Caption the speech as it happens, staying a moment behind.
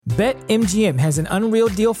BetMGM has an unreal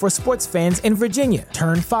deal for sports fans in Virginia.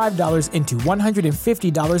 Turn $5 into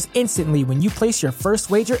 $150 instantly when you place your first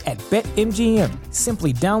wager at BetMGM.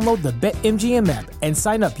 Simply download the BetMGM app and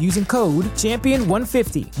sign up using code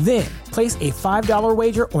Champion150. Then, place a $5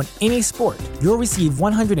 wager on any sport. You'll receive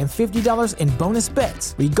 $150 in bonus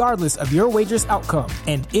bets, regardless of your wager's outcome.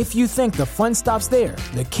 And if you think the fun stops there,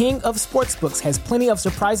 the King of Sportsbooks has plenty of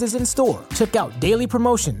surprises in store. Check out daily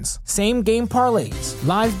promotions, same-game parlays,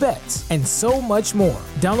 live bets, and so much more.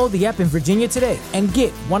 Download the app in Virginia today and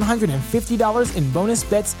get $150 in bonus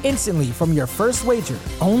bets instantly from your first wager.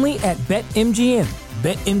 Only at BetMGM.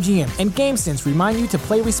 BetMGM and GameSense remind you to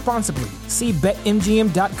play responsibly. See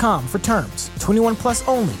BetMGM.com for terms. 21 plus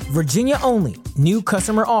only. Virginia only. New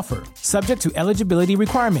customer offer. Subject to eligibility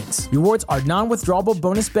requirements. Rewards are non-withdrawable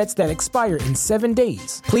bonus bets that expire in 7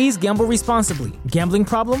 days. Please gamble responsibly. Gambling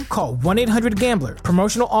problem? Call 1-800-GAMBLER.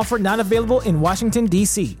 Promotional offer not available in Washington,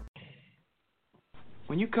 D.C.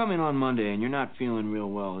 When you come in on Monday and you're not feeling real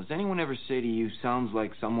well, does anyone ever say to you, sounds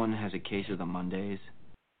like someone has a case of the Mondays?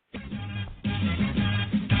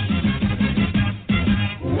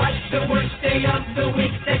 What's the worst day of the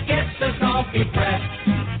week that gets us all depressed?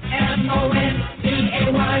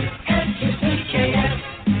 MONDAYSUCKS.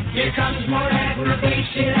 Here comes more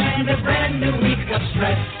aggravation and a brand new week of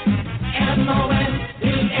stress. MONDAYSUCKS.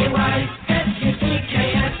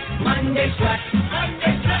 Monday sucks.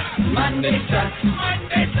 Monday sucks. Monday sucks.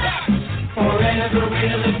 Monday sucks. Forever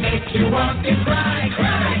will it make you want to cry,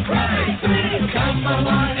 cry, cry. Come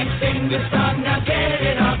along and sing the song, now get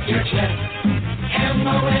it off your chest.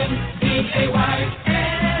 MONDAYSUCKS.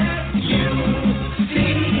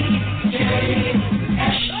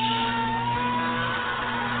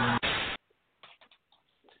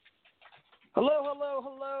 Hello, hello,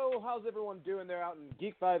 hello. How's everyone doing there out in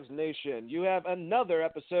Geek Vibes Nation? You have another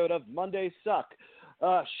episode of Monday Suck.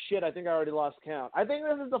 Shit, I think I already lost count. I think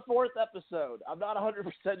this is the 4th episode. I'm not 100%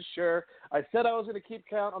 sure. I said I was going to keep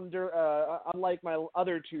count unlike my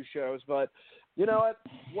other 2 shows, but you know what?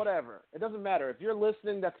 Whatever. It doesn't matter. If you're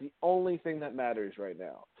listening, that's the only thing that matters right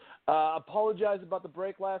now. Apologize about the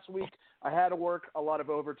break last week. I had to work a lot of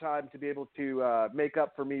overtime to be able to make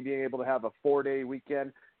up for me being able to have a 4-day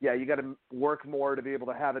weekend. Yeah, you got to work more to be able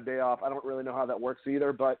to have a day off. I don't really know how that works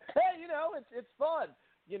either, but hey, you know, it's fun.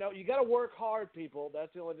 You know, you got to work hard, people.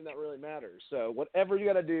 That's the only thing that really matters. So whatever you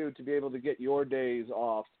got to do to be able to get your days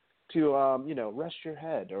off to, you know, rest your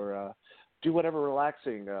head or do whatever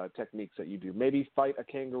relaxing techniques that you do. Maybe fight a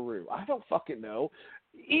kangaroo. I don't fucking know.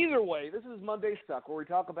 Either way, this is Monday Suck, where we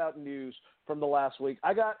talk about news from the last week.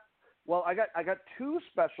 I got 2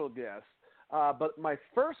 special guests. But my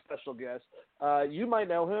first special guest, you might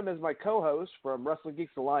know him as my co-host from Wrestling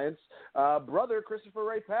Geeks Alliance, brother Christopher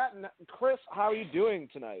Ray Patton. Chris, how are you doing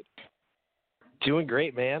tonight? Doing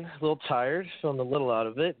great, man. A little tired, feeling a little out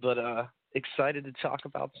of it, but excited to talk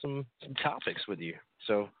about some topics with you.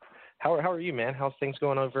 So, how are you, man? How's things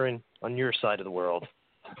going over on your side of the world?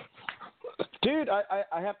 Dude, I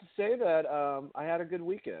have to say that I had a good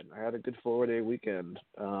weekend. I had a good 4-day weekend.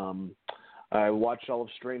 I watched all of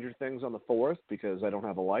Stranger Things on the 4th because I don't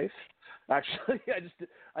have a life. Actually,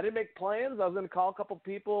 I didn't make plans. I was going to call a couple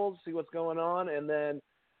people, see what's going on, and then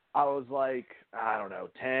I was like, I don't know,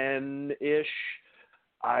 10-ish.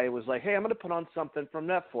 I was like, hey, I'm going to put on something from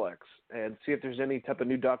Netflix and see if there's any type of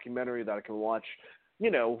new documentary that I can watch,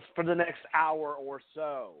 you know, for the next hour or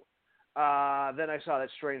so. Then I saw that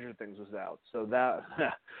Stranger Things was out, so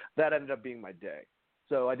that ended up being my day.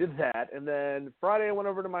 So I did that, and then Friday I went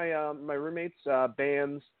over to my my roommate's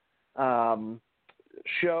band's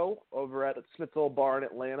show over at Smith's Old Bar in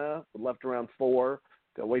Atlanta. We left around 4,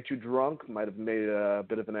 got way too drunk, might have made a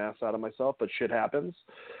bit of an ass out of myself, but shit happens.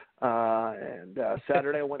 And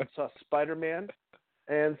Saturday I went and saw Spider-Man,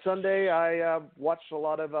 and Sunday I watched a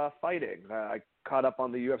lot of fighting. I caught up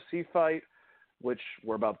on the UFC fight, which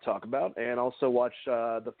we're about to talk about, and also watched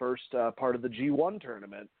the first part of the G1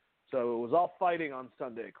 tournament. So it was all fighting on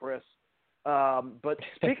Sunday, Chris. But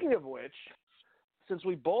speaking of which, since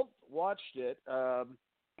we both watched it,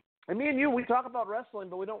 and me and you, we talk about wrestling,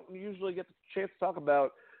 but we don't usually get the chance to talk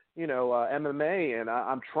about, you know, MMA. And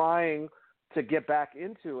I'm trying to get back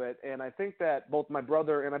into it. And I think that both my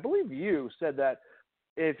brother and I believe you said that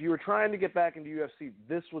if you were trying to get back into UFC,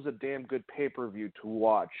 this was a damn good pay-per-view to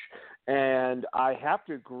watch. And I have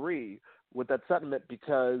to agree with that sentiment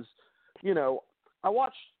because, you know, I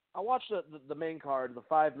watched the main card, the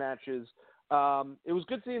 5 matches. It was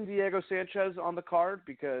good seeing Diego Sanchez on the card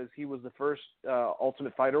because he was the first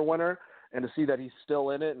Ultimate Fighter winner, and to see that he's still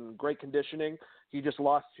in it and great conditioning. He just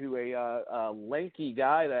lost to a lanky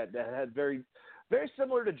guy that had very very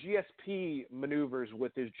similar to GSP maneuvers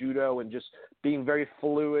with his judo and just being very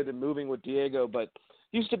fluid and moving with Diego, but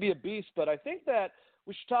he used to be a beast. But I think that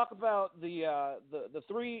we should talk about the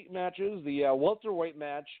three matches, the welterweight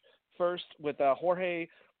match first with Jorge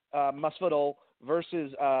Masvidal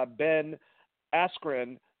versus Ben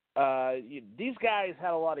Askren. These guys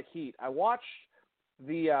had a lot of heat. I watched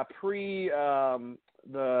the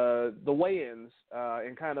the weigh-ins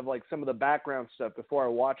and kind of like some of the background stuff before I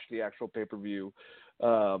watched the actual pay-per-view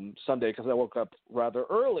Sunday because I woke up rather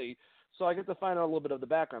early, so I get to find out a little bit of the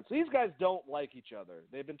background. So these guys don't like each other.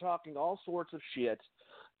 They've been talking all sorts of shit,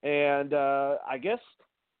 and I guess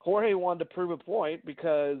Jorge wanted to prove a point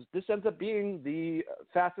because this ends up being the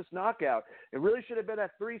fastest knockout. It really should have been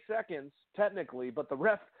at 3 seconds, technically, but the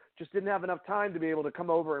ref just didn't have enough time to be able to come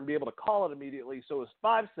over and be able to call it immediately, so it was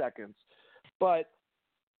 5 seconds. But,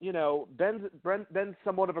 you know, Ben's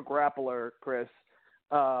somewhat of a grappler, Chris,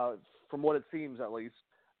 from what it seems at least.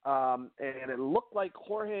 And it looked like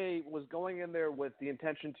Jorge was going in there with the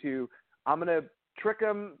intention to, I'm going to trick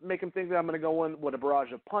him, make him think that I'm going to go in with a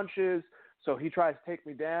barrage of punches. So he tries to take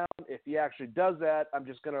me down. If he actually does that, I'm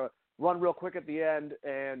just going to run real quick at the end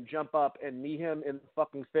and jump up and knee him in the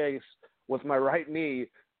fucking face with my right knee.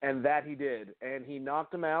 And that he did. And he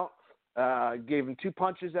knocked him out, gave him 2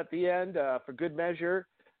 punches at the end for good measure,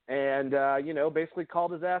 and, you know, basically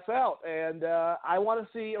called his ass out. And I want to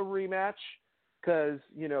see a rematch because,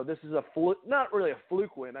 you know, this is not really a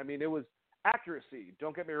fluke win. I mean, it was accuracy,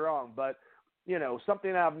 don't get me wrong, but, you know, something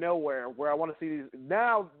out of nowhere where I want to see these.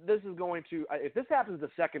 Now this is going to, if this happens the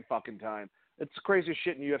second fucking time, it's the craziest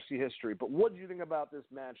shit in UFC history. But what do you think about this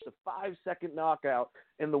match, the 5-second knockout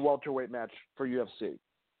in the welterweight match for UFC?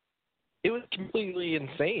 It was completely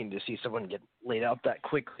insane to see someone get laid out that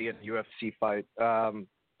quickly in a UFC fight.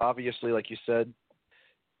 Obviously, like you said,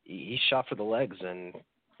 he shot for the legs, and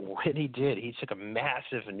when he did, he took a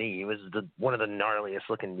massive knee. It was one of the gnarliest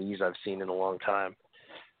looking knees I've seen in a long time,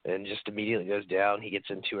 and just immediately goes down. He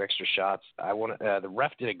gets in 2 extra shots. The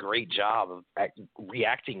ref did a great job of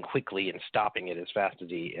reacting quickly and stopping it as fast as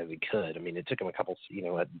he could. I mean, it took him a couple, you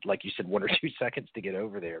know, like you said, 1 or 2 seconds to get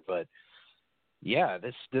over there, but. Yeah,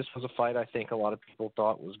 this was a fight I think a lot of people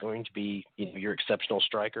thought was going to be, you know, your exceptional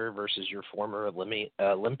striker versus your former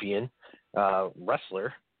Olympian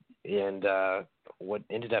wrestler, and what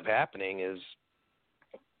ended up happening is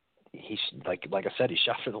he, like I said, he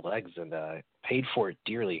shot for the legs and paid for it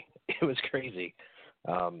dearly. It was crazy,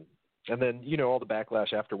 and then you know all the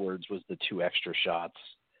backlash afterwards was the 2 extra shots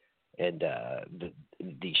and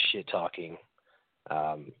the shit talking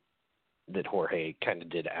that Jorge kind of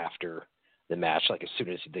did after the match, like as soon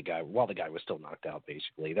as while the guy was still knocked out,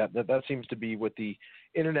 basically. That seems to be what the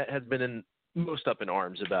internet has been most up in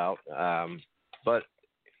arms about. But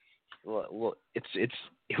well, it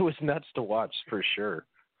was nuts to watch for sure.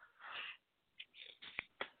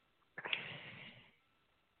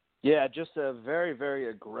 Yeah, just a very, very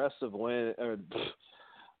aggressive win.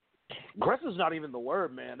 Aggressive is not even the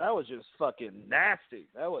word, man. That was just fucking nasty.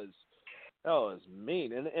 That was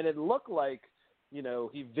mean, and it looked like, you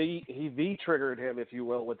know, he V-triggered him, if you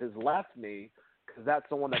will, with his left knee, because that's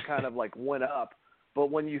the one that kind of like went up.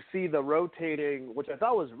 But when you see the rotating, which I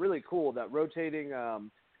thought was really cool, that rotating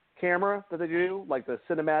camera that they do, like the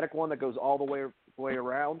cinematic one that goes all the way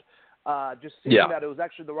around, just seeing that it was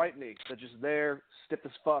actually the right knee, that just there, stiff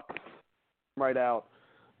as fuck, right out.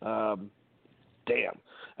 Damn.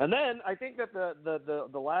 And then I think that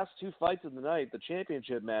the last 2 fights of the night, the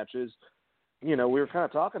championship matches, you know, we were kind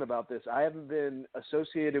of talking about this. I haven't been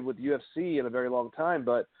associated with UFC in a very long time,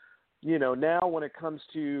 but, you know, now when it comes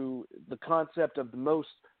to the concept of the most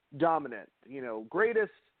dominant, you know,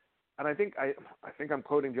 greatest, and I think I'm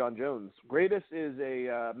quoting John Jones, greatest is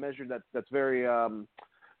a measure that's very,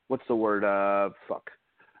 what's the word?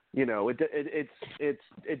 You know,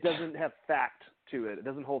 it doesn't have fact to it. It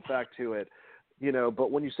doesn't hold fact to it, you know,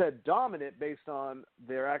 but when you said dominant based on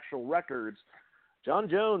their actual records, John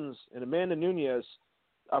Jones and Amanda Nunes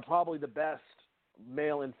are probably the best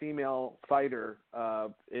male and female fighter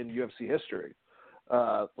in UFC history.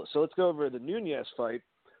 So let's go over the Nunes fight.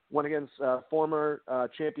 Went against former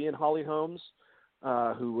champion Holly Holmes,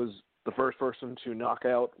 who was the first person to knock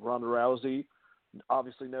out Ronda Rousey,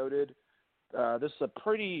 obviously noted. This is a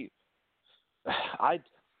pretty – I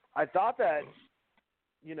thought that,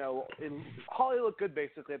 you know, Holly looked good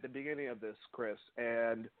basically at the beginning of this, Chris,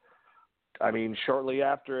 and – I mean, shortly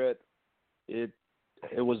after it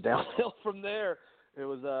was downhill from there. It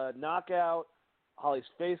was a knockout. Holly's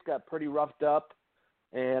face got pretty roughed up,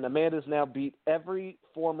 and Amanda's now beat every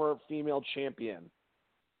former female champion.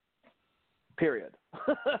 Period.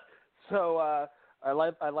 So I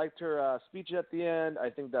liked her speech at the end. I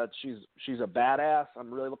think that she's a badass.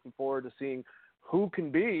 I'm really looking forward to seeing who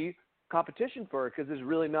can be competition for her, because there's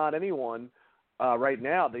really not anyone right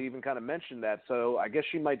now. They even kind of mentioned that. So I guess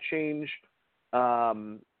she might change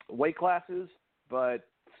weight classes, but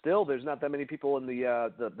still, there's not that many people in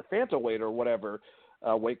the Phantomweight or whatever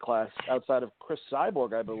weight class outside of Chris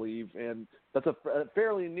Cyborg, I believe, and that's a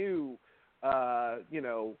fairly new,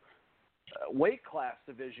 weight class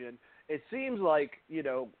division. It seems like,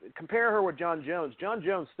 compare her with John Jones. John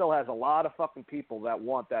Jones still has a lot of fucking people that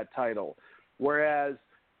want that title, whereas,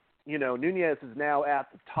 Nunes is now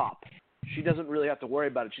at the top. She doesn't really have to worry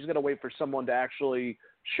about it. She's going to wait for someone to actually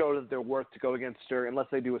show that they're worth to go against her, unless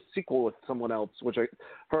they do a sequel with someone else, which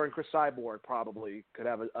her and Chris Cyborg probably could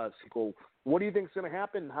have a sequel. What do you think is going to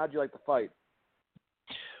happen, and how do you like the fight?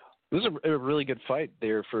 It was a really good fight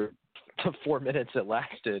there for the 4 minutes it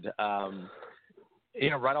lasted.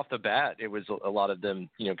 Right off the bat, it was a lot of them,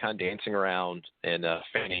 kind of dancing around and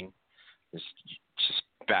feigning, just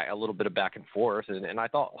back a little bit of back and forth, and I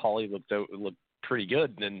thought Holly looked pretty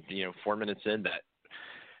good. And then 4 minutes in, that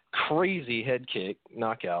crazy head kick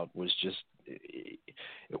knockout was just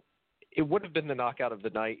it would have been the knockout of the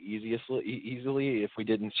night easily if we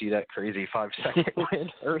didn't see that crazy 5-second win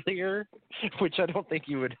earlier, which I don't think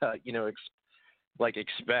you would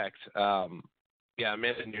expect.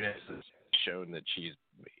 Amanda Nunes has shown that she's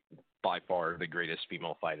by far the greatest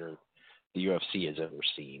female fighter the UFC has ever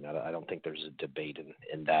seen. I don't think there's a debate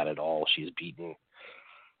in that at all. She's beaten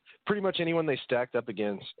pretty much anyone they stacked up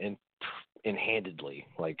against and handedly.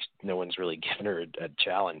 Like, no one's really given her a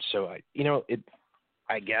challenge. So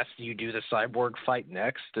I guess you do the Cyborg fight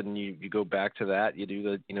next, and you go back to that. You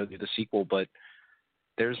do the sequel, but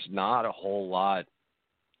there's not a whole lot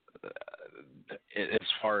as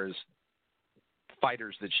far as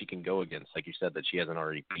fighters that she can go against, like you said, that she hasn't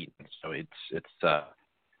already beaten. So it's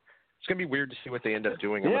gonna be weird to see what they end up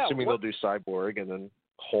doing. I'm assuming they'll do Cyborg and then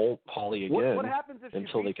Holly again. What happens if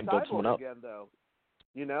until they can build someone up again, though?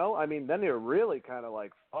 Then they're really kind of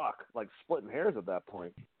like splitting hairs at that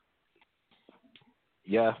point.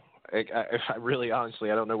 Yeah, I really,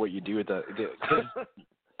 honestly, I don't know what you do with that.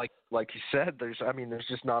 Like you said, there's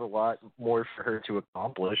just not a lot more for her to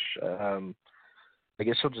accomplish. I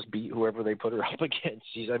guess she'll just beat whoever they put her up against.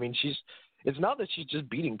 It's not that she's just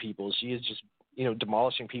beating people. She is just,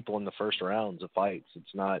 demolishing people in the first rounds of fights.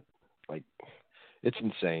 It's not it's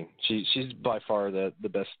insane. She's by far the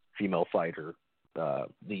best female fighter the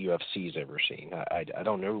UFC's ever seen. I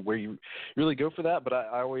don't know where you really go for that, but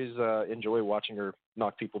I always enjoy watching her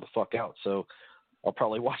knock people the fuck out. So I'll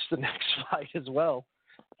probably watch the next fight as well.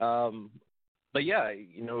 But yeah,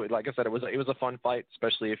 like I said, it was a fun fight,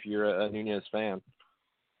 especially if you're a Nunes fan.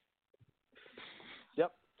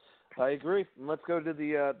 Yep, I agree. Let's go to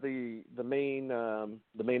the main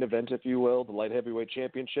event, if you will, the light heavyweight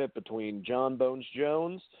championship between John Bones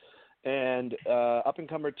Jones and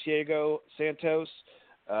up-and-comer Thiago Santos.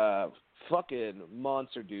 Fucking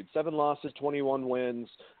monster, dude. 7 losses, 21 wins.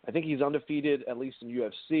 I think he's undefeated, at least in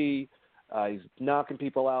UFC. He's knocking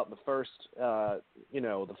people out in the first or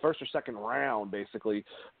second round, basically.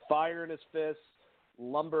 Fire in his fists,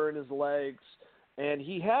 lumber in his legs. And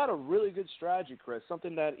he had a really good strategy, Chris,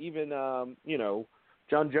 something that even,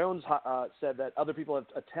 John Jones said that other people have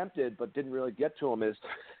attempted but didn't really get to him, is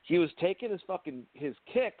he was taking his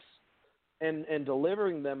kicks and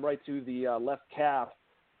delivering them right to the left calf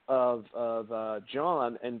of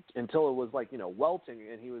John, and until it was welting,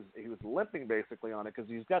 and he was limping basically on it because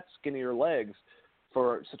he's got skinnier legs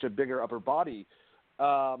for such a bigger upper body.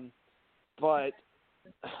 But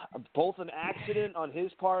both an accident on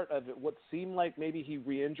his part of what seemed like maybe he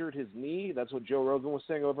re-injured his knee. That's what Joe Rogan was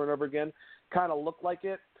saying over and over again. Kind of looked like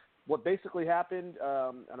it. What basically happened,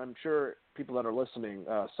 and I'm sure people that are listening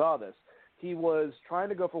saw this, he was trying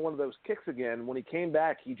to go for one of those kicks again. When he came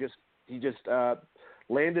back, he just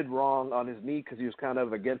landed wrong on his knee because he was kind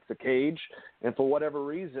of against the cage, and for whatever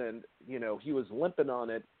reason, he was limping on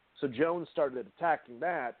it. So Jones started attacking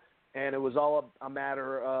that, and it was all a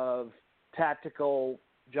matter of tactical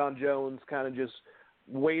John Jones kind of just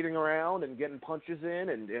waiting around and getting punches in,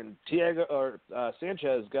 and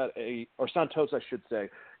Santos, I should say,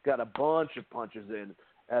 got a bunch of punches in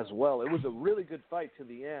as well. It was a really good fight to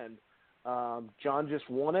the end. John just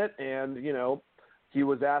won it, and he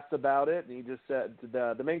was asked about it, and he just said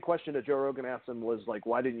the main question that Joe Rogan asked him was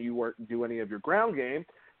why didn't you do any of your ground game?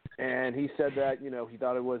 And he said that he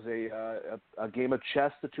thought it was a game of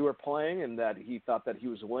chess the two are playing, and that he thought that he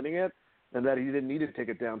was winning it, and that he didn't need to take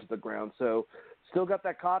it down to the ground. So still got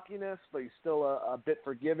that cockiness, but he's still a bit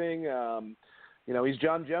forgiving. he's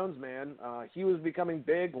John Jones, man. He was becoming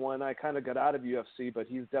big when I kind of got out of UFC, but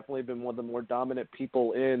he's definitely been one of the more dominant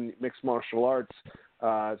people in mixed martial arts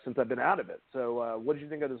since I've been out of it. So what did you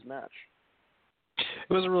think of this match?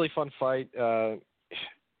 It was a really fun fight.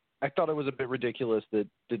 I thought it was a bit ridiculous that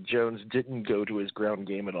Jones didn't go to his ground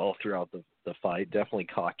game at all throughout the fight. Definitely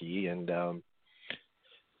cocky, and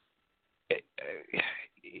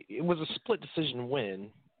it was a split decision win.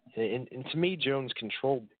 And to me, Jones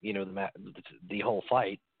controlled, the whole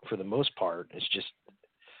fight for the most part. It's just,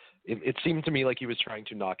 it seemed to me like he was trying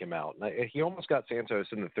to knock him out. He almost got Santos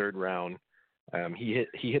in the third round. He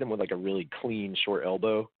hit him with like a really clean short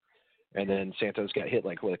elbow, and then Santos got hit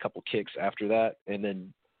like with a couple kicks after that, and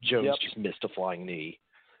then Jones just missed a flying knee.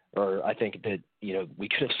 Or I think that we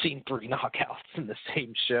could have seen 3 knockouts in the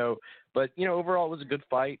same show. But overall, it was a good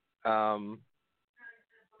fight. A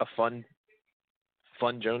fun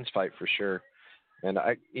Jones fight for sure. And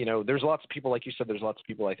there's lots of people, like you said, there's lots of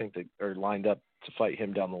people I think that are lined up to fight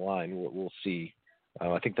him down the line. We'll see.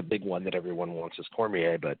 I think the big one that everyone wants is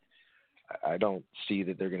Cormier, but I don't see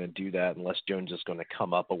that they're going to do that unless Jones is going to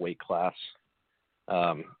come up a weight class,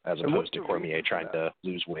 as opposed to Cormier trying to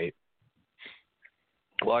lose weight.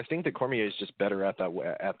 Well, I think that Cormier is just better at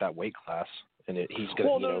that weight class, and he's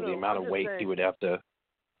going to, the amount of weight he would have to.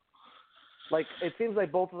 Like, it seems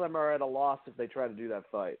like both of them are at a loss if they try to do that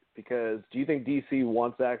fight. Because do you think DC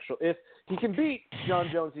wants if he can beat John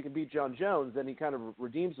Jones, then he kind of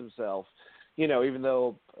redeems himself, even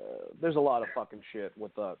though there's a lot of fucking shit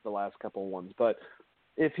with the last couple of ones. But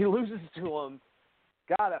if he loses to him,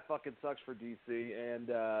 God, that fucking sucks for DC. And,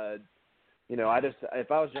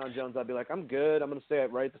 if I was John Jones, I'd be like, I'm good. I'm going to stay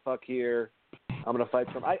right the fuck here. I'm going to fight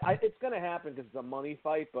some. It's going to happen because it's a money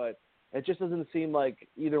fight, but it just doesn't seem like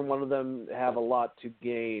either one of them have a lot to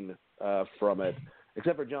gain from it,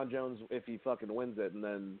 except for John Jones if he fucking wins it, and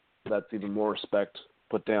then that's even more respect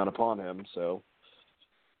put down upon him. So,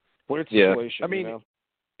 weird situation. I mean,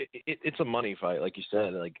 it's a money fight, like you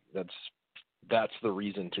said. Like that's the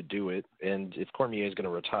reason to do it. And if Cormier is going to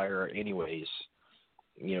retire anyways,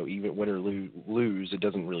 even win or lose, it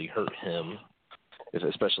doesn't really hurt him,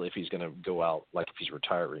 especially if he's going to go out like if he's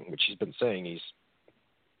retiring, which he's been saying he's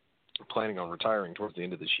planning on retiring towards the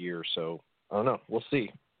end of this year. So I don't know. We'll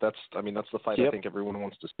see. That's the fight I think everyone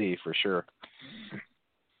wants to see for sure.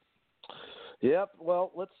 Yep.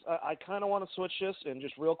 Well, I kind of want to switch this and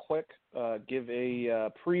just real quick give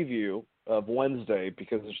a preview of Wednesday,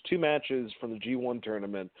 because there's 2 matches from the G1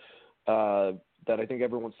 tournament that I think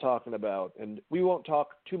everyone's talking about, and we won't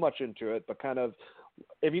talk too much into it, but kind of,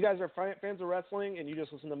 if you guys are fans of wrestling and you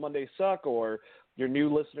just listen to Monday Suck, or your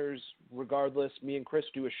new listeners, regardless, me and Chris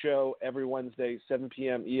do a show every Wednesday, 7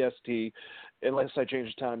 p.m. EST, unless I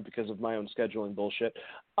change the time because of my own scheduling bullshit,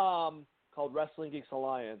 called Wrestling Geeks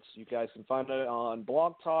Alliance. You guys can find it on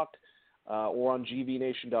Blog Talk or on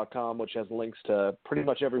gvnation.com, which has links to pretty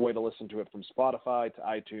much every way to listen to it, from Spotify to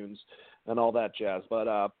iTunes and all that jazz.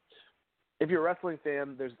 But if you're a wrestling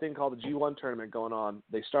fan, there's a thing called the G1 tournament going on.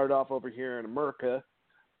 They started off over here in America,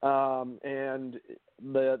 and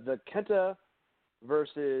the Kenta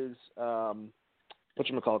versus Kota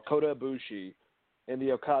Ibushi in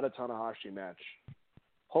the Okada Tanahashi match.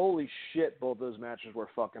 Holy shit, both those matches were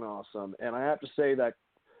fucking awesome. And I have to say that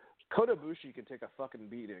Kota Ibushi can take a fucking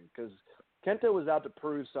beating, because Kenta was out to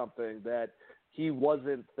prove something, that he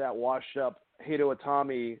wasn't that washed up Hito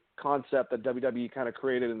Itami concept that WWE kind of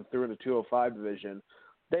created and threw in the 205 division.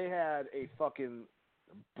 They had a fucking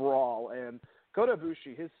brawl, and Kota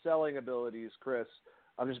Ibushi, his selling abilities, Chris,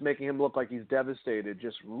 I'm just making him look like he's devastated,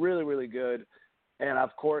 just really, really good. And,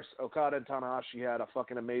 of course, Okada and Tanahashi had a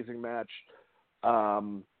fucking amazing match.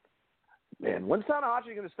 Man, when's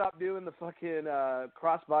Tanahashi going to stop doing the fucking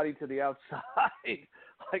crossbody to the outside?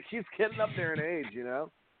 Like, he's getting up there in age,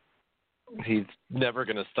 He's never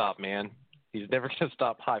going to stop, man. He's never going to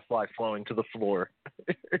stop high fly flowing to the floor.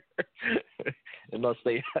 unless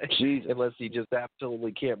he just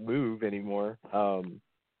absolutely can't move anymore.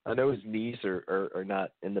 I know his knees are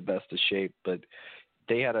not in the best of shape, but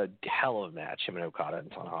they had a hell of a match, him and Okada and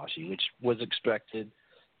Tanahashi, which was expected.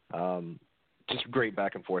 Just great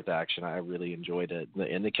back and forth action. I really enjoyed it.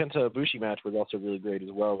 And the Kenta Ibushi match was also really great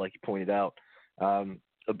as well, like you pointed out.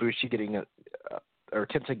 Ibushi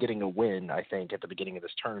Kenta getting a win, I think, at the beginning of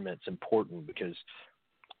this tournament is important, because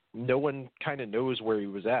no one kind of knows where he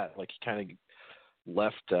was at. Like, he kind of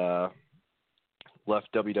left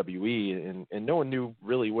WWE, and no one knew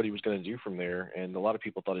really what he was going to do from there. And a lot of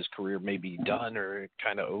people thought his career may be done or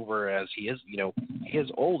kind of over, as he is, he is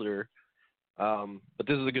older. But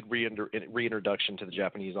this is a good reintroduction to the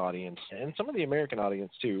Japanese audience and some of the American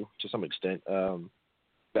audience too, to some extent.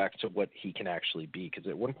 back to what he can actually be, because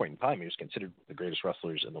at one point in time he was considered the greatest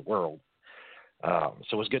wrestlers in the world. So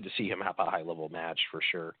it was good to see him have a high-level match for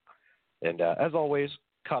sure. And as always,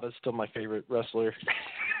 Kata's still my favorite wrestler.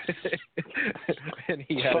 And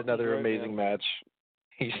he had another amazing match.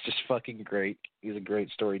 He's just fucking great. He's a great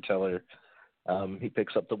storyteller. He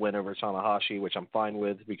picks up the win over Tanahashi, which I'm fine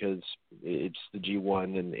with because it's the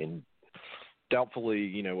G1, and doubtfully,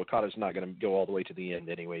 you know, Okada's not going to go all the way to the end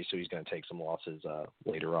anyway, so he's going to take some losses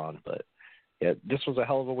later on. But yeah, this was a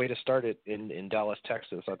hell of a way to start it in Dallas,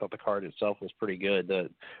 Texas. I thought the card itself was pretty good.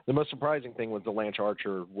 The most surprising thing was the Lance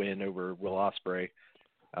Archer win over Will Ospreay.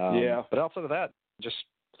 But outside of that, just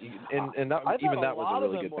and that was a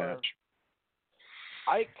really good match.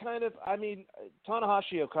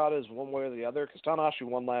 Tanahashi Okada is one way or the other, because Tanahashi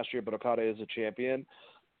won last year, but Okada is a champion.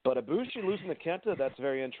 But Ibushi losing to Kenta, that's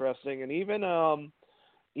very interesting. And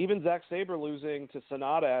even Zack Sabre losing to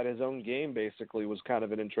Sonata at his own game basically was kind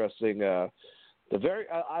of an interesting.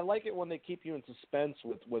 I like it when they keep you in suspense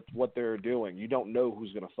with what they're doing. You don't know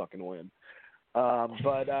who's going to fucking win.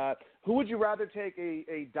 But who would you rather take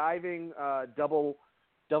a diving double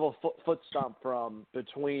foot stomp from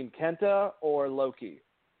between Kenta or Loki,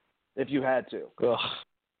 if you had to? Oh,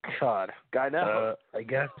 God. I know.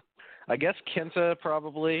 I guess Kenta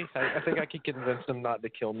probably. I think I could convince him not to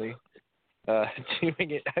kill me.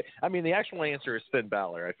 Doing it. I mean, the actual answer is Finn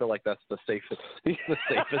Balor. I feel like that's the safest. He's the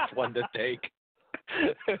safest one to take.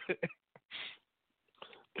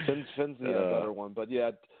 Finn's the better one, but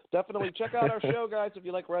yeah, definitely check out our show, guys, if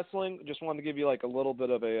you like wrestling. Just wanted to give you like a little bit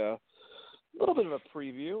of a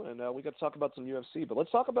preview, and we got to talk about some UFC. But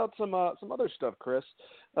let's talk about some other stuff, Chris.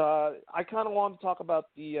 I kind of want to talk about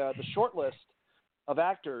the short list of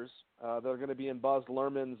actors that are going to be in Baz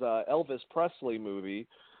Luhrmann's Elvis Presley movie.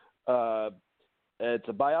 It's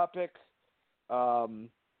a biopic,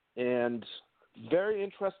 and very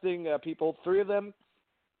interesting people. Three of them,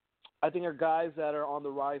 I think, are guys that are on the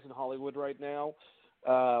rise in Hollywood right now.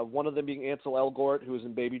 One of them being Ansel Elgort, who is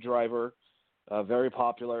in Baby Driver, a very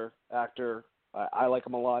popular actor. I like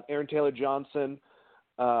him a lot. Aaron Taylor Johnson,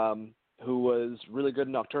 who was really good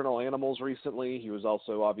in Nocturnal Animals recently. He was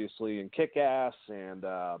also obviously in Kick-Ass, and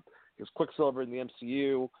he was Quicksilver in the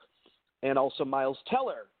MCU. And also Miles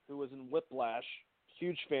Teller, who was in Whiplash.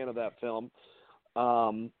 Huge fan of that film.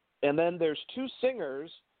 And then there's two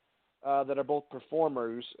singers that are both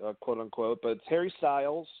performers, quote unquote, but it's Harry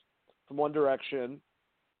Styles from One Direction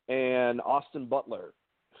and Austin Butler,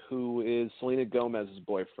 who is Selena Gomez's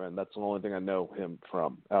boyfriend. That's the only thing I know him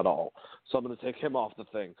from at all. So I'm going to take him off the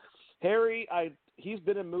thing. Harry, he's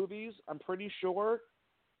been in movies, I'm pretty sure,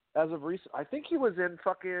 as of recent. I think he was in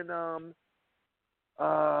fucking,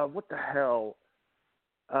 what the hell?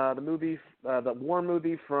 The movie, the war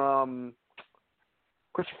movie from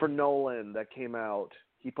Christopher Nolan that came out.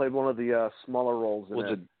 He played one of the smaller roles in it.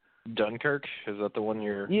 Was it Dunkirk? Is that the one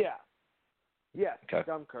you're... Yeah. Yes, okay.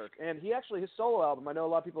 Dunkirk. And he actually, his solo album, I know a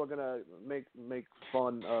lot of people are going to make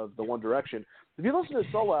fun of the One Direction. If you listen to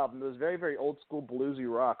his solo album, it was very, very old school bluesy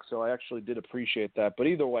rock, so I actually did appreciate that. But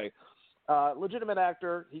either way, legitimate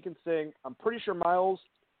actor, he can sing. I'm pretty sure Miles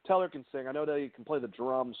Teller can sing. I know that he can play the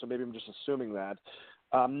drums, so maybe I'm just assuming that.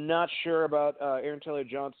 I'm not sure about Aaron Taylor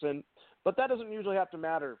Johnson, but that doesn't usually have to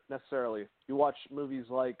matter necessarily. You watch movies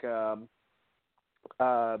like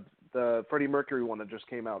the Freddie Mercury one that just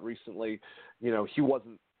came out recently. You know, he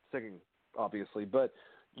wasn't singing, obviously, but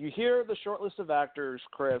you hear the short list of actors,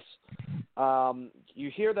 Chris.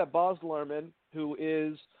 You hear that Baz Luhrmann, who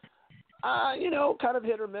is, kind of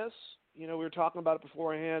hit or miss. You know, we were talking about it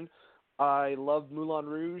beforehand. I love Moulin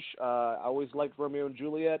Rouge. I always liked Romeo and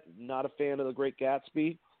Juliet. Not a fan of The Great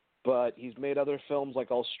Gatsby, but he's made other films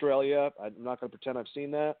like Australia. I'm not going to pretend I've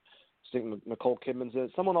seen that. I think Nicole Kidman's in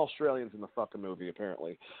it. Someone Australian's in the fucking movie,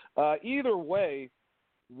 apparently. Either way,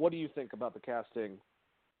 what do you think about the casting,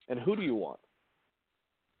 and who do you want?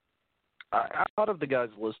 Out of the guys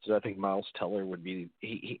listed, I think Miles Teller would be.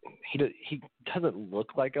 He doesn't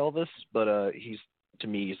look like Elvis, but he's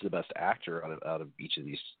the best actor out of each of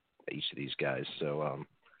these guys. So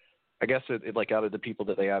I guess like out of the people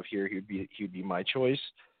that they have here, he'd be my choice.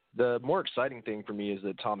 The more exciting thing for me is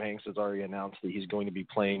that Tom Hanks has already announced that he's going to be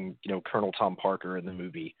playing, Colonel Tom Parker in the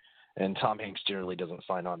movie. And Tom Hanks generally doesn't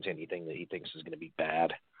sign on to anything that he thinks is going to be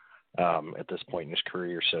bad at this point in his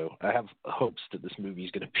career. So I have hopes that this movie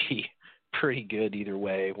is going to be pretty good either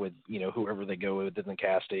way with, whoever they go with in the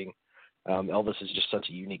casting. Elvis is just such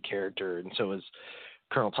a unique character, and so is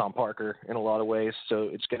Colonel Tom Parker in a lot of ways. So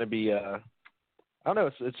it's going to be, I don't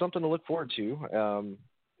know, it's something to look forward to.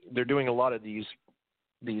 They're doing a lot of these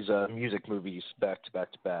music movies back to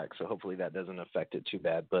back, so hopefully that doesn't affect it too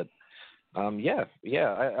bad. But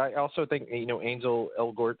I also think Ansel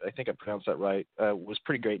Elgort, I think I pronounced that right, was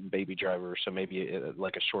pretty great in Baby Driver. So maybe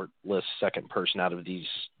like a short list second person out of these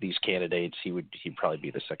candidates, he'd probably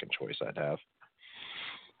be the second choice I'd have.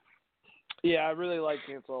 Yeah, I really like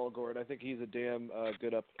Ansel Elgort. I think he's a damn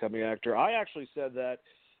good up-and-coming actor. I actually said that,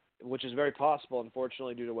 which is very possible,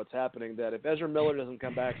 unfortunately, due to what's happening, that if Ezra Miller doesn't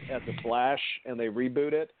come back as the Flash and they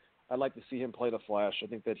reboot it, I'd like to see him play the Flash. I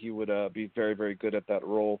think that he would be very, very good at that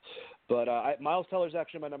role. But Miles Teller's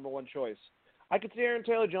actually my number one choice. I could see Aaron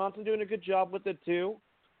Taylor Johnson doing a good job with it too,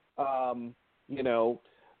 but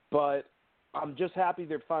I'm just happy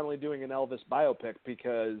they're finally doing an Elvis biopic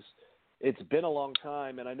because it's been a long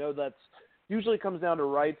time, and I know that's usually comes down to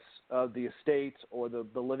rights of the estate or the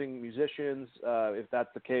living musicians, if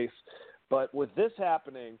that's the case. But with this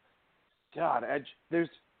happening, God, I'm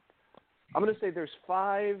going to say there's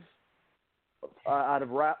 5 out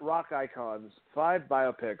of rock icons, 5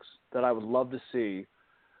 biopics that I would love to see.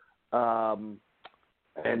 And,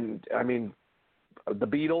 I mean, the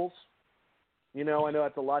Beatles, I know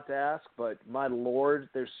that's a lot to ask, but my Lord,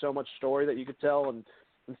 there's so much story that you could tell. And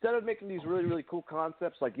instead of making these really, really cool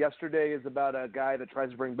concepts, like Yesterday is about a guy that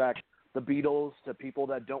tries to bring back the Beatles to people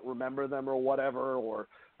that don't remember them or whatever, or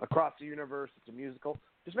Across the Universe, it's a musical,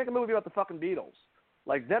 just make a movie about the fucking Beatles.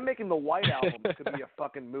 Like, them making the White Album could be a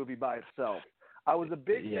fucking movie by itself. I was a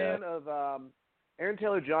big fan of Aaron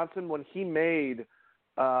Taylor Johnson when he made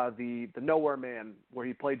the Nowhere Man, where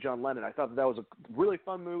he played John Lennon. I thought that was a really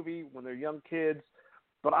fun movie when they're young kids.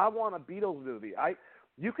 But I want a Beatles movie.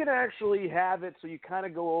 You can actually have it so you kind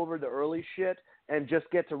of go over the early shit and just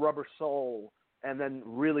get to Rubber Soul and then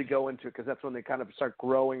really go into it, because that's when they kind of start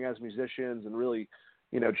growing as musicians and really,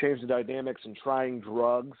 change the dynamics, and trying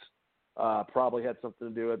drugs. Probably had something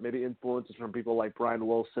to do with it. Maybe influences from people like Brian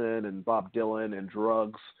Wilson and Bob Dylan, and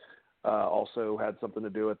drugs also had something to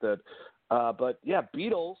do with it. But yeah,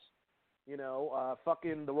 Beatles,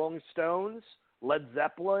 fucking the Rolling Stones, Led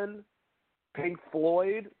Zeppelin, Pink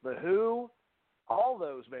Floyd, The Who, all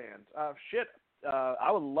those bands.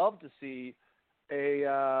 I would love to see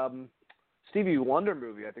a Stevie Wonder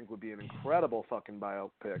movie. I think would be an incredible fucking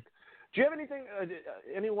biopic. Do you have anything,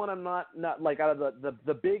 anyone I'm not like out of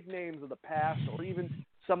the big names of the past, or even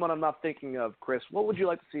someone I'm not thinking of, Chris? What would you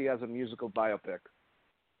like to see as a musical biopic?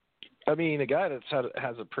 I mean, a guy that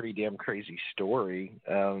has a pretty damn crazy story,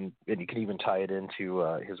 and you can even tie it into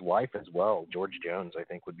his wife as well. George Jones, I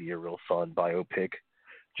think, would be a real fun biopic,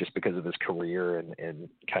 just because of his career and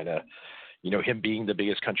kind of, him being the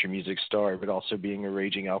biggest country music star, but also being a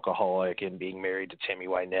raging alcoholic and being married to Tammy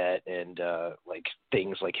Wynette, and like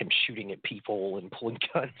things like him shooting at people and pulling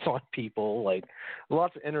guns on people. Like,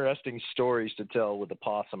 lots of interesting stories to tell with the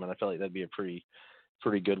possum, and I feel like that'd be a pretty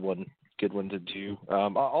good one to do.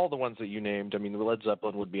 All the ones that you named, I mean, the Led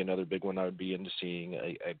Zeppelin would be another big one I would be into seeing.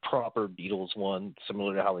 A proper Beatles one,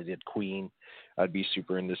 similar to how they did Queen, I'd be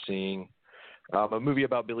super into seeing. A movie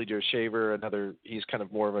about Billy Joe Shaver, he's kind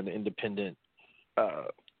of more of an independent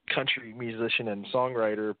country musician and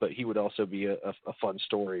songwriter, but he would also be a fun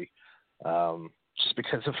story, just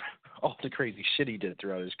because of all the crazy shit he did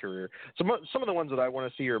throughout his career. Some of the ones that I want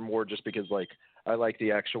to see are more just because, like, I like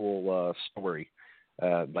the actual story,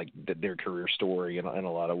 like their career story in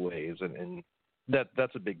a lot of ways, and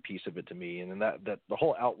that's a big piece of it to me. And then that the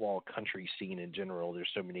whole outlaw country scene in general, there's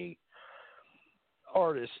so many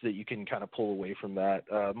artists that you can kind of pull away from that.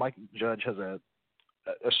 Mike Judge has a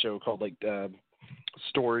show called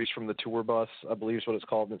Stories from the Tour Bus, I believe is what it's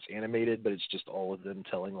called, and it's animated, but it's just all of them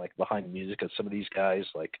telling like behind the music of some of these guys,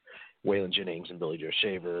 like Waylon Jennings and Billy Joe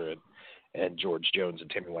Shaver and George Jones and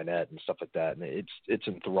Tammy Wynette and stuff like that. And it's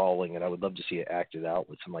enthralling, and I would love to see it acted out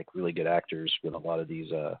with some like really good actors with a lot of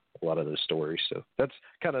those stories. So that's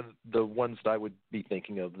kind of the ones that I would be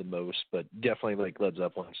thinking of the most, but definitely like Led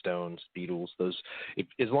Zeppelin, Stones, Beatles, those,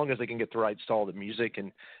 as long as they can get the right style of music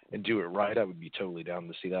and do it right, I would be totally down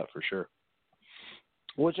to see that for sure.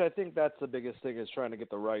 Which I think that's the biggest thing, is trying to get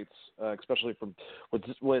the rights, especially with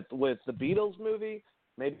the Beatles movie.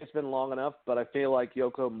 Maybe it's been long enough, but I feel like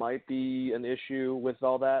Yoko might be an issue with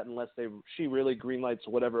all that unless she really greenlights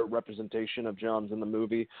whatever representation of John's in the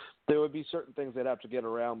movie. There would be certain things they'd have to get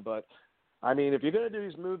around, but I mean, if you're going to do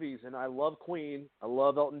these movies, and I love Queen, I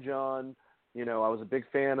love Elton John, I was a big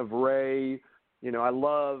fan of Ray, I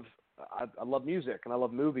love music and I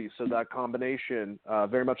love movies, so that combination,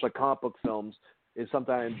 very much like comic book films, is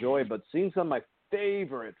something I enjoy. But seeing some of my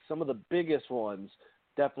favorites, some of the biggest ones,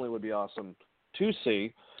 definitely would be awesome to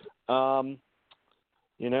see. All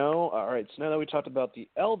right, so now that we talked about the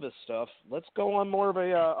Elvis stuff, let's go on more of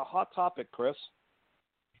a hot topic, Chris.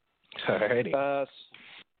 Alrighty.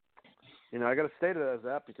 I got to state it as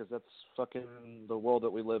that because that's fucking the world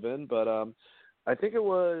that we live in. But I think it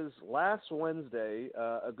was last Wednesday,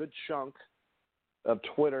 a good chunk of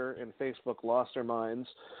Twitter and Facebook lost their minds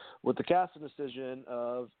with the casting decision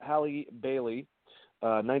of Halle Bailey,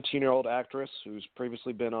 a 19-year-old actress who's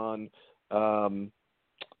previously been on,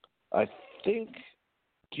 I think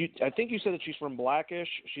you said that she's from Blackish.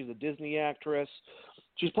 She's a Disney actress.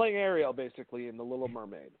 She's playing Ariel, basically, in The Little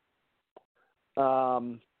Mermaid.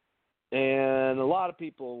 And a lot of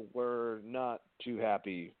people were not too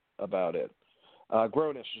happy about it.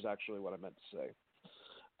 Grownish is actually what I meant to say.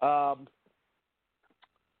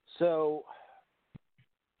 So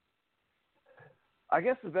I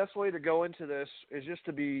guess the best way to go into this is just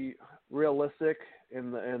to be realistic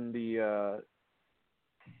in the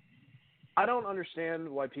I don't understand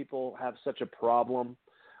why people have such a problem.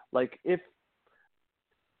 Like if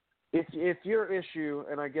your issue,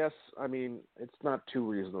 and it's not too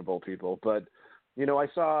reasonable, people, but I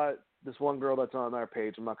saw this one girl that's on our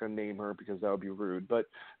page. I'm not going to name her because that would be rude, but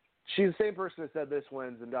she's the same person that said this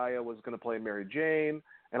when Zendaya was going to play Mary Jane.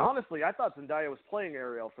 And honestly, I thought Zendaya was playing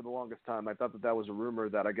Ariel for the longest time. I thought that was a rumor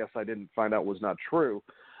that I guess I didn't find out was not true.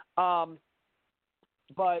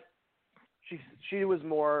 But she was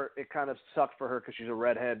more, it kind of sucked for her because she's a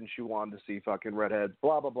redhead and she wanted to see fucking redheads,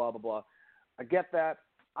 blah, blah, blah, blah, blah. I get that.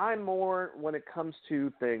 I'm more when it comes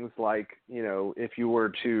to things like, if you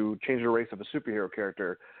were to change the race of a superhero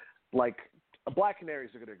character, like a Black Canary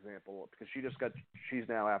is a good example because she's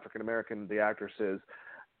now African American, the actress is.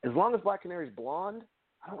 As long as Black Canary's blonde,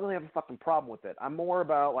 I don't really have a fucking problem with it. I'm more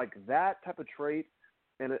about like that type of trait,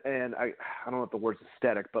 and I don't know if the word's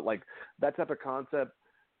aesthetic, but like that type of concept,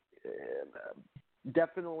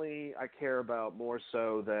 definitely I care about more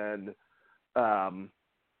so than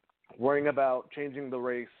worrying about changing the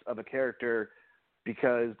race of a character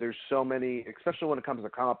because there's so many, especially when it comes to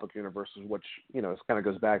comic book universes, which, this kind of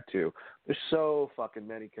goes back to, there's so fucking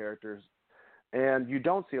many characters and you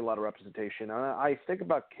don't see a lot of representation. I think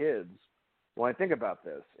about kids when I think about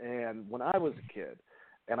this, and when I was a kid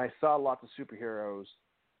and I saw lots of superheroes,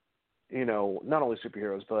 not only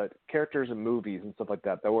superheroes, but characters in movies and stuff like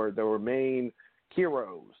that, there were main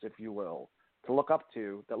heroes, if you will, to look up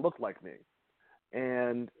to that looked like me.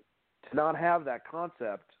 And to not have that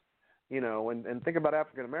concept, and think about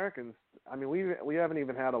African Americans. I mean, we haven't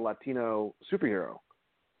even had a Latino superhero,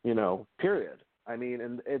 period. I mean,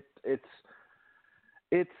 and it's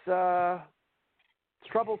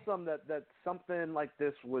troublesome that something like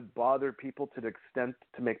this would bother people to the extent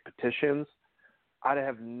to make petitions. I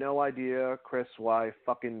have no idea, Chris, why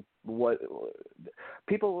what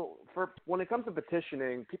people when it comes to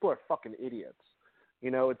petitioning, people are fucking idiots.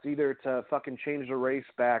 It's either to fucking change the race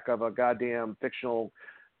back of a goddamn fictional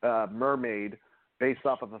mermaid based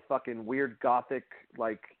off of a fucking weird gothic,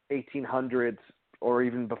 like 1800s or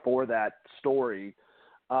even before that story,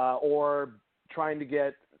 or trying to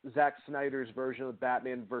get Zack Snyder's version of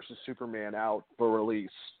Batman versus Superman out for release.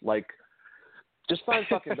 Like, just find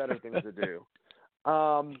fucking better things to do.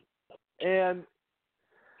 And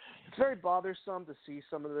it's very bothersome to see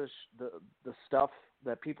some of the stuff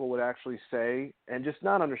that people would actually say and just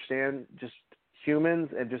not understand just humans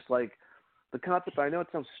and just like the concept. I know it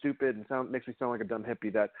sounds stupid and makes me sound like a dumb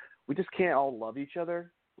hippie that we just can't all love each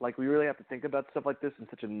other. Like we really have to think about stuff like this in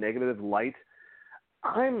such a negative light.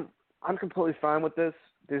 I'm completely fine with this.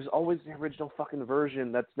 There's always the original fucking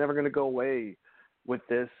version that's never going to go away with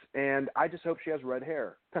this. And I just hope she has red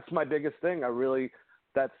hair. That's my biggest thing. I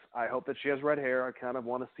hope that she has red hair. I kind of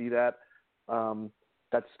want to see that.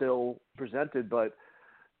 That's still presented, but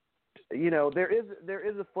there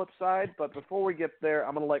is a flip side. But before we get there,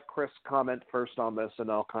 I'm going to let Chris comment first on this, and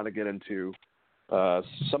I'll kind of get into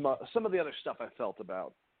some of the other stuff I felt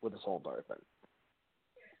about with this whole entire thing.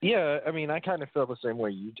 Yeah, I mean, I kind of feel the same way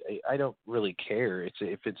you. I don't really care. If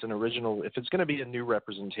it's going to be a new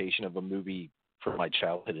representation of a movie from my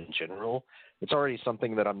childhood in general, it's already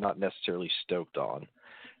something that I'm not necessarily stoked on.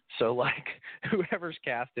 So, like, whoever's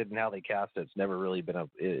casted and how they cast it,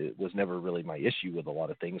 it was never really my issue with a lot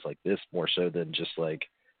of things like this, more so than just, like,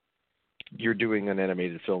 you're doing an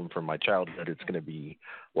animated film from my childhood. It's going to be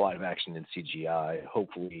live action and CGI.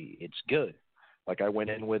 Hopefully it's good. Like, I went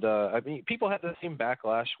in with, people had the same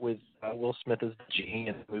backlash with Will Smith as the Genie,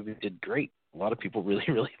 and the movie did great. A lot of people really,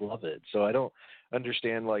 really love it. So I don't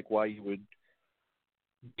understand, like, why you would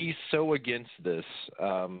be so against this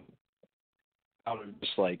out of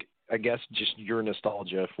just, like, I guess just your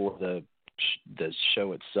nostalgia for the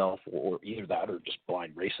show itself, or either that or just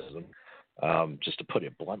blind racism, just to put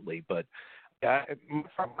it bluntly. But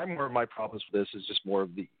my problems with this is just more of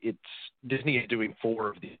it's Disney is doing 4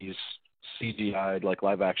 of these CGI'd like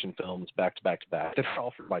live action films back to back to back. They're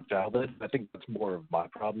all from my childhood. I think that's more of my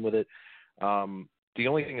problem with it. The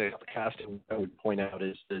only thing about the casting I would point out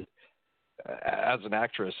is that as an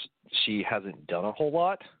actress, she hasn't done a whole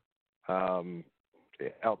lot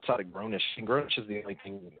outside of Grownish. And Grownish is the only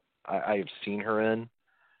thing I have seen her in,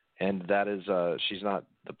 and that is she's not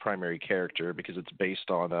the primary character because it's based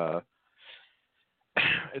on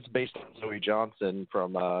Zoe Johnson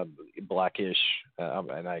from Blackish, and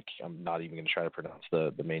I'm not even going to try to pronounce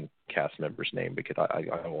the main cast member's name because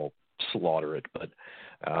I will slaughter it. But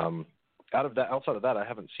outside of that, I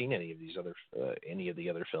haven't seen any of the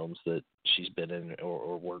other films that she's been in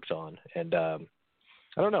or worked on, and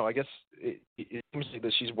I don't know. I guess it seems like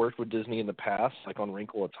that she's worked with Disney in the past, like on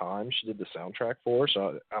Wrinkle of Time. She did the soundtrack for,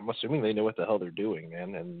 so I'm assuming they know what the hell they're doing,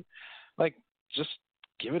 man. And like, just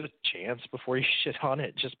give it a chance before you shit on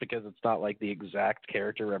it, just because it's not like the exact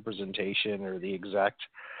character representation or the exact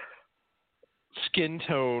skin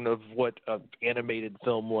tone of what an animated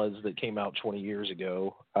film was that came out 20 years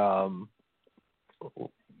ago.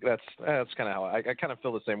 That's kind of how I kind of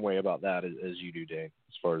feel the same way about that as you do, Dane,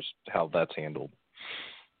 as far as how that's handled.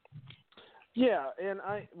 Yeah, and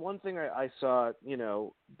one thing I saw,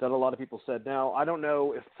 that a lot of people said. Now, I don't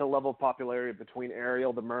know if the level of popularity between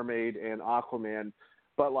Ariel the Mermaid and Aquaman,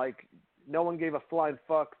 but like no one gave a flying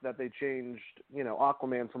fuck that they changed,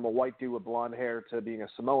 Aquaman from a white dude with blonde hair to being a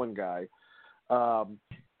Samoan guy, and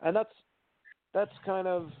that's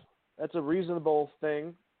a reasonable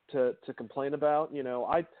thing to complain about.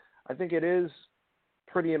 I think it is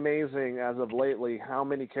pretty amazing as of lately how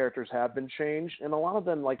many characters have been changed, and a lot of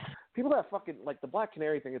them, like people that fucking like the Black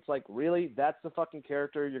Canary thing, it's like, really, that's the fucking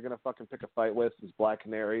character you're gonna fucking pick a fight with is Black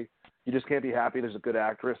Canary? You just can't be happy there's a good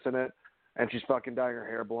actress in it and she's fucking dyeing her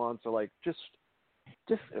hair blonde? So like, just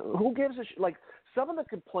who gives a shit? Like, some of the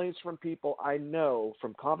complaints from people I know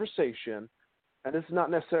from conversation, and this is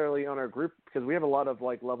not necessarily on our group because we have a lot of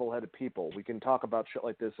like level-headed people. We can talk about shit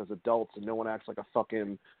like this as adults and no one acts like a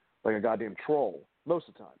goddamn troll most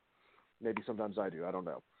of the time. Maybe sometimes I do. I don't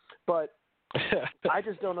know. But I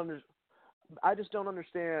just don't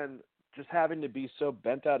understand just having to be so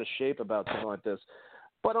bent out of shape about something like this.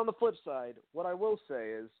 But on the flip side, what I will say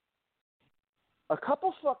is a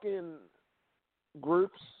couple fucking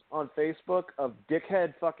groups on Facebook of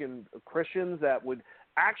dickhead fucking Christians that would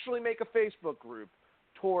actually make a Facebook group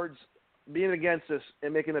towards being against this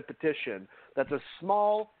and making a petition that's a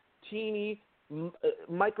small, teeny,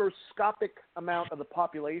 microscopic amount of the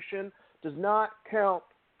population does not count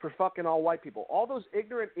for fucking all white people. All those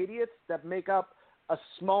ignorant idiots that make up a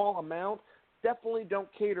small amount definitely don't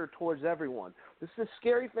cater towards everyone. This is a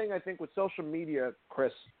scary thing, I think, with social media,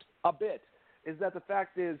 Chris, a bit, is that the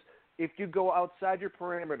fact is, if you go outside your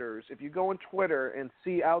parameters, if you go on Twitter and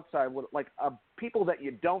see outside what people that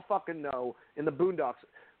you don't fucking know in the boondocks,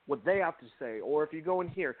 what they have to say, or if you go in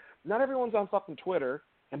here, not everyone's on fucking Twitter,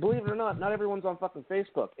 and believe it or not everyone's on fucking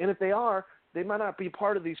Facebook. And if they are, they might not be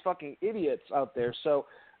part of these fucking idiots out there. So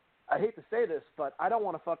I hate to say this, but I don't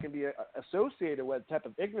want to fucking be associated with that type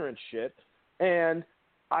of ignorant shit. And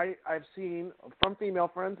I've seen from female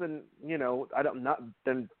friends, and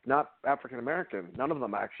they're not African American. None of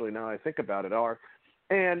them actually, now I think about it, are.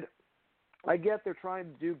 And I get they're trying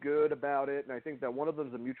to do good about it, and I think that one of them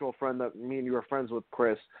is a mutual friend that me and you were friends with,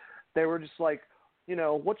 Chris. They were just like,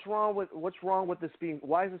 what's wrong with this being?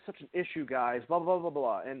 Why is it such an issue, guys? Blah blah blah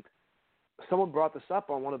blah. And someone brought this up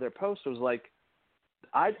on one of their posts. It was like,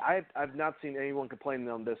 I've not seen anyone complaining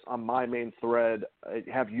on this on my main thread.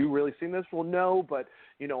 Have you really seen this? Well, no, but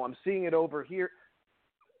I'm seeing it over here.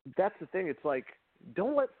 That's the thing. It's like,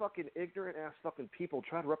 don't let fucking ignorant ass fucking people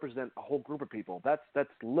try to represent a whole group of people. That's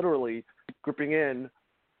literally grouping in,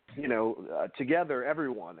 together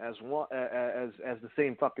everyone as one as the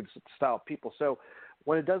same fucking style of people. So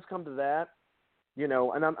when it does come to that,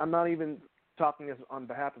 and I'm not even talking on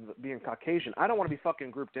behalf of being Caucasian, I don't want to be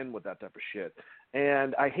fucking grouped in with that type of shit.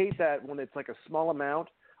 And I hate that when it's like a small amount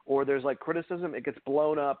or there's like criticism, it gets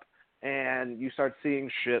blown up and you start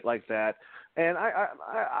seeing shit like that. And I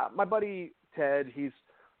my buddy Ted,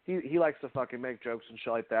 he likes to fucking make jokes and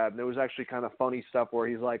shit like that. And there was actually kind of funny stuff where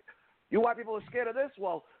he's like, "You white people are scared of this?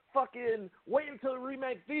 Well, fucking wait until they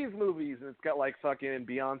remake these movies." And it's got like fucking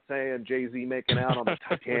Beyonce and Jay-Z making out on the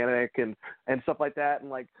Titanic and stuff like that. And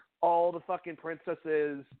like all the fucking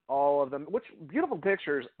princesses, all of them, which beautiful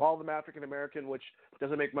pictures, all of them African American, which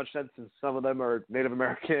doesn't make much sense since some of them are Native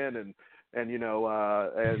American and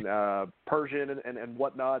Persian and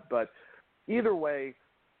whatnot. But either way,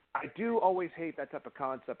 I do always hate that type of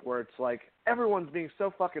concept where it's like everyone's being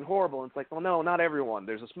so fucking horrible. And it's like, well, no, not everyone.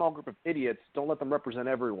 There's a small group of idiots. Don't let them represent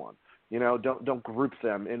everyone. You know, don't group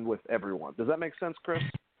them in with everyone. Does that make sense, Chris?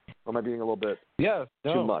 Or am I being a little bit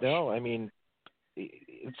too much? No, I mean,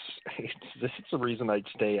 it's the reason I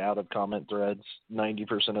stay out of comment threads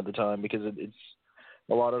 90% of the time, because it's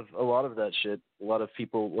a lot of that shit. A lot of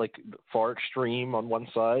people like far extreme on one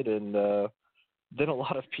side, and then a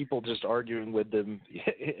lot of people just arguing with them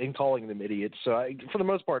and calling them idiots. So for the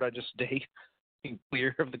most part, I just stay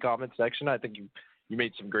clear of the comment section. I think you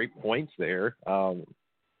made some great points there.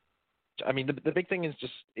 I mean, the big thing is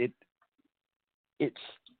just it's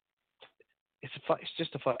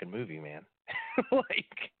just a fucking movie, man.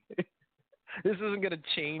 Like, this isn't going to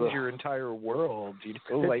change your entire world, you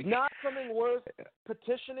know? It's not something worth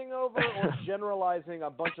petitioning over or generalizing a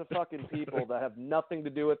bunch of fucking people that have nothing to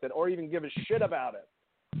do with it or even give a shit about it.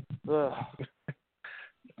 Ugh.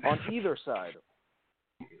 On either side.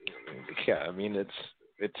 Yeah, I mean,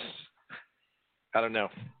 it's I don't know.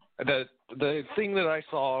 The thing that I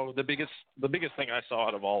saw, the biggest thing I saw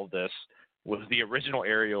out of all of this was the original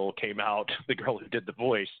Ariel came out, the girl who did the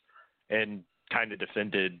voice, and kind of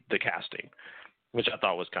defended the casting, which I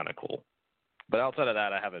thought was kind of cool. But outside of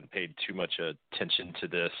that, I haven't paid too much attention to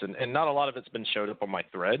this, and not a lot of it's been showed up on my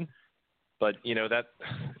thread. But you know, that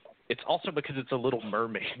it's also because it's a Little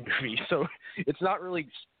Mermaid movie, so it's not really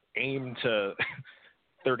aimed to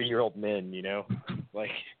 30-year-old men, you know,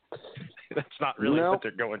 like that's not really what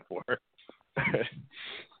they're going for.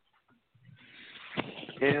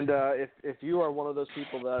 And if you are one of those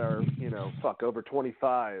people that are, you know, over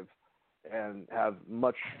 25 and have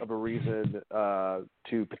much of a reason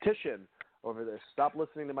to petition over this, stop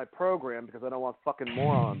listening to my program because I don't want fucking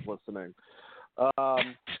morons listening.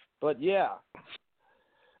 But yeah,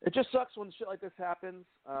 it just sucks when shit like this happens.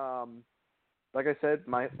 Like I said,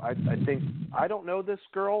 I think I don't know this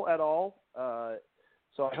girl at all.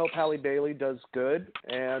 So I hope Halle Bailey does good,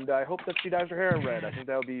 and I hope that she dyes her hair red. I think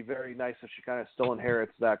that would be very nice if she kind of still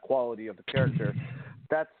inherits that quality of the character.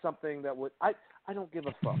 That's something that would I don't give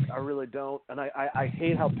a fuck. I really don't, and I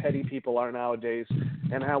hate how petty people are nowadays,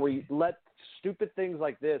 and how we let stupid things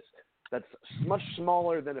like this that's much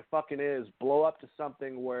smaller than it fucking is blow up to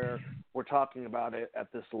something where we're talking about it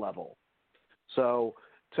at this level. So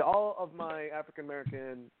to all of my African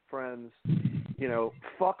American friends, you know,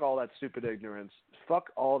 fuck all that stupid ignorance. Fuck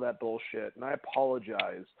all that bullshit. And I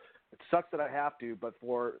apologize. It sucks that I have to, but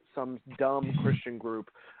for some dumb Christian group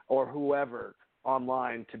or whoever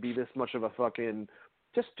online to be this much of a fucking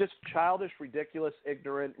just childish, ridiculous,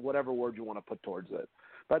 ignorant, whatever word you want to put towards it.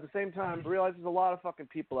 But at the same time, realize there's a lot of fucking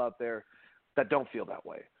people out there that don't feel that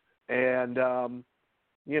way. And,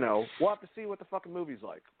 you know, we'll have to see what the fucking movie's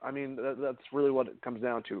like. I mean, that's really what it comes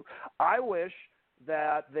down to. I wish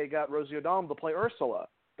that they got Rosie O'Donnell to play Ursula.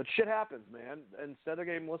 But shit happens, man. Instead, they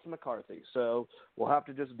gave Melissa McCarthy. So we'll have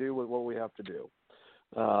to just do what we have to do.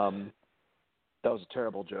 That was a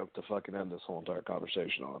terrible joke to fucking end this whole entire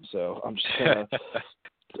conversation on. So I'm just going to...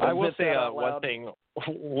 I will say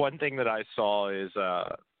one thing that I saw is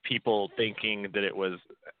people thinking that it was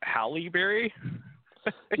Halle Berry.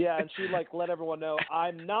 Yeah, and she let everyone know,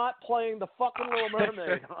 I'm not playing the fucking Little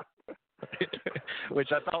Mermaid. Which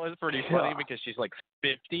I thought was pretty funny because she's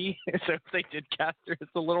 50, so if they did cast her as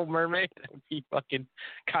the Little Mermaid, that would be fucking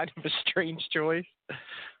kind of a strange choice.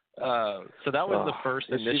 So that was the first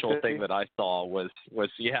initial thing that I saw was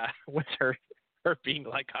her being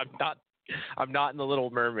like, I'm not in the Little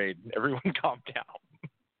Mermaid. Everyone calm down,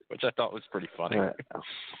 which I thought was pretty funny. Right.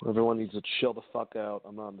 Everyone needs to chill the fuck out.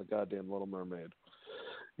 I'm not in the goddamn Little Mermaid.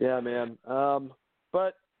 Yeah, man.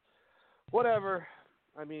 But whatever.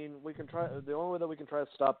 I mean, we can try. The only way that we can try to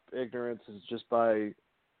stop ignorance is just by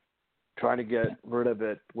trying to get rid of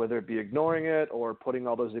it, whether it be ignoring it or putting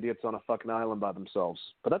all those idiots on a fucking island by themselves.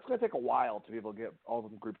 But that's going to take a while to be able to get all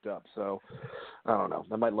of them grouped up. So I don't know.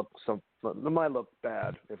 That might look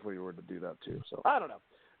bad if we were to do that too. So I don't know.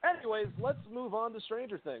 Anyways, let's move on to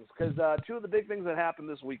Stranger Things, because two of the big things that happened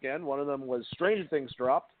this weekend. One of them was Stranger Things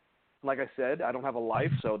dropped. Like I said, I don't have a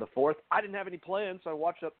life, so the fourth, I didn't have any plans, so I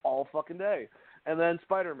watched it all fucking day. And then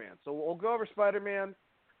Spider-Man. So we'll go over Spider-Man.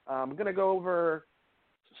 I'm going to go over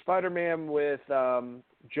Spider-Man with John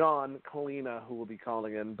Kalina, who will be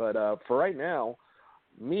calling in. But for right now,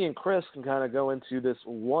 me and Chris can kind of go into this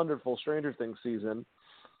wonderful Stranger Things season.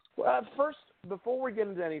 First, before we get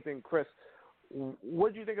into anything, Chris,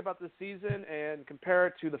 what did you think about this season and compare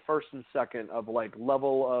it to the first and second of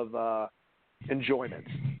level of enjoyment?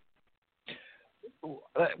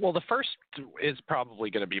 Well, the first is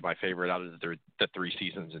probably going to be my favorite out of the three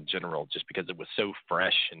seasons in general, just because it was so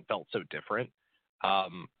fresh and felt so different.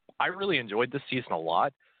 I really enjoyed this season a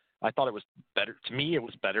lot. I thought it was better. To me, it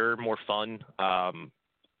was better, more fun.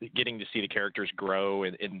 Getting to see the characters grow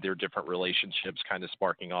in their different relationships, kind of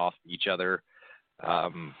sparking off each other.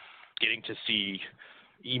 Getting to see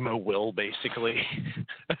emo Will, basically.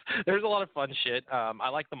 There's a lot of fun shit. I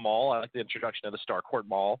like the mall. I like the introduction of the Starcourt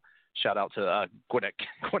Mall. Shout out to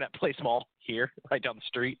Gwinnett Place Mall here, right down the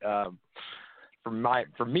street.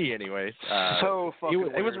 For me, anyways. So fucking it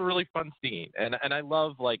was weird. a really fun scene, and I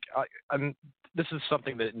love this is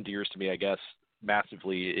something that endears to me, I guess,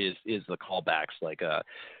 massively is the callbacks. Like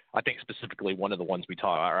I think specifically one of the ones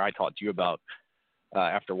I talked to you about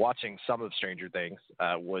after watching some of Stranger Things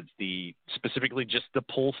was specifically just the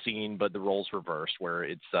pull scene, but the roles reversed, where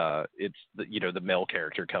it's the male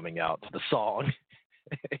character coming out to the song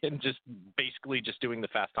and just basically just doing the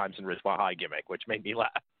Fast Times in Ridgemont High gimmick, which made me laugh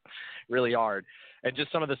really hard. And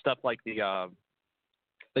just some of the stuff like they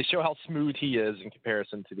show how smooth he is in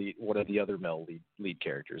comparison to one of the other male lead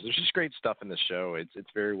characters. There's just great stuff in the show. It's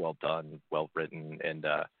very well done, well written, and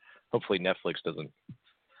hopefully Netflix doesn't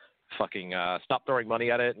fucking stop throwing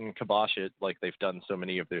money at it and kibosh it like they've done so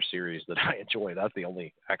many of their series that I enjoy. That's the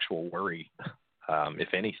only actual worry,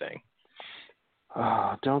 if anything.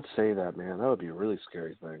 Don't say that, man. That would be a really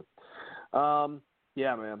scary thing.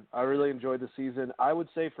 Yeah, man. I really enjoyed the season. I would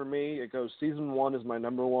say for me, it goes season 1 is my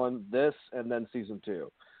number 1, this, and then season 2.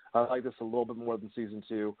 I like this a little bit more than season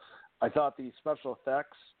 2. I thought the special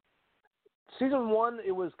effects, season 1,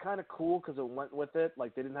 it was kind of cool because it went with it.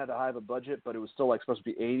 Like, they didn't have to high of a budget, but it was still, like, supposed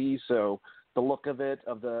to be 80s, so the look of it,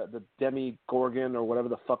 of the Demi-Gorgon or whatever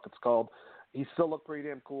the fuck it's called, he still looked pretty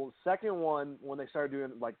damn cool. The second one, when they started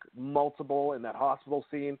doing, like, multiple in that hospital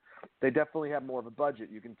scene, they definitely have more of a budget.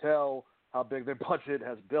 You can tell how big their budget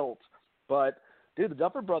has built. But, dude, the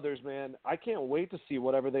Duffer Brothers, man, I can't wait to see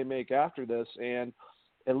whatever they make after this. And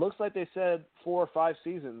it looks like they said 4 or 5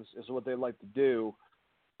 seasons is what they'd like to do.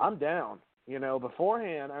 I'm down. You know,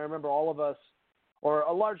 beforehand, I remember all of us, or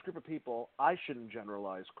a large group of people, I shouldn't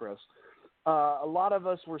generalize, Chris. A lot of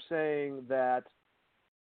us were saying that,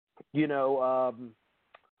 you know,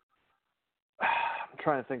 I'm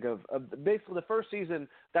trying to think of basically the first season,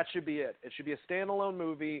 that should be it. It should be a standalone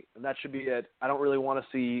movie, and that should be it. I don't really want to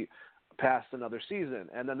see past another season.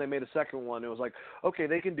 And then they made a second one. It was like, okay,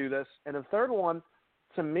 they can do this. And the third one,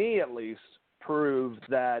 to me at least, proved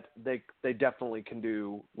that they definitely can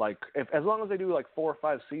do, like, as long as they do like 4 or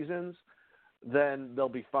 5 seasons, then they'll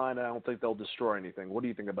be fine. I don't think they'll destroy anything. What do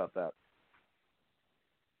you think about that?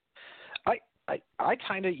 I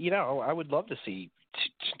kind of, you know, I would love to see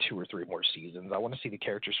 2 or 3 more seasons. I want to see the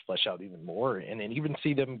characters flesh out even more and even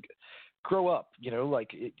see them grow up. You know,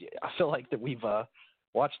 like I feel like that we've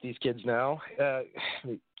watched these kids now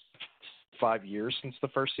 5 years since the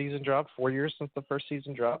first season dropped, 4 years since the first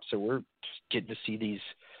season dropped. So we're just getting to see these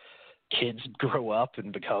kids grow up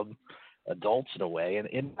and become adults in a way, and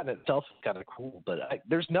in that itself is kind of cool. But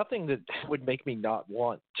there's nothing that would make me not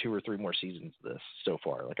want 2 or 3 more seasons of this so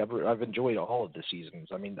far. Like I've enjoyed all of the seasons.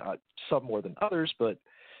 I mean, some more than others, but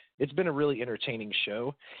it's been a really entertaining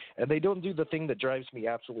show. And they don't do the thing that drives me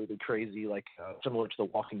absolutely crazy, like similar to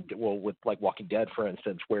with Walking Dead, for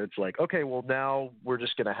instance, where it's like, okay, well now we're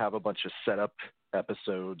just going to have a bunch of setup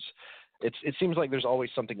episodes. It seems like there's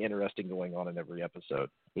always something interesting going on in every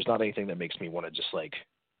episode. There's not anything that makes me want to just like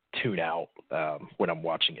tune out when I'm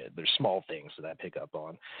watching it. There's small things that I pick up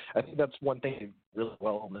on. I think that's one thing really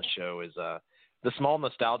well on this show is the small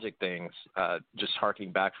nostalgic things, just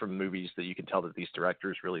harking back from movies that you can tell that these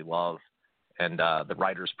directors really love, and the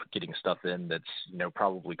writers getting stuff in that's, you know,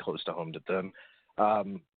 probably close to home to them.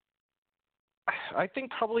 I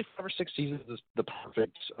think probably 5 or 6 seasons is the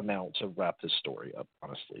perfect amount to wrap this story up,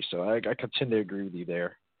 honestly. So I tend to agree with you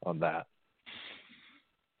there on that.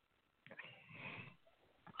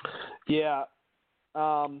 Yeah,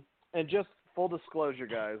 and just full disclosure,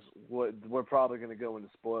 guys, we're probably going to go into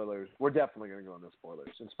spoilers. We're definitely going to go into spoilers.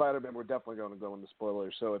 In Spider-Man, we're definitely going to go into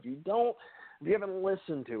spoilers. So if you haven't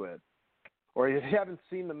listened to it, or if you haven't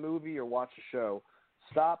seen the movie or watched the show,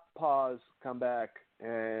 stop, pause, come back,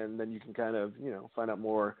 and then you can kind of, you know, find out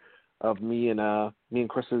more of me and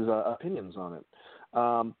Chris's opinions on it.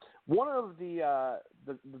 One of the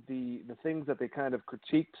things that they kind of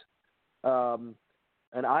critiqued,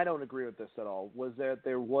 and I don't agree with this at all, was that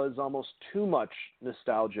there was almost too much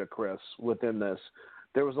nostalgia, Chris, within this.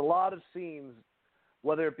 There was a lot of scenes,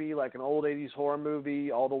 whether it be like an old 80s horror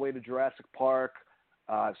movie all the way to Jurassic Park,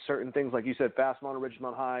 certain things, like you said, Fast Mountain,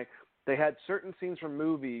 Ridgemont High. They had certain scenes from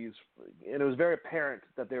movies, and it was very apparent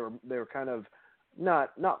that they were kind of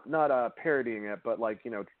not parodying it, but like,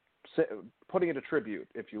 you know, putting it a tribute,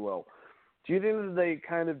 if you will. Do you think that they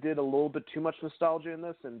kind of did a little bit too much nostalgia in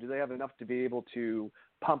this, and do they have enough to be able to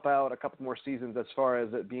pump out a couple more seasons as far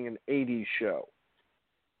as it being an 80s show?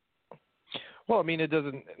 Well, I mean, does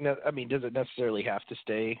it necessarily have to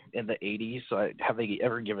stay in the 80s? So have they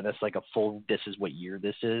ever given us like a full, this is what year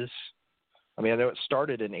this is? I mean, I know it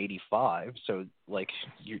started in 85, so like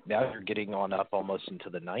now you're getting on up almost into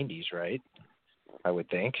the 90s, right? I would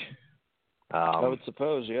think. I would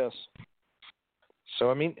suppose, yes. So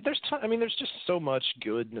I mean, there's just so much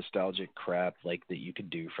good nostalgic crap like that you could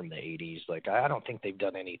do from the 80s. Like I don't think they've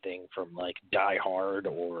done anything from like Die Hard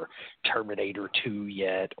or Terminator 2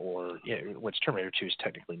 yet, or which Terminator 2 is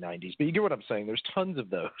technically 90s, but you get what I'm saying. There's tons of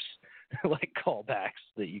those like callbacks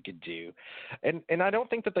that you could do, and I don't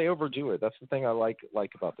think that they overdo it. That's the thing I like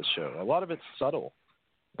about the show. A lot of it's subtle.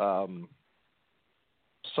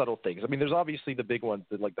 Subtle things. I mean, there's obviously the big ones,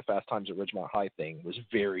 that like the Fast Times at Ridgemont High thing was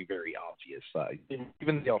very, very obvious.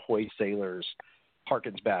 Even the Ahoy Sailors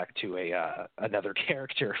harkens back to another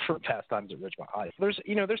character from Fast Times at Ridgemont High. There's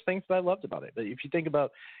things that I loved about it. But if you think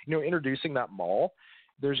about introducing that mall,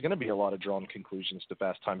 there's going to be a lot of drawn conclusions to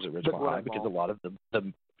Fast Times at Ridgemont High because a lot of the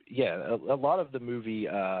movie.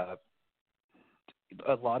 A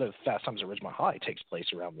lot of Fast Times at Ridgemont High takes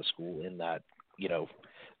place around the school in that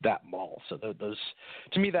that mall. So those,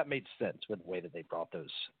 to me, that made sense with the way that they brought those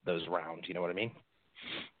around. You know what I mean?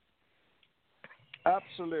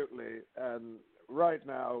 Absolutely. And right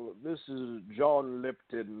now, this is John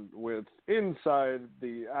Lipton with Inside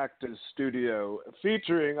the Actors Studio,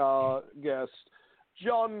 featuring our guest,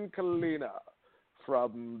 John Kalina,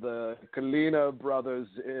 from the Kalina Brothers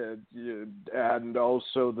and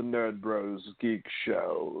also the Nerd Bros Geek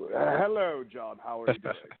Show. Hello, John. How are you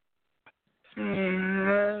doing?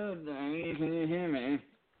 Can you hear me?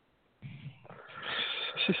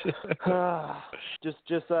 just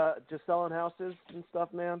selling houses and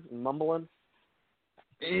stuff, man, and mumbling.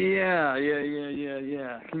 Yeah.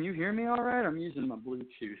 Can you hear me all right? I'm using my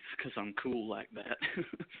Bluetooth because I'm cool like that.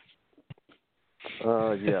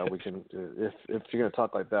 Yeah, we can. If you're gonna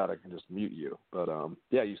talk like that, I can just mute you. But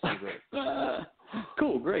yeah, you sound great.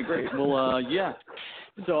 Cool, great. Well, yeah.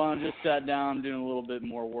 So I just sat down doing a little bit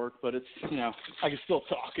more work, but it's I can still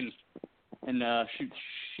talk and shoot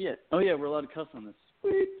shit. Oh yeah, we're allowed to cuss on this.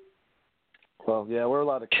 Sweet. Well, yeah, we're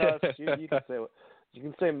allowed to cuss. You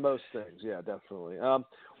can say most things. Yeah, definitely. What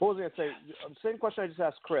was I gonna say? Same question I just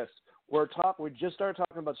asked Chris. We just started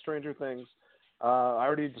talking about Stranger Things. I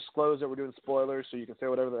already disclosed that we're doing spoilers, so you can say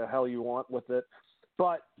whatever the hell you want with it.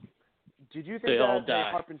 But did you think that they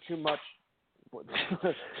harping too much?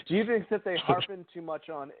 Do you think that they harping too much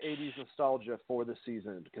on 80s nostalgia for this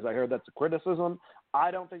season? Because I heard that's a criticism. I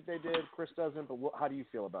don't think they did. Chris doesn't. But how do you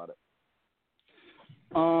feel about it?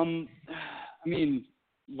 I mean,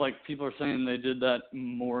 like people are saying they did that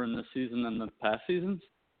more in this season than the past seasons.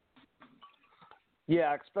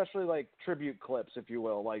 Yeah, especially like tribute clips, if you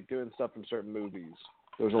will, like doing stuff from certain movies.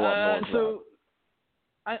 There's a lot more. So,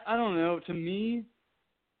 I don't know. To me,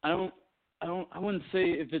 I wouldn't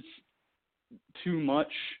say if it's too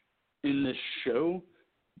much in this show,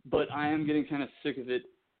 but I am getting kind of sick of it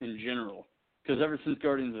in general. Because ever since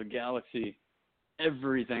Guardians of the Galaxy,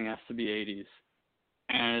 everything has to be 80s.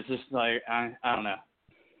 And it's just like, I don't know.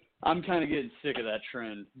 I'm kind of getting sick of that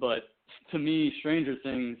trend. But to me, Stranger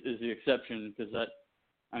Things is the exception because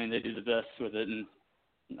they do the best with it. And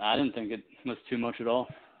I didn't think it was too much at all.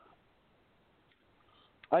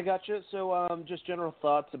 I got you. So just general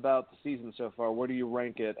thoughts about the season so far. Where do you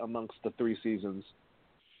rank it amongst the 3 seasons?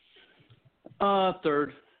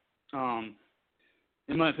 Third. In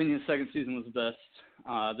my opinion, the second season was the best.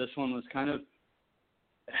 This one was kind of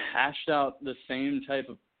hashed out the same type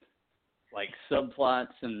of like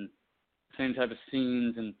subplots and same type of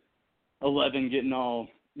scenes, and 11 getting all,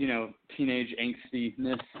 teenage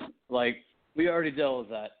angstiness. Like, we already dealt with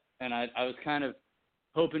that. And I was kind of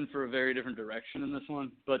hoping for a very different direction in this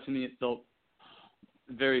one, but to me it felt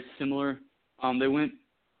very similar. They went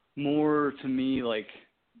more, to me, like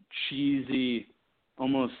cheesy,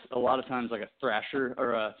 almost a lot of times like a thrasher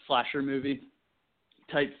or a slasher movie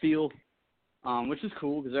type feel, which is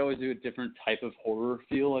cool because I always do a different type of horror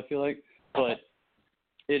feel, I feel like. But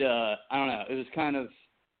it, I don't know, it was kind of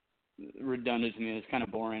redundant to me. It was kind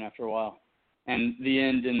of boring after a while. And the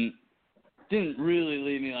end didn't really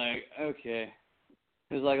leave me like, okay.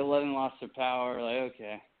 It was like 11 lost their power, like,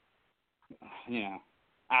 okay. I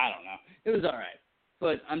don't know. It was all right.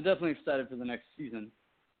 But I'm definitely excited for the next season.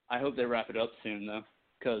 I hope they wrap it up soon, though,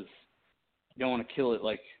 because you don't want to kill it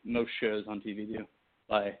like most shows on TV do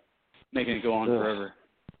by making it go on forever.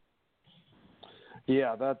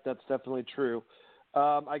 Yeah, that's definitely true.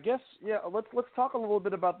 I guess, yeah, let's talk a little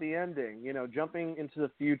bit about the ending. You know, jumping into the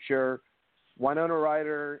future, Winona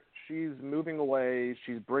Ryder, she's moving away.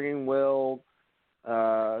 She's bringing Will,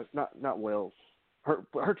 not Will,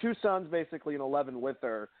 her two sons, basically, and 11 with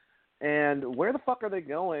her. And where the fuck are they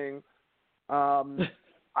going?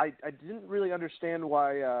 I didn't really understand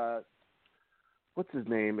why. What's his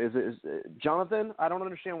name? Is it Jonathan? I don't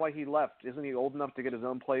understand why he left. Isn't he old enough to get his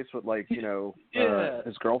own place with, like, you know,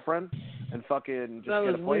 his girlfriend and fucking just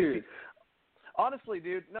get a place? Weird. Honestly,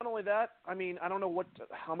 dude, not only that, I mean, I don't know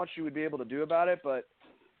how much you would be able to do about it, but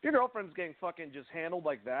if your girlfriend's getting fucking just handled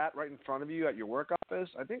like that right in front of you at your work office,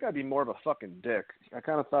 I think I'd be more of a fucking dick. I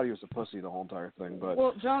kind of thought he was a pussy the whole entire thing, but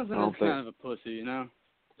Well, Jonathan is kind of a pussy, you know?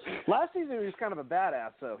 last season he was kind of a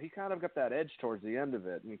badass, though. He kind of got that edge towards the end of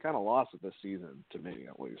it, and he kind of lost it this season, to me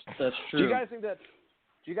at least. That's true. Do you guys think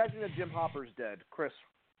that Jim Hopper's dead? Chris,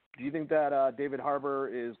 do you think that David Harbour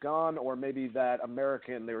is gone, or maybe that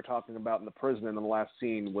American they were talking about in the prison in the last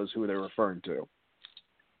scene was who they were referring to?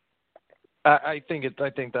 I think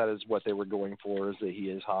that is what they were going for, is that he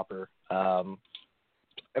is Hopper.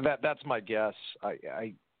 That's my guess.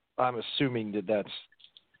 I'm assuming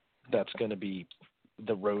that's going to be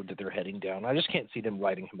the road that they're heading down. I just can't see them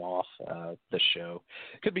writing him off the show.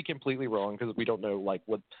 Could be completely wrong because we don't know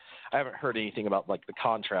I haven't heard anything about like the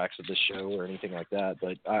contracts of the show or anything like that.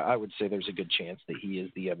 But I would say there's a good chance that he is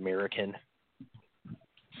the American.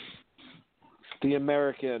 The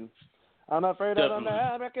American. I'm afraid of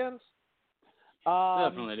Americans.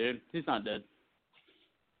 Definitely, dude. He's not dead.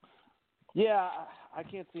 Yeah, I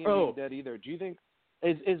can't see him being dead either. Do you think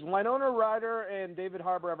is Winona Ryder and David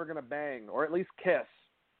Harbour ever going to bang, or at least kiss,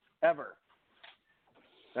 ever?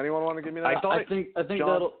 Anyone want to give me that? I think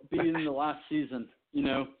that'll be in the last season. You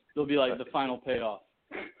know, it'll be like the final payoff.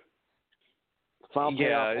 Final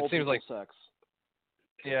payoff. It seems like sex.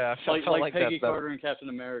 Yeah, like Peggy Carter and Captain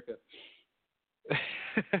America.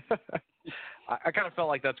 I kind of felt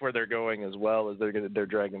like that's where they're going as well, as they're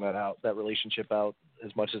dragging that relationship out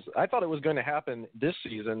as much as I thought it was going to happen this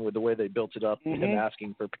season with the way they built it up and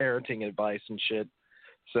asking for parenting advice and shit.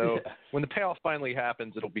 So when the payoff finally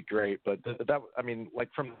happens, it'll be great. But like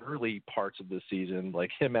from the early parts of this season,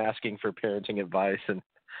 like him asking for parenting advice and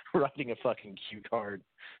writing a fucking cue card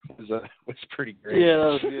was pretty great. Yeah, that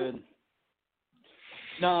was good.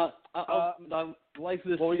 No, I like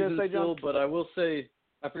this season still, but I will say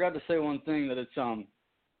I forgot to say one thing, that it's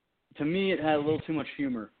to me it had a little too much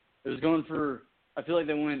humor. It was going for, I feel like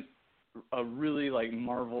they went a really like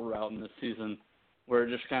Marvel route in this season, where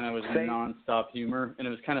it just kind of was nonstop humor, and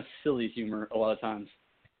it was kind of silly humor a lot of times.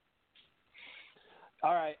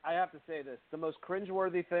 All right, I have to say this. The most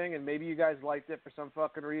cringeworthy thing, and maybe you guys liked it for some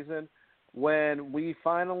fucking reason, when we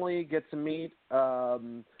finally get to meet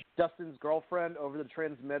Dustin's girlfriend over the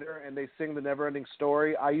transmitter and they sing the Neverending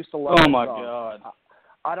Story. I used to love that song. Oh, my God.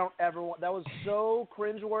 I don't ever want – that was so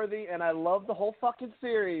cringeworthy, and I love the whole fucking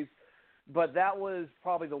series, but that was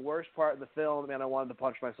probably the worst part of the film, and I wanted to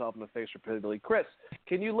punch myself in the face repeatedly. Chris,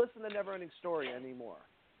 can you listen to Neverending Story anymore?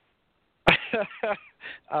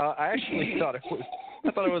 I actually thought it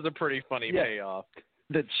was a pretty funny payoff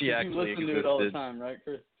that she actually existed. You listen to it all the time, right,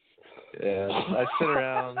 Chris? Yeah, I sit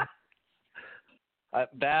around.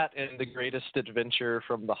 That and The Greatest Adventure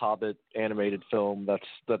from the Hobbit animated film.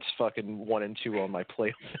 That's fucking 1 and 2 on my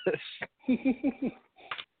playlist.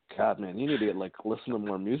 God, man, you need to listen to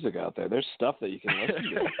more music out there. There's stuff that you can listen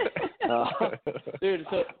to. Dude,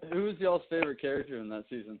 so who was y'all's favorite character in that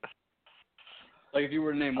season? Like, if you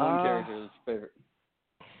were to name one character as favorite.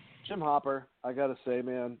 Jim Hopper, I gotta say,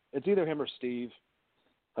 man. It's either him or Steve.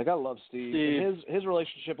 Like, I love Steve. And his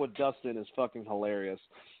relationship with Dustin is fucking hilarious.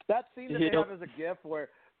 That scene that they have as a gif where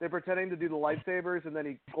they're pretending to do the lightsabers and then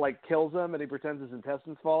he, kills them and he pretends his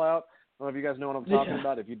intestines fall out. I don't know if you guys know what I'm talking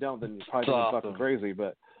about. If you don't, then you're probably fucking crazy.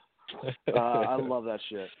 But I love that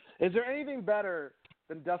shit. Is there anything better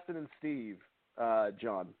than Dustin and Steve,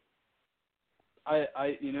 John?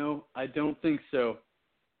 I don't think so.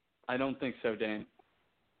 I don't think so, Dan.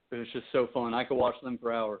 It was just so fun. I could watch them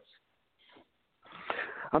for hours.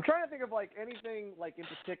 I'm trying to think of anything in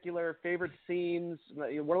particular, favorite scenes.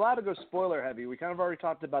 We're allowed to go spoiler heavy. We kind of already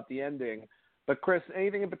talked about the ending. But Chris,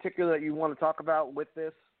 anything in particular that you want to talk about with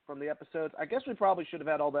this from the episodes? I guess we probably should have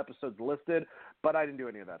had all the episodes listed, but I didn't do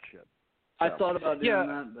any of that shit. So. I thought about doing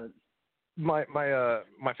that, but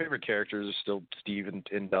my favorite characters are still Steve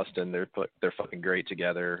and Dustin. They're fucking great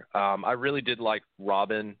together. I really did like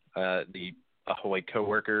Robin, the Ahoy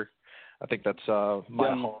coworker. I think that's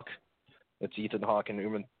Maya Hawke. It's Ethan Hawke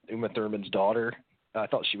and Uma Thurman's daughter. I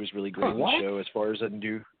thought she was really great in the show as far as a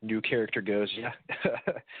new character goes. Yeah.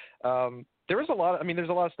 there was a lot. There's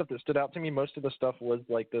a lot of stuff that stood out to me. Most of the stuff was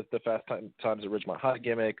like the Fast Times at Ridgemont High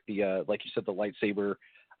gimmick, the like you said, the lightsaber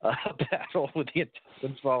battle with the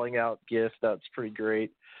intestines falling out gif. That's pretty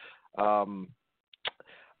great. I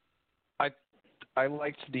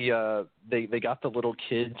liked the they got the little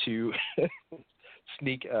kid to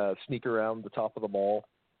sneak around the top of the mall.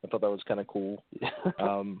 I thought that was kind of cool.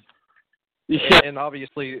 Yeah. And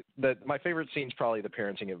obviously, my favorite scene is probably the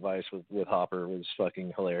parenting advice with Hopper was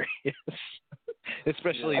fucking hilarious.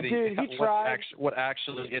 Especially what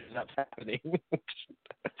actually ended up happening.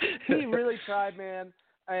 He really tried, man,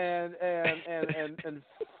 and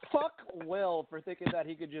fuck Will for thinking that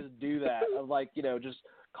he could just do that, like, you know, just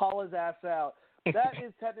call his ass out. That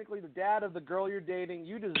is technically the dad of the girl you're dating.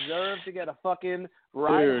 You deserve to get a fucking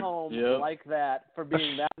ride home like that for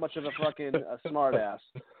being that much of a fucking smartass.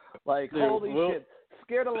 Like, Dude, holy shit.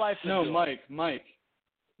 Scared of life. No, Mike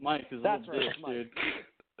is That's a little right,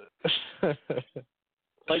 bitch, dude.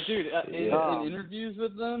 Like, dude, in interviews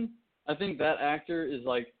with them, I think that actor is,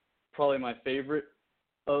 like, probably my favorite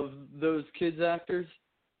of those kids actors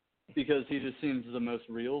because he just seems the most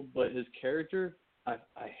real. But his character, I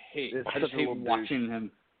hate. I just hate watching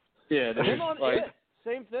him. Yeah, dude. Him on It,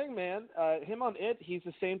 same thing, man. Him on It, he's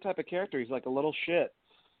the same type of character. He's like a little shit.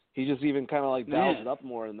 He just even kind of like dials it up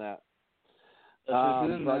more than that.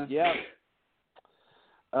 But yeah.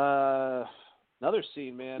 Another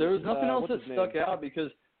scene, man. There was nothing else that stuck out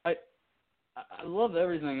because I love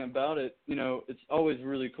everything about it. You know, it's always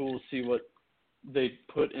really cool to see what they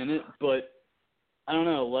put in it. But I don't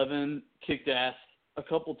know, Eleven kicked ass a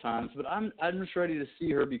couple times, but I'm just ready to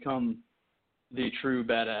see her become the true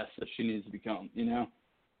badass that she needs to become. You know,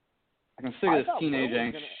 I'm sick of this teenage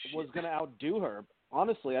angst. Was going to outdo her.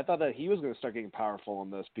 Honestly, I thought that he was going to start getting powerful in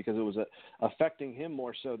this because it was affecting him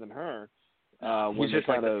more so than her. He's just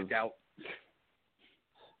like a scout.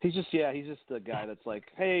 He's just the guy that's like,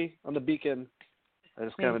 hey, I'm the beacon. I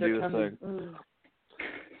just kind of do this thing.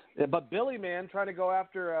 Yeah, but Billy, man, trying to go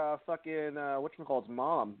after fucking whatchamacallit's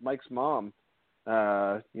mom, Mike's mom.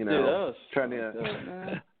 You know, trying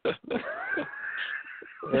to.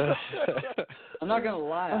 I'm not gonna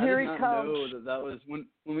lie. I did not know that was when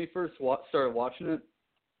we first started watching it.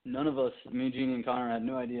 None of us, me, Jeannie, and Connor, had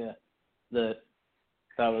no idea that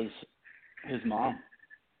was his mom.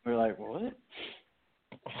 We were like, what?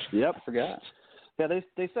 Yep, I forgot. Yeah, they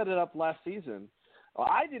set it up last season. Well,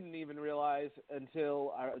 I didn't even realize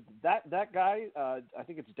until that guy. I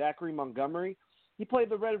think it's Dacre Montgomery. He played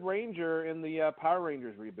the Red Ranger in the Power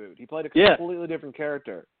Rangers reboot. He played a completely different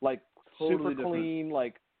character, like totally super clean,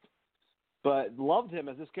 like. But loved him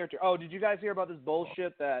as this character. Oh, did you guys hear about this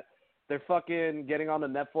bullshit that they're fucking getting on the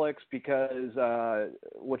Netflix because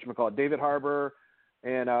whatchamacallit, David Harbour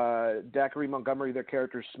and Dacre Montgomery, their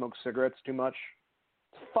characters smoke cigarettes too much?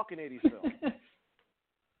 It's a fucking 80s film.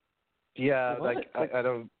 Yeah, like I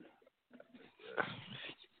don't.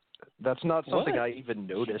 That's not something I even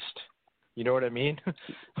noticed. You know what I mean?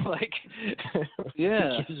 Like,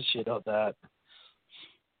 yeah, who gives a shit about that?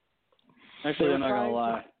 Actually, I'm not gonna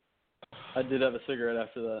lie. I did have a cigarette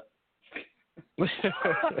after that.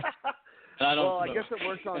 I guess it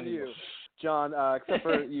works on you, John. Except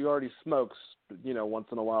for you already smokes, you know, once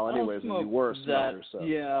in a while, anyways, and you were a smoker. So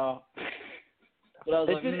yeah. But I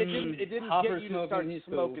was it didn't get you to start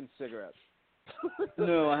smoking cigarettes.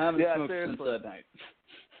 No, I haven't smoked since that night.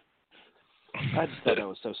 I just thought that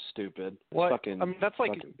was so stupid. What? Fucking, I mean, that's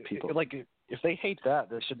like people. Like if they hate that,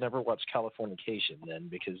 they should never watch Californication then,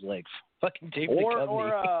 because like fucking David Duchovny.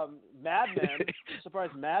 Or Mad Men. I'm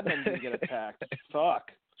surprised Mad Men didn't get attacked.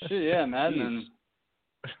 Fuck. Shit, yeah, Mad Men.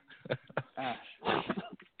 Any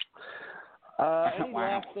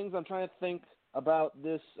last things? I'm trying to think about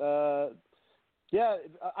this. Yeah,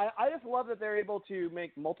 I just love that they're able to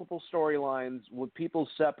make multiple storylines with people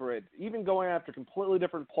separate, even going after completely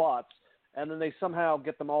different plots, and then they somehow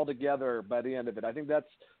get them all together by the end of it. I think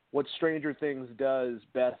that's what Stranger Things does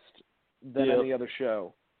best than any other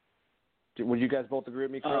show. Would you guys both agree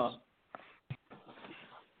with me, Chris?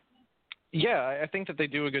 Yeah, I think that they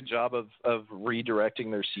do a good job of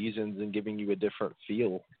redirecting their seasons and giving you a different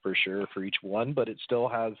feel for sure for each one, but it still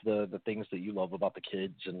has the things that you love about the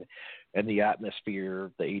kids and the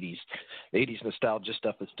atmosphere, the 80s nostalgia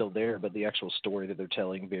stuff is still there, but the actual story that they're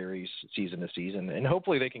telling varies season to season, and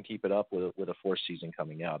hopefully they can keep it up with a fourth season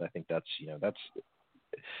coming out. I think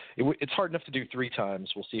it's hard enough to do 3 times.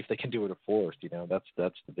 We'll see if they can do it a fourth. You know, that's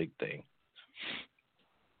the big thing.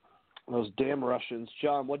 Those damn Russians.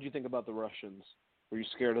 John, what do you think about the Russians? Were you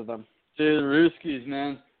scared of them? Dude, the Ruskies,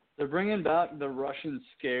 man. They're bringing back the Russian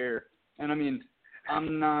scare. And, I mean, I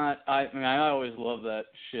always love that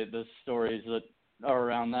shit, the stories that are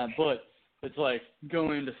around that. But it's like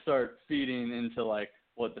going to start feeding into like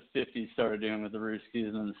what the 50s started doing with the Ruskies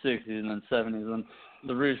and then the 60s and then 70s, and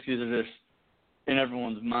the Ruskies are just in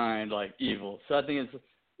everyone's mind like evil. So I think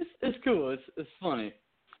it's cool. It's funny,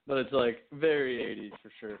 but it's like very 80s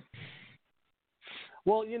for sure.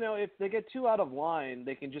 Well, you know, if they get too out of line,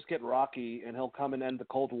 they can just get Rocky, and he'll come and end the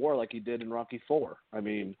Cold War like he did in Rocky IV. I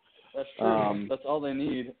mean, that's true. That's all they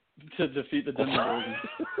need to defeat the Demogorgon.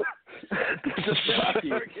 Just Rocky,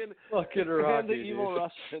 fucking Rocky, and the evil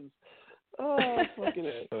Russians. Oh, fucking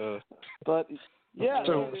it. But yeah.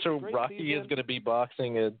 So Rocky season. is going to be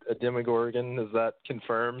boxing a Demogorgon. Is that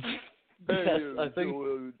confirmed? Yes, I think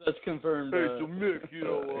that's confirmed. Hey, so Mick, you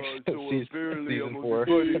know, so apparently I'm season going to 4.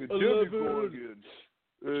 be fighting a Demogorgon.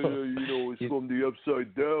 You know, it's from the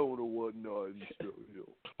upside down or whatnot and stuff, you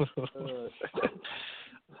know.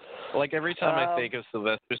 Like every time I think of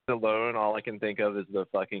Sylvester Stallone, all I can think of is the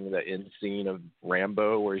end scene of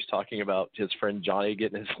Rambo where he's talking about his friend Johnny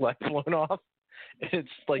getting his leg blown off. It's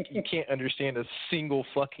like you can't understand a single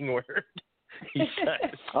fucking word he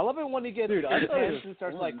says. I love it when he gets intense and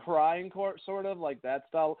starts like crying, sort of like that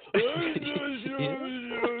style.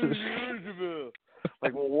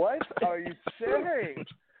 Like, what are you saying?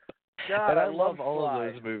 God, and I love all Sly.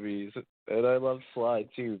 of those movies, and I love Sly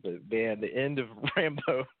too. But man, the end of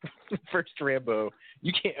Rambo, first Rambo,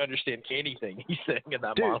 you can't understand anything he's saying in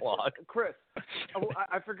that monologue. Chris,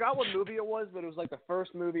 I forgot what movie it was, but it was like the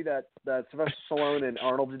first movie that Sylvester Stallone and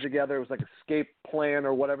Arnold did together. It was like Escape Plan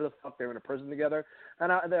or whatever the fuck. They were in a prison together,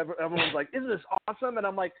 and everyone's like, "Isn't this awesome?" And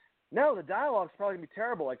I'm like, no, the dialogue's probably gonna be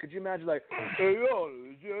terrible. Like, could you imagine like,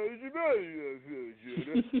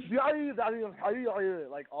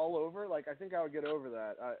 like all over? Like, I think I would get over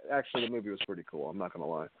that. Actually, the movie was pretty cool. I'm not gonna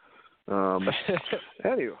lie.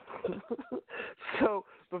 Anyway, so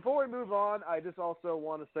before we move on, I just also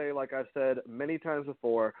want to say, like I said many times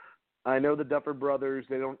before, I know the Duffer Brothers,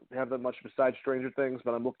 they don't have that much besides Stranger Things,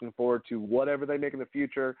 but I'm looking forward to whatever they make in the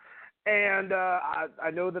future. And I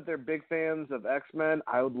know that they're big fans of X-Men.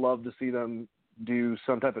 I would love to see them do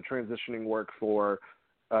some type of transitioning work for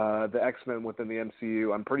the X-Men within the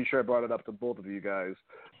MCU. I'm pretty sure I brought it up to both of you guys,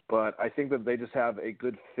 but I think that they just have a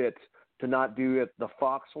good fit to not do it the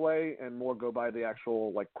Fox way and more go by the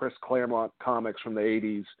actual like Chris Claremont comics from the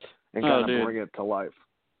 80s and kind of bring it to life.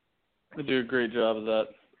 They do a great job of that.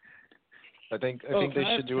 I think they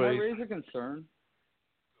should do Can I raise a concern?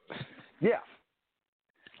 Yeah.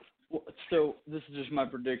 Well, so this is just my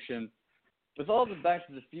prediction. With all the Back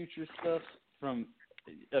to the Future stuff from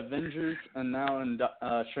Avengers and now in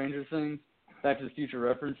Stranger Things, Back to the Future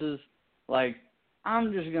references, like,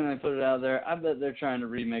 I'm just going to put it out there. I bet they're trying to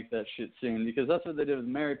remake that shit soon because that's what they did with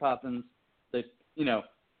Mary Poppins. They,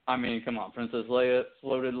 I mean, come on, Princess Leia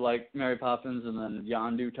floated like Mary Poppins, and then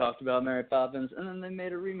Yondu talked about Mary Poppins, and then they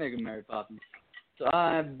made a remake of Mary Poppins. So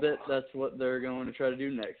I bet that's what they're going to try to do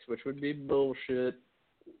next, which would be bullshit.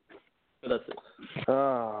 But that's it.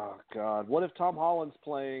 Oh, God. What if Tom Holland's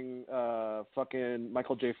playing fucking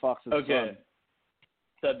Michael J. Fox's son?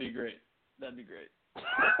 That'd be great. Then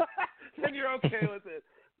you're okay with it.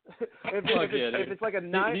 If it's like a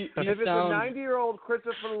 90-year-old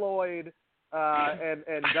Christopher Lloyd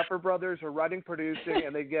and Duffer Brothers are writing, producing,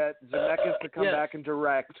 and they get Zemeckis to come back and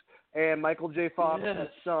direct, and Michael J. Fox's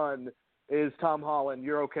son is Tom Holland,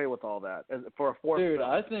 you're okay with all that for a fourth film?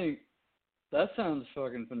 I think that sounds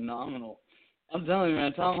fucking phenomenal. I'm telling you,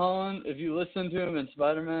 man, Tom Holland, if you listen to him in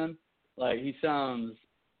Spider-Man, like, he sounds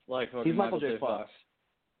like fucking He's Michael J. Fox.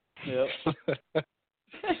 Yep.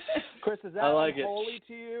 Chris, is that unholy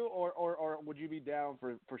to you, or would you be down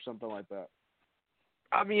for something like that?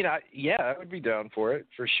 I mean, I would be down for it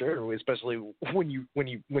for sure, especially when you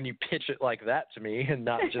pitch it like that to me and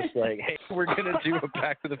not just like, hey, we're gonna do a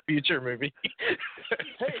Back to the Future movie.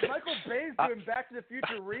 Hey, Michael Bay's doing Back to the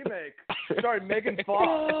Future remake. Sorry, Megan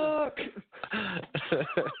Fox.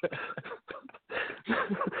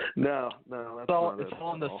 No, that's it's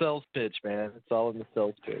all in the sales pitch, man. It's all in the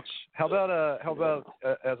sales pitch. How about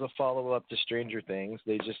as a follow up to Stranger Things,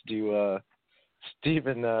 they just do Steve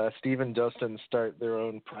and Dustin start their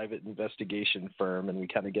own private investigation firm, and we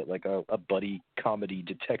kind of get like a buddy comedy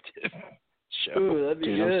detective show. Ooh, that'd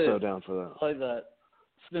be good. I'm so down for that. I like that.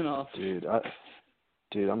 Spin-off. Dude,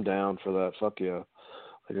 I'm down for that. Fuck yeah.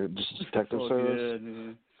 Like just detective service.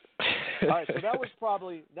 Good, all right, so that was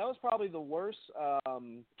probably the worst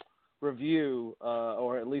review,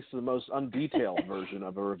 or at least the most undetailed version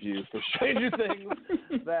of a review for Stranger Things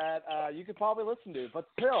that you could probably listen to. But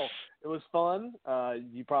still, it was fun.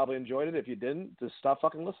 You probably enjoyed it. If you didn't, just stop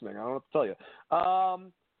fucking listening. I don't know what to tell you.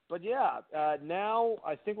 But yeah, now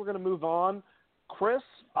I think we're going to move on. Chris,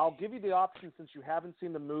 I'll give you the option since you haven't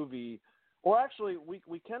seen the movie. Or actually,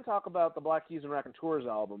 we can talk about the Black Keys and Raconteurs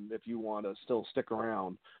album if you want to still stick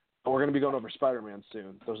around. But we're going to be going over Spider-Man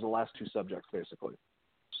soon. Those are the last two subjects, basically.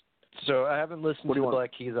 So I haven't listened to the want?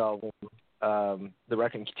 Black Keys album. The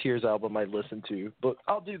Raconteurs album I listened to. But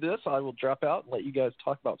I'll do this. I will drop out and let you guys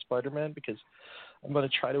talk about Spider-Man because I'm going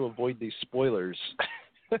to try to avoid these spoilers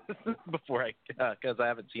before because I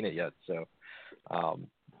haven't seen it yet. So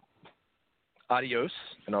adios,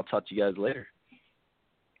 and I'll talk to you guys later.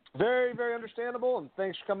 Very, very understandable, and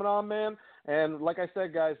thanks for coming on, man. And like I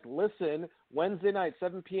said, guys, listen, Wednesday night,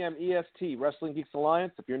 7 p.m. EST, Wrestling Geeks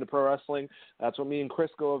Alliance. If you're into pro wrestling, that's what me and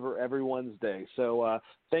Chris go over every Wednesday. So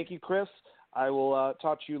thank you, Chris. I will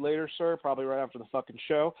talk to you later, sir, probably right after the fucking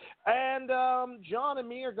show. And John and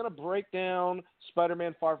me are going to break down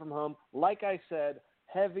Spider-Man Far From Home. Like I said,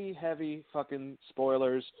 heavy, heavy fucking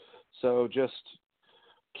spoilers. So just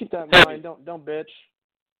keep that in mind. Don't bitch.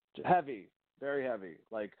 Heavy. Very heavy.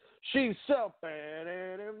 Like, she's so bad.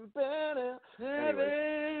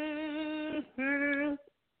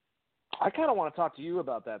 I kind of want to talk to you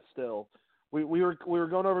about that still. We were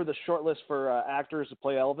going over the short list for actors to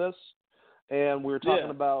play Elvis, and we were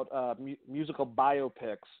talking about musical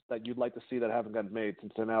biopics that you'd like to see that haven't gotten made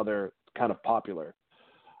since now they're kind of popular.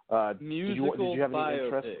 Musical did you have any biopics.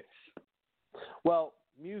 interest? Well,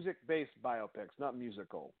 music-based biopics, not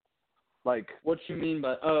musical. Like, what you mean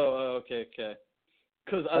by? Oh, okay.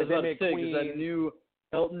 Because I was about to say, because that new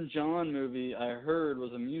Elton John movie I heard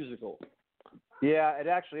was a musical. Yeah, it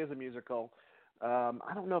actually is a musical.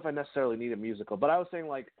 I don't know if I necessarily need a musical, but I was saying,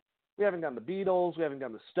 like, we haven't gotten the Beatles, we haven't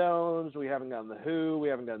gotten the Stones, we haven't gotten the Who, we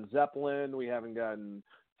haven't gotten Zeppelin, we haven't gotten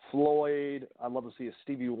Floyd. I'd love to see a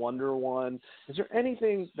Stevie Wonder one. Is there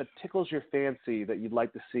anything that tickles your fancy that you'd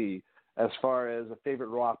like to see as far as a favorite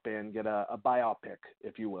rock band get a biopic,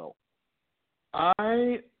 if you will?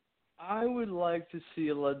 I would like to see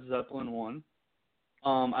a Led Zeppelin one.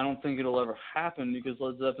 I don't think it'll ever happen because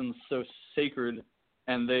Led Zeppelin's so sacred,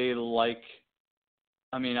 and I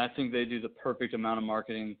think they do the perfect amount of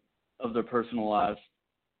marketing of their personal lives,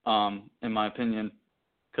 in my opinion,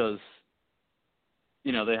 because,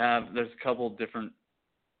 there's a couple different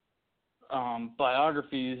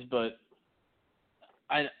biographies, but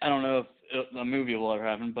I don't know if a movie will ever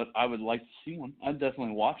happen, but I would like to see one. I'd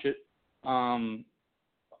definitely watch it.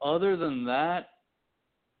 Other than that,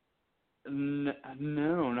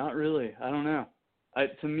 no, not really. I don't know.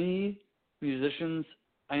 To me, musicians,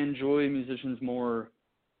 I enjoy musicians more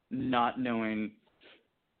not knowing,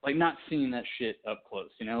 like not seeing that shit up close.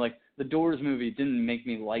 Like the Doors movie didn't make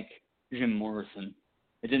me like Jim Morrison.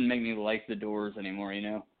 It didn't make me like the Doors anymore,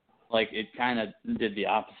 Like it kind of did the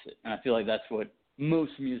opposite. And I feel like that's what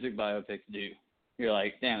most music biopics do. You're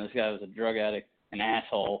like, damn, this guy was a drug addict, an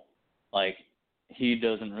asshole. Like, he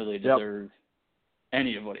doesn't really deserve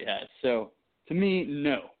any of what he has. So, to me,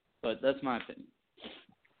 no. But that's my opinion.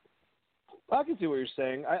 I can see what you're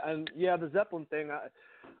saying. The Zeppelin thing,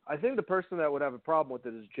 I think the person that would have a problem with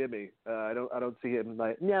it is Jimmy. I don't see him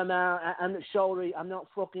like, I'm sorry, I'm not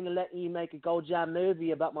fucking letting you make a goddamn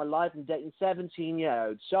movie about my life and dating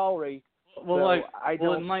 17-year-olds. Sorry. Well,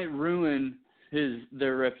 it might ruin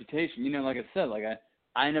their reputation. Like I said, like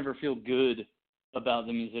I never feel good about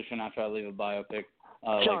the musician after I leave a biopic.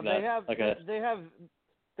 John, like that.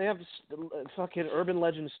 they have fucking urban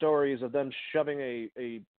legend stories of them shoving a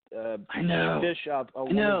dish up a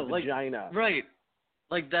woman's vagina. Right.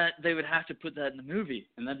 Like that, they would have to put that in the movie,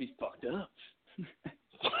 and that'd be fucked up.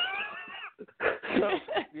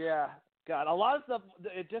 Yeah, God, a lot of stuff.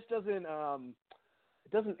 It just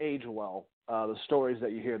doesn't age well. The stories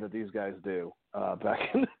that you hear that these guys do back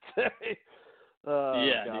in the day.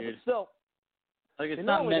 Yeah, God. dude. But still, like it's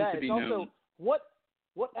not meant to be known. Also,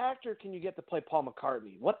 what actor can you get to play Paul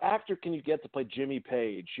McCartney? What actor can you get to play Jimmy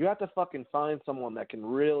Page? You have to fucking find someone that can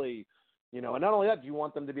really, and not only that, you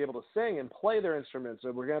want them to be able to sing and play their instruments.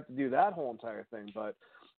 So we're gonna have to do that whole entire thing. But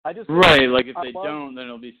I just like if they don't, then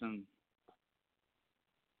it'll be some.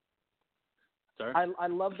 Sorry. I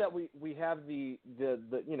love that we have the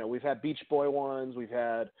we've had Beach Boy ones, we've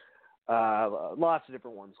had lots of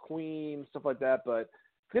different ones, Queen, stuff like that, but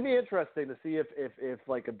it's gonna be interesting to see if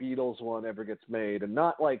like a Beatles one ever gets made, and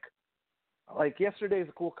not like Yesterday's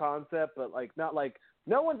a cool concept, but like not like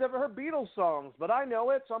no one's ever heard Beatles songs, but I know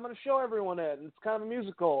it, so I'm gonna show everyone it, and it's kind of a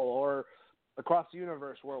musical, or Across the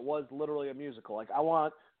Universe where it was literally a musical. Like I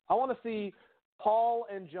want to see Paul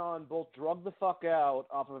and John both drug the fuck out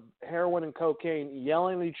off of heroin and cocaine,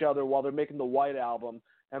 yelling at each other while they're making the White Album,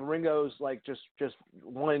 and Ringo's like just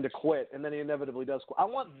wanting to quit, and then he inevitably does quit. I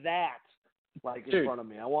want that in front of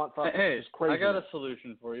me. I want fucking just crazy. I got a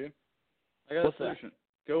solution for you. What's that?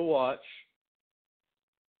 Go watch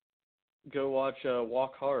go watch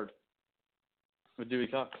Walk Hard with Dewey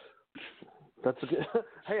Cox. That's a good.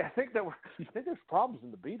 Hey, I think there's problems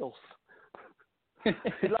in the Beatles.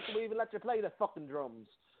 We even let you play the fucking drums.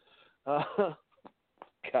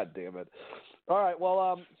 God damn it! All right,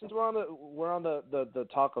 well, since we're on the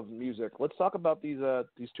talk of music, let's talk about these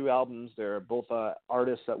two albums. They're both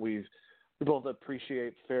artists that we both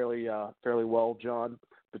appreciate fairly well, John.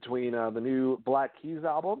 Between the new Black Keys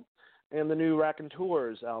album and the new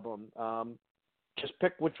Raconteurs album, just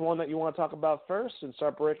pick which one that you want to talk about first and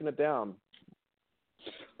start breaking it down.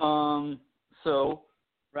 So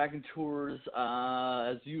Raconteurs,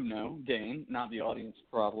 as you know, Dane, not the audience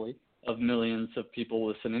probably, of millions of people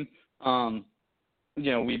listening.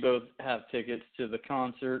 We both have tickets to the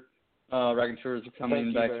concert. Raconteurs are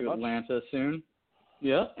coming back to Atlanta soon.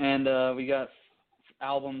 Yeah, and we got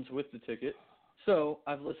albums with the ticket. So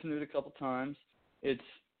I've listened to it a couple times. It's,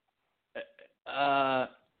 I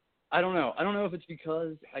don't know. I don't know if it's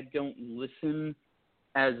because I don't listen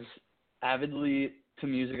as avidly to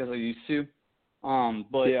music as I used to.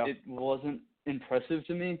 But It wasn't impressive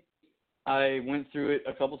to me. I went through it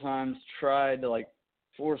a couple times, tried to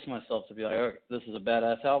force myself to be like, okay, this is a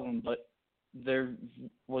badass album, but there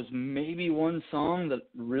was maybe one song that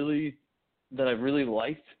I really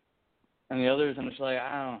liked, and the others I'm just like,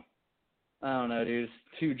 I don't know, dude. It's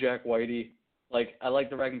too Jack Whitey. I like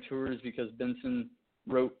the Raconteurs because Benson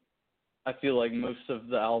wrote, I feel like, most of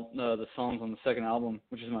the songs on the second album,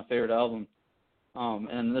 which is my favorite album.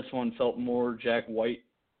 And this one felt more Jack White,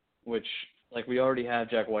 which, we already have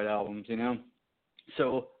Jack White albums, you know?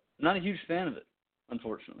 So, I'm not a huge fan of it,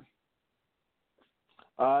 unfortunately.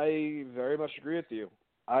 I very much agree with you.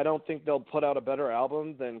 I don't think they'll put out a better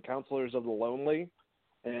album than Counselors of the Lonely.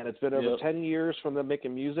 And it's been over 10 years from them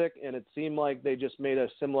making music, and it seemed like they just made a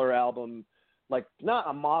similar album, not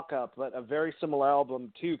a mock-up, but a very similar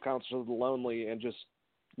album to Counselors of the Lonely, and just,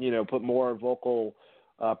 put more vocal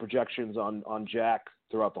projections on Jack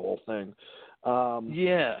throughout the whole thing.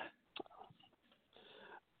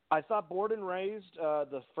 I thought Bored and Raised,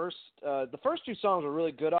 the first two songs were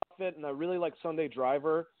really good off it, and I really like Sunday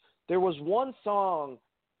Driver. There was one song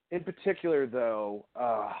in particular, though.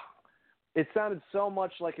 It sounded so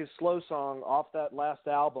much like his slow song off that last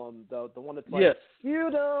album, the one that's like, You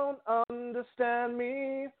don't understand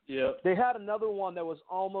me. Yeah. They had another one that was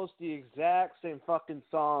almost the exact same fucking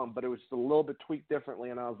song, but it was just a little bit tweaked differently,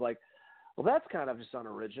 and I was like, well, that's kind of just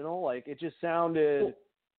unoriginal. It just sounded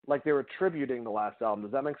like they were tributing the last album.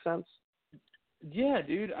 Does that make sense? Yeah,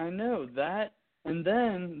 dude, I know that. And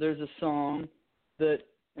then there's a song that,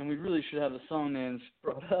 and we really should have the song names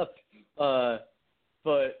brought up,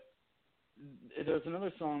 but there's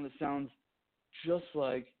another song that sounds just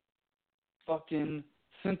like fucking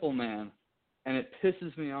Simple Man, and it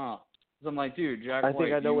pisses me off. Because I'm like, dude, Jack White, I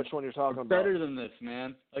think I know which one you're talking about. Better than this,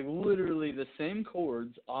 man. Literally the same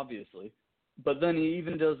chords, obviously, but then he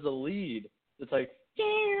even does the lead. It's like,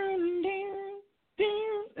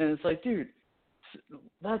 and it's like, dude,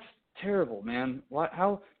 that's terrible, man.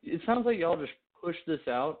 How? It sounds like y'all just pushed this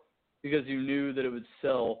out because you knew that it would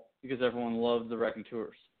sell because everyone loved the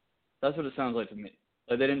Raconteurs. That's what it sounds like to me.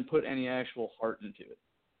 They didn't put any actual heart into it.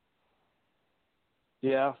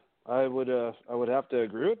 Yeah, I would have to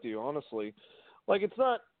agree with you, honestly. It's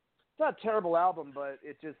not a terrible album, but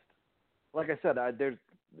it just, like I said, there's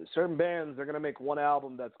certain bands, they're gonna make one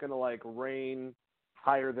album that's gonna reign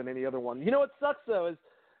higher than any other one. You know what sucks though is,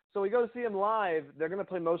 so we go to see them live, they're gonna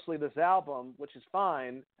play mostly this album, which is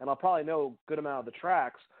fine, and I'll probably know a good amount of the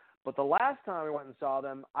tracks. But the last time I went and saw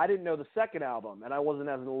them, I didn't know the second album, and I wasn't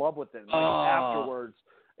as in love with it. Afterwards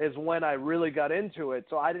is when I really got into it,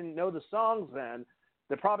 so I didn't know the songs then.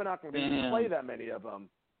 They're probably not going to play that many of them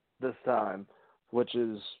this time, which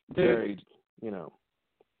is very,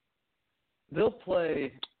 They'll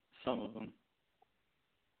play some of them.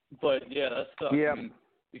 But, yeah, that's tough. Yeah.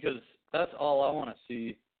 Because that's all I want to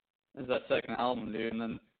see is that second album, dude, and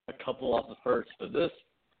then a couple off the first. But this,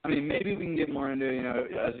 maybe we can get more into,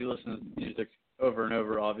 as you listen to music over and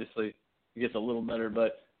over, obviously, it gets a little better.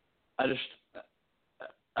 But I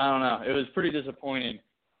don't know. It was pretty disappointing.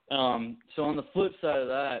 So on the flip side of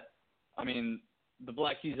that, the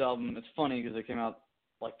Black Keys album, it's funny because it came out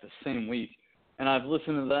the same week. And I've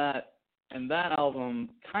listened to that, and that album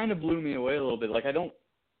kind of blew me away a little bit.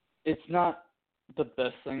 It's not the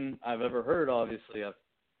best thing I've ever heard, obviously.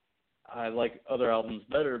 I like other albums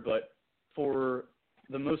better, but for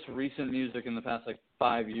the most recent music in the past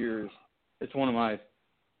 5 years, it's one of my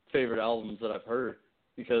favorite albums that I've heard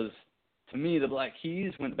because to me the Black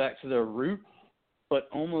Keys went back to their root, but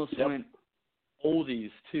almost went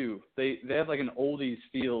oldies too. They have an oldies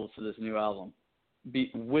feel to this new album,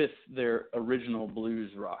 be with their original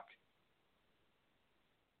blues rock?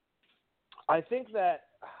 I think that,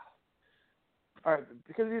 all right,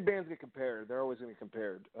 because these bands get compared, they're always going to get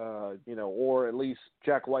compared, or at least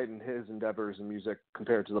Jack White and his endeavors in music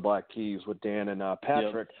compared to the Black Keys with Dan and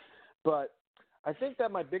Patrick. Yep. But I think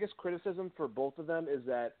that my biggest criticism for both of them is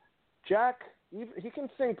that Jack, he can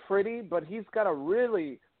sing pretty, but he's got a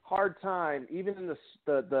really hard time, even in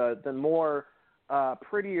the more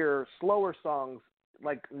prettier, slower songs,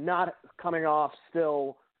 like not coming off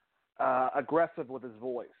still aggressive with his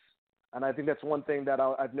voice. And I think that's one thing that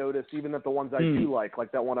I've noticed, even at the ones I do like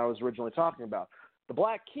that one I was originally talking about. The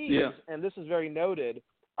Black Keys, and this is very noted,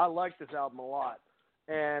 I like this album a lot.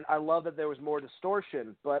 And I love that there was more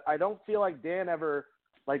distortion, but I don't feel like Dan ever,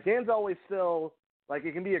 like Dan's always still, like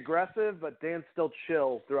it can be aggressive, but Dan's still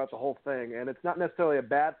chill throughout the whole thing. And it's not necessarily a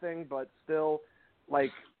bad thing, but still,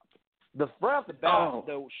 like, right off the bat,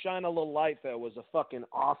 the Shine a Little Light, though, was a fucking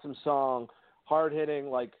awesome song, hard-hitting,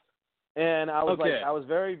 like, and I was I was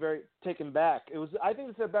very, very taken back. I think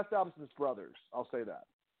it's their best album since Brothers. I'll say that.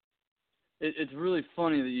 It's really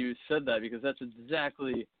funny that you said that because that's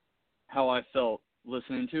exactly how I felt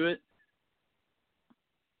listening to it.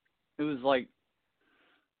 It was like,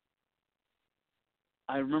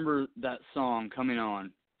 I remember that song coming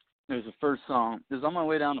on. It was the first song. It was on my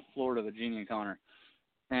way down to Florida with Jeannie and Connor.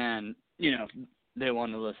 And, they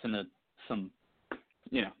wanted to listen to some,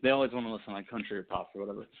 they always want to listen to like country or pop or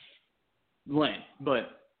whatever. Lame.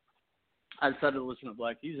 But I decided to listen to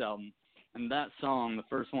Black Keys album, and that song, the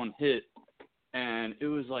first one, hit, and it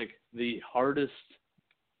was like the hardest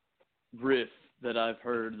riff that I've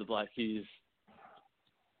heard the Black Keys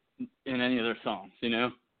in any of their songs,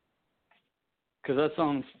 Because that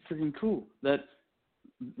song's freaking cool. That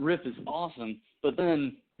riff is awesome, but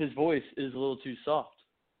then his voice is a little too soft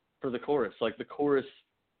for the chorus. Like, the chorus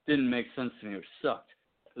didn't make sense to me. It sucked.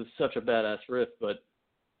 It was such a badass riff, but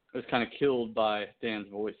it was kind of killed by Dan's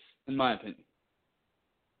voice, in my opinion.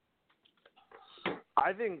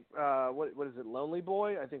 I think, what is it, Lonely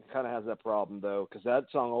Boy? I think it kind of has that problem, though, because that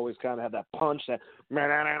song always kind of had that punch, that, and then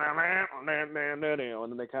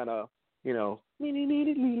they kind of,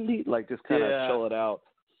 like just kind of chill it out.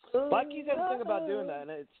 Black Keys had a thing about doing that,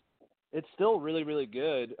 and it's still really, really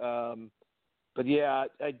good. But yeah,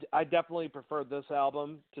 I definitely prefer this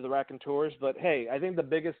album to the Raconteurs. But hey, I think the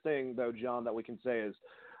biggest thing, though, John, that we can say is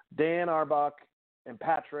Dan Auerbach and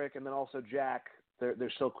Patrick, and then also Jack,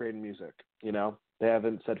 they're still creating music. They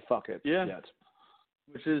haven't said fuck it yet.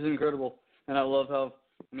 Which is incredible. And I love how,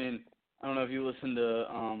 I don't know if you listened to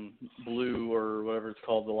Blue or whatever it's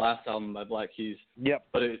called, the last album by Black Keys. Yep.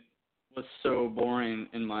 But it was so boring,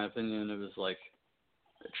 in my opinion. It was like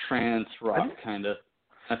a trance rock kind of.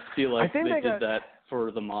 I feel like they did that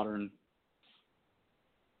for the modern.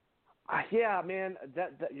 Yeah, man,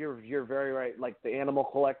 that you're very right. Like the Animal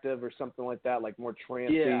Collective or something like that, like more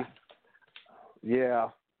trancey. Yeah,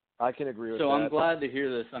 I can agree with that. So I'm glad to hear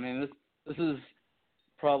this. This is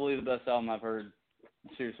probably the best album I've heard,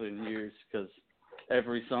 seriously, in years, because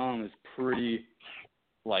every song is pretty,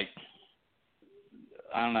 like,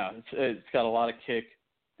 I don't know, it's got a lot of kick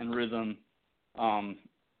and rhythm, and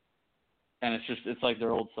it's like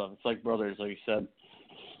their old stuff. It's like Brothers, like you said.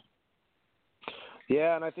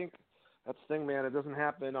 Yeah, and I think that's the thing, man. It doesn't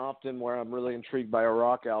happen often where I'm really intrigued by a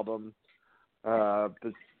rock album.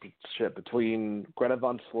 Between Greta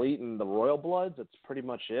Van Fleet and the Royal Bloods, that's pretty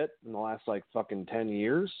much it in the last, like, fucking 10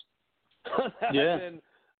 years. Yeah. Been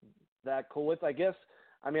that cool with, I guess.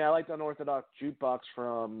 I like the Unorthodox Jukebox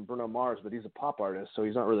from Bruno Mars, but he's a pop artist, so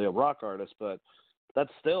he's not really a rock artist. But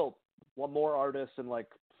that's still one more artist in, like,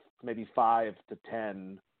 maybe 5 to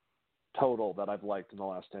 10 total that I've liked in the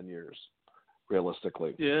last 10 years,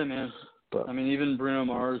 realistically. Yeah, man. But even Bruno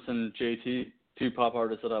Mars and JT, two pop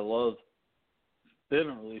artists that I love, they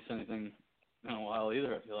haven't released anything in a while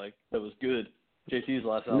either, I feel like, that was good. JT's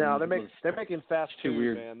last album. No, they're making fast food,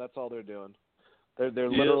 weird. Man. That's all they're doing. They're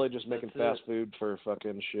literally just making fast food for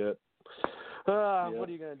fucking shit. What are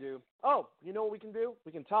you going to do? Oh, you know what we can do?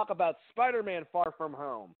 We can talk about Spider-Man Far From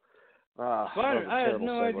Home. I had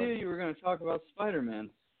no idea you were going to talk about Spider-Man.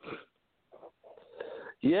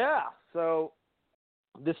 Yeah, so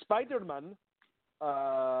the Spider-Man,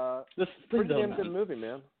 pretty damn good movie,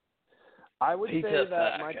 man. I would say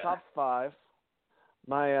that my top five,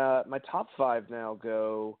 my top five now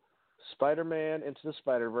go Spider-Man Into the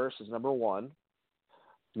Spider-Verse is number 1.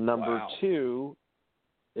 Number 2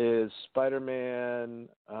 is Spider-Man.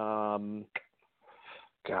 God,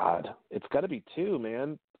 it's got to be 2,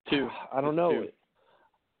 man. 2. I don't know. 2.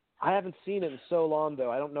 I haven't seen it in so long,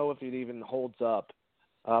 though. I don't know if it even holds up.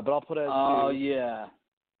 But I'll put it as 2. Oh, yeah.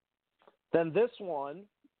 Then this one,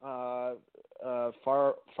 Far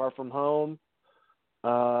From Home,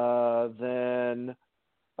 then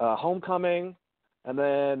Homecoming, and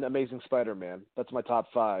then Amazing Spider-Man. That's my top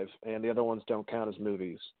 5, and the other ones don't count as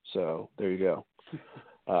movies. So there you go.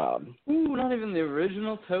 Ooh, not even the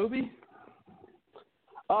original Tobey?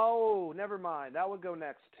 Oh, never mind. That would go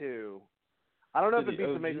next too. I don't know if it beats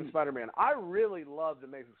OG. Amazing Spider-Man. I really loved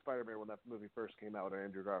Amazing Spider-Man when that movie first came out with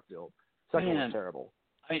Andrew Garfield. Second one was terrible.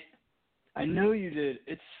 I know you did.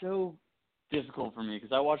 It's so difficult for me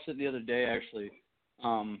because I watched it the other day actually,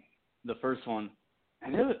 the first one,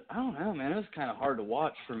 and I don't know, man, it was kind of hard to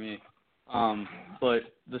watch for me. But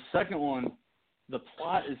the second one, the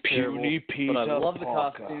plot is terrible, but I love the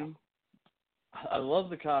costume. I love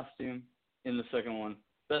the costume in the second one.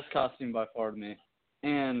 Best costume by far to me,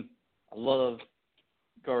 and I love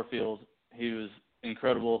Garfield. He was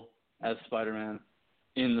incredible as Spider-Man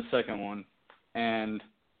in the second one, and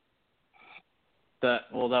that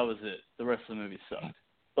was it. The rest of the movie sucked.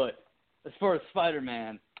 But as far as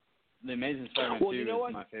Spider-Man, the Amazing Spider-Man 2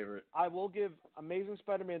 is my favorite. I will give Amazing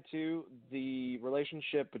Spider-Man 2 the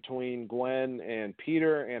relationship between Gwen and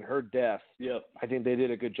Peter and her death. Yep. I think they did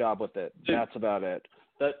a good job with it. Dude, that's about it.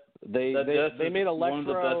 They made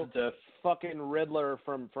Electro fucking Riddler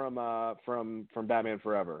from Batman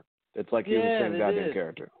Forever. It's like he was the same goddamn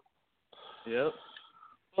character. Yep.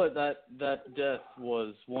 But that death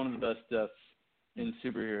was one of the best deaths in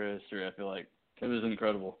superhero history, I feel like. It was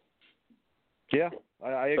incredible. Yeah,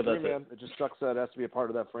 I agree, man. It just sucks that it has to be a part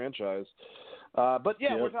of that franchise. But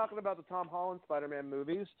yeah, we're talking about the Tom Holland Spider-Man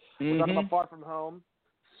movies. We're talking about Far From Home.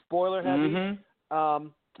 Spoiler heavy.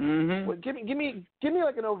 Give me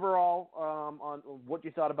like an overall on what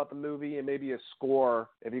you thought about the movie and maybe a score.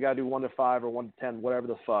 If you gotta do 1 to 5 or 1 to 10, whatever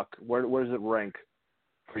the fuck. Where does it rank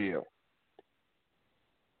for you?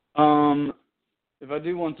 If I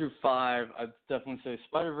do 1 through 5, I'd definitely say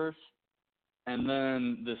Spider-Verse, and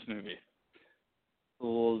then this movie.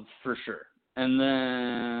 Well, for sure. And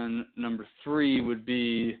then number 3 would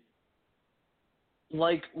be,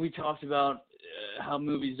 like we talked about, how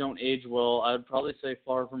movies don't age well. I'd probably say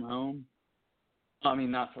Far From Home.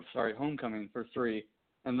 Homecoming for 3.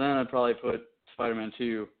 And then I'd probably put Spider-Man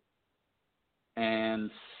 2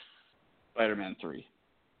 and Spider-Man 3.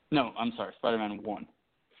 No, I'm sorry, Spider-Man 1.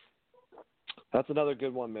 That's another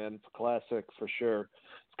good one, man. Classic for sure.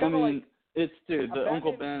 It's the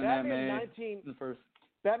Uncle Ben that made the first.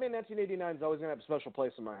 Batman 1989 is always going to have a special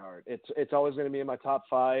place in my heart. It's always going to be in my top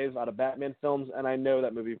 5 out of Batman films, and I know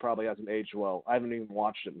that movie probably hasn't aged well. I haven't even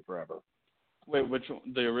watched it in forever. Wait, which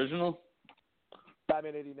one? The original?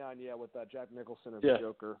 Batman 89, yeah, with Jack Nicholson as the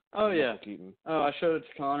Joker. Oh, yeah. Keaton. Oh, I showed it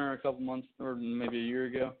to Connor a couple months or maybe a year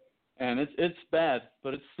ago, and it's bad,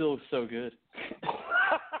 but it's still so good.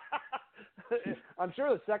 I'm sure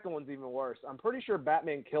the second one's even worse. I'm pretty sure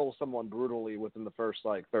Batman kills someone brutally within the first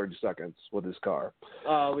 30 seconds with his car.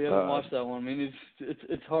 We haven't watched that one. I mean,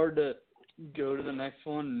 it's hard to go to the next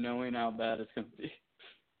one knowing how bad it's going to be.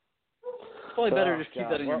 It's probably better to just keep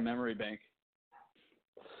that in your memory bank.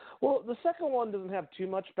 Well, the second one doesn't have too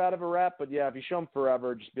much bad of a rap, but yeah, if you show them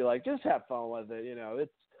Forever, just be like, just have fun with it. You know,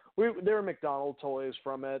 there were McDonald's toys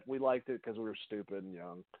from it. We liked it because we were stupid and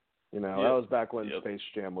young. You know, that was back when Space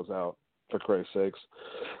Jam was out. For Christ's sakes.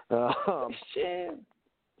 God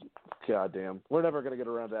damn. We're never going to get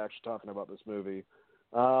around to actually talking about this movie.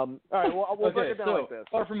 All right, well, we'll break it down like this.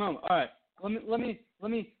 Far From Home. All right. Let me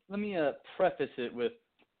preface it with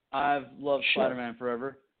I've loved Spider-Man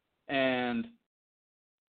forever, and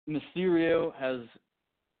Mysterio has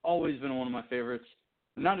always been one of my favorites.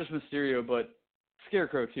 Not just Mysterio, but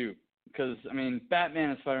Scarecrow too. Because, I mean,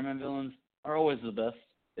 Batman and Spider-Man villains are always the best.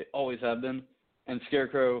 They always have been. And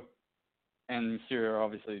Scarecrow and Mysterio are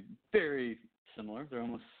obviously very similar. They're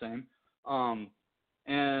almost the same.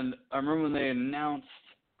 And I remember when they announced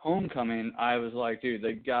Homecoming, I was like, dude,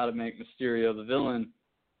 they got to make Mysterio the villain.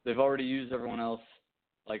 They've already used everyone else.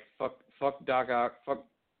 Like, fuck Doc Ock, fuck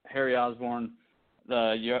Harry Osborn.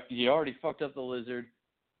 You already fucked up the Lizard.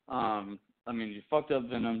 You fucked up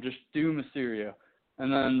Venom. Just do Mysterio.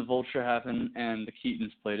 And then the Vulture happened, and the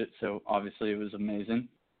Keatons played it, so obviously it was amazing.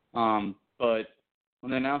 But when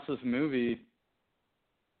they announced this movie,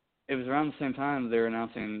 it was around the same time they were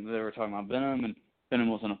talking about Venom, and Venom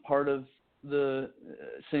wasn't a part of the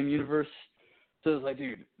same universe. So it was like,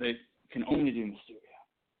 dude, they can only do Mysterio.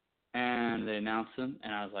 And they announced him,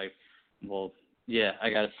 and I was like, well, yeah, I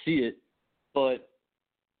got to see it. But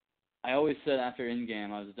I always said after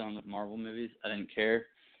Endgame I was done with Marvel movies. I didn't care.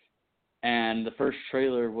 And the first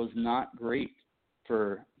trailer was not great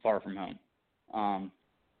for Far From Home,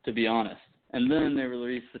 to be honest. And then they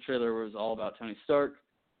released the trailer where it was all about Tony Stark.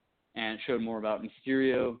 and it showed more about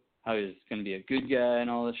Mysterio, how he was going to be a good guy and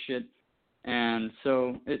all this shit. And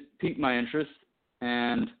so it piqued my interest,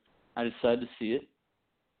 and I decided to see it.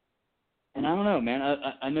 And I don't know, man.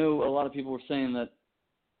 I know a lot of people were saying that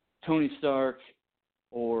Tony Stark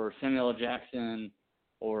or Samuel L. Jackson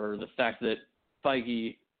or the fact that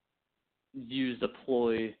Feige used a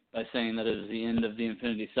ploy by saying that it was the end of the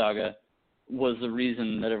Infinity Saga was the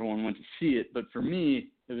reason that everyone went to see it. But for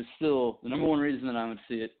me, it was still the number one reason that I went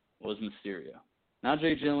to see it was Mysterio. Not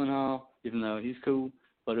Jake Gyllenhaal, even though he's cool,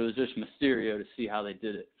 but it was just Mysterio to see how they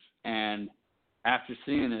did it. And after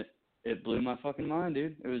seeing it, it blew my fucking mind,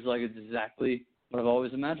 dude. It was like exactly what I've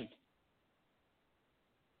always imagined.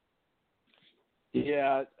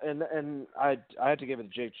 Yeah, and I had to give it to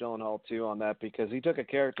Jake Gyllenhaal too on that, because he took a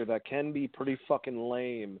character that can be pretty fucking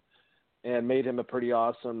lame and made him a pretty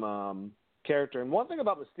awesome character. And one thing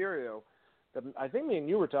about Mysterio that I think me and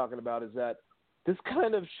you were talking about is that this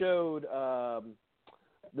kind of showed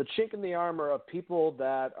the chink in the armor of people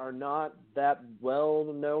that are not that well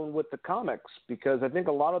known with the comics, because I think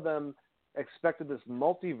a lot of them expected this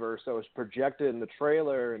multiverse that was projected in the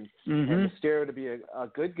trailer and Mysterio to be a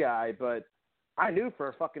good guy, but I knew for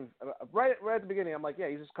a fucking right at the beginning, I'm like, yeah,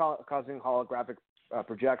 he's just causing holographic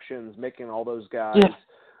projections, making all those guys. Yeah,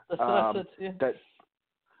 that's what I said to you.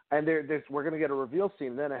 And we're gonna get a reveal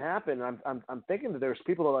scene. And then it happened. And I'm thinking that there's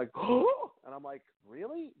people that are like, oh, and I'm like,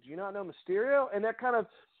 really? Do you not know Mysterio? And that kind of,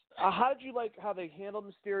 how did you like how they handled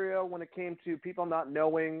Mysterio when it came to people not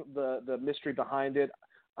knowing the mystery behind it?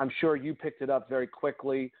 I'm sure you picked it up very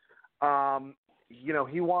quickly.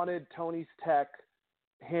 He wanted Tony's tech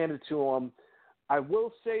handed to him. I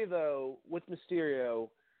will say though, with Mysterio,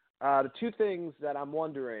 the two things that I'm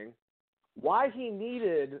wondering, why he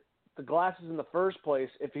needed the glasses in the first place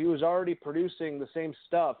if he was already producing the same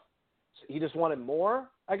stuff. He just wanted more,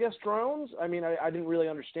 I guess, drones? I mean, I didn't really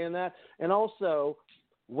understand that. And also,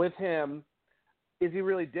 with him, is he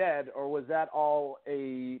really dead, or was that all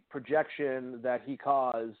a projection that he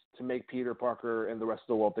caused to make Peter Parker and the rest of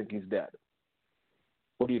the world think he's dead?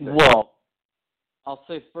 What do you think? Well, I'll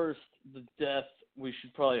say first, the death, we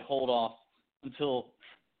should probably hold off until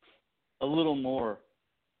a little more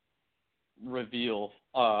reveal.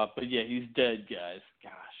 But yeah, he's dead, guys.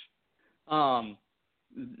 Gosh.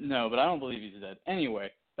 No, but I don't believe he's dead.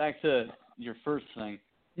 Anyway, back to your first thing.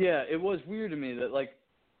 Yeah, it was weird to me that, like,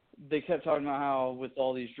 they kept talking about how with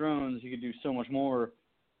all these drones he could do so much more.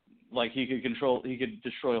 Like, he could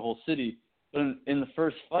destroy a whole city. But in the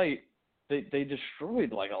first fight, they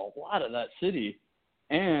destroyed, like, a lot of that city.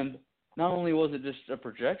 And not only was it just a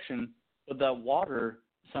projection, but that water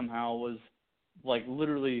somehow was, like,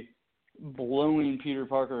 literally blowing Peter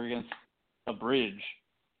Parker against a bridge.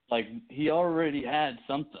 Like, he already had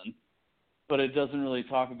something, but it doesn't really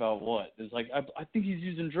talk about what. It's like, I think he's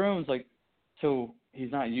using drones. Like, so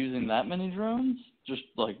he's not using that many drones? Just,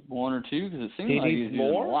 like, one or two? Because it seems like he's using a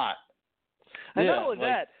lot. And not only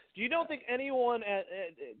that, you don't think anyone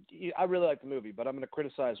I really like the movie, but I'm going to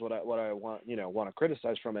criticize what I want to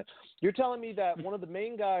criticize from it. You're telling me that one of the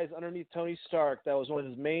main guys underneath Tony Stark, that was one of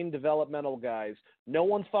his main developmental guys, no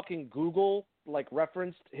one fucking Google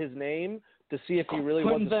referenced his name to see if he really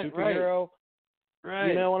was a superhero? Right.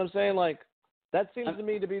 You know what I'm saying? Like, that seems to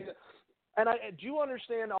me to be. And do you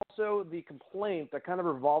understand also the complaint that kind of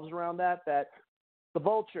revolves around that the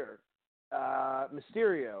Vulture,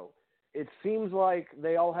 Mysterio, it seems like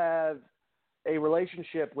they all have a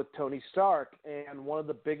relationship with Tony Stark, and one of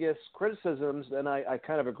the biggest criticisms, and I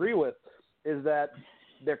kind of agree with, is that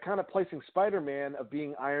they're kind of placing Spider-Man of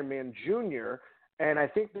being Iron Man Jr., and I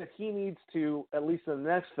think that he needs to, at least in the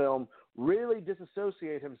next film, really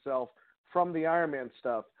disassociate himself from the Iron Man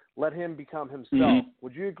stuff. Let him become himself. Mm-hmm.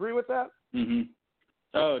 Would you agree with that? Mm-hmm.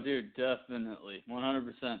 Oh, dude, definitely.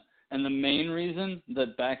 100%. And the main reason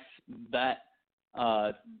that backs that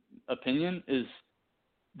opinion is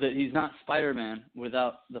that he's not Spider-Man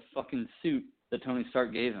without the fucking suit that Tony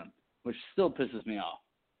Stark gave him, which still pisses me off.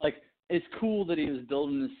 Like, it's cool that he was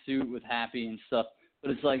building this suit with Happy and stuff,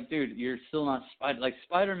 but it's like, dude, you're still not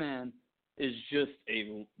Spider-Man is just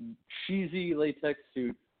a cheesy latex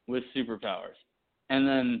suit with superpowers. And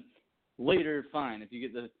then later, fine, if you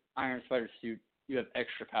get the Iron Spider suit, you have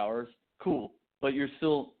extra powers, cool. But you're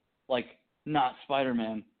still, not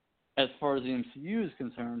Spider-Man as far as the MCU is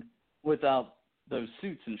concerned without those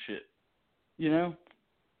suits and shit, you know?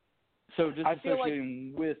 So just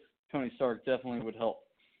associating with Tony Stark definitely would help.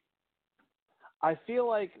 I feel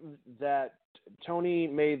like that Tony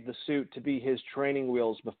made the suit to be his training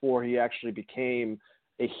wheels before he actually became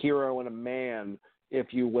a hero and a man, if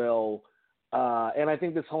you will. And I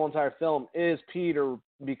think this whole entire film is Peter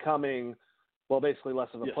becoming Well, basically less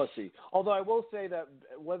of a Yes. pussy. Although I will say that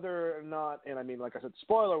whether or not, and I mean, like I said,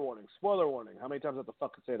 spoiler warning. How many times I have to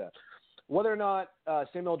fucking say that? Whether or not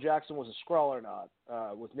Samuel Jackson was a Skrull or not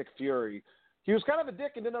with Nick Fury, he was kind of a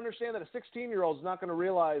dick and didn't understand that a 16-year-old is not going to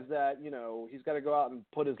realize that, he's got to go out and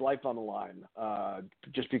put his life on the line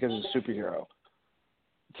just because he's a superhero.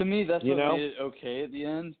 To me, that's what know? made it okay at the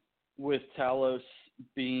end, with Talos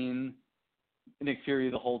being Nick Fury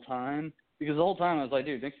the whole time. Because the whole time I was like,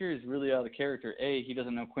 dude, Nick Fury is really out of character. A, he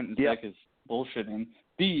doesn't know Quentin Beck is bullshitting.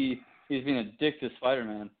 B, he's being a dick to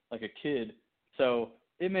Spider-Man like a kid. So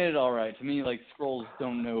it made it all right. To me, like, Skrulls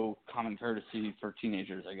don't know common courtesy for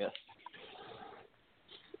teenagers, I guess.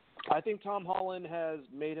 I think Tom Holland has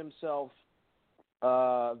made himself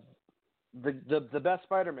the best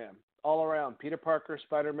Spider-Man all around. Peter Parker,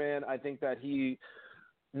 Spider-Man. I think that he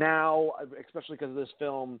now, especially because of this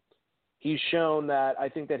film, he's shown that I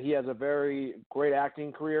think that he has a very great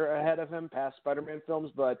acting career ahead of him past Spider-Man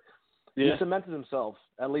films, but he cemented himself,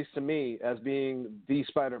 at least to me, as being the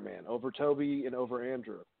Spider-Man over Tobey and over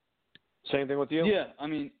Andrew. Same thing with you? Yeah, I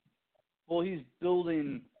mean, well, he's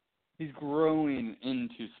growing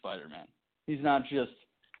into Spider-Man. He's not just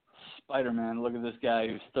Spider-Man. Look at this guy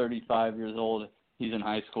who's 35 years old. He's in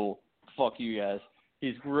high school. Fuck you guys.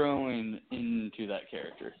 He's growing into that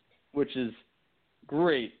character, which is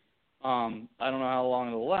great. I don't know how long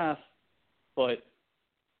it'll last, but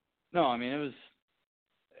no, I mean,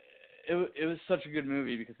 it was such a good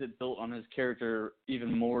movie because it built on his character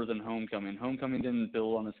even more than Homecoming. Homecoming didn't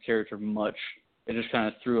build on his character much. It just kind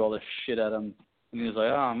of threw all this shit at him, and he was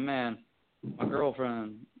like, oh man, my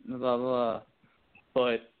girlfriend, blah blah blah.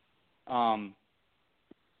 But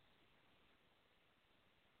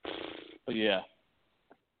yeah,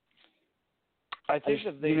 I think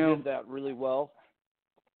that they did that really well.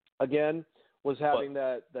 Again, was having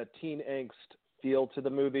that teen angst feel to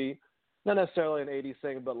the movie. Not necessarily an 80s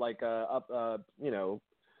thing, but like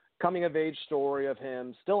coming of age story of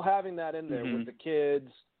him, still having that in there with the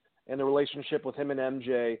kids and the relationship with him and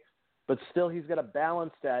MJ, but still he's got to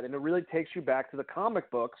balance that, and it really takes you back to the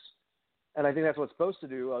comic books, and I think that's what it's supposed to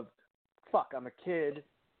do of, fuck, I'm a kid,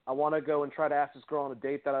 I want to go and try to ask this girl on a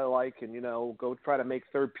date that I like and, go try to make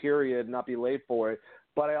third period and not be late for it,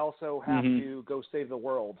 but I also have to go save the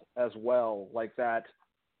world as well, like that.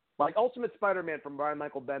 Like Ultimate Spider-Man from Brian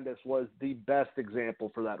Michael Bendis was the best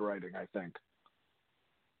example for that writing, I think.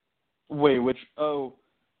 Wait, which? Oh,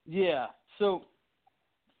 yeah. So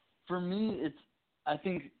for me, I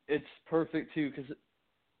think it's perfect too because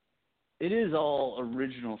it is all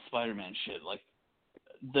original Spider-Man shit. Like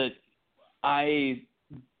I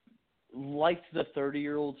liked the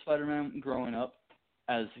 30-year-old Spider-Man growing up,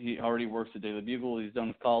 as he already works at Daily Bugle. He's done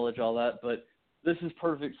with college, all that. But this is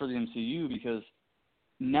perfect for the MCU because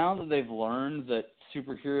now that they've learned that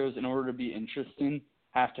superheroes, in order to be interesting,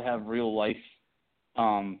 have to have real life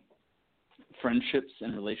friendships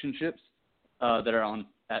and relationships that are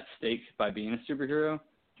at stake by being a superhero,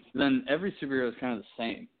 then every superhero is kind of the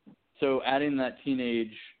same. So adding that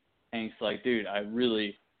teenage angst, like, dude, I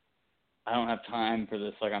don't have time for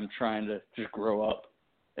this. Like, I'm trying to just grow up,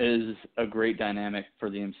 is a great dynamic for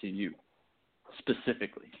the MCU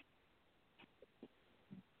specifically.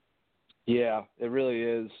 Yeah, it really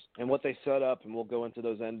is. And what they set up, and we'll go into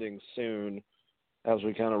those endings soon as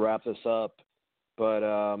we kind of wrap this up. But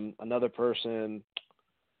another person,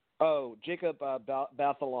 Jacob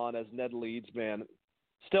Bathalon as Ned Leeds, man,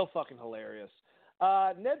 still fucking hilarious.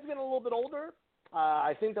 Ned's getting a little bit older.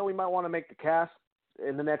 I think that we might want to make the cast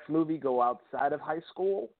in the next movie go outside of high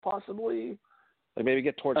school, possibly. Like maybe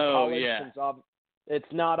get towards college. Yeah. Since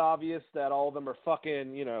it's not obvious that all of them are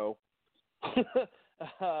fucking,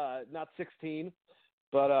 not 16,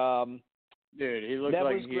 but dude, he looked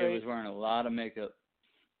like he was wearing a lot of makeup.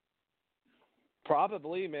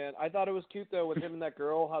 Probably, man. I thought it was cute though with him and that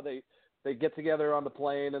girl, how they get together on the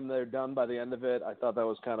plane and they're done by the end of it. I thought that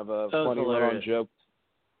was kind of a funny little joke.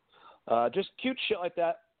 Just cute shit like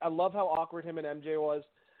that. I love how awkward him and MJ was.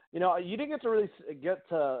 You didn't get to really get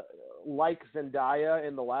to like Zendaya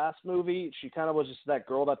in the last movie. She kind of was just that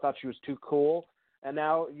girl that thought she was too cool. And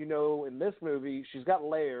now, in this movie, she's got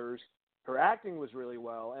layers. Her acting was really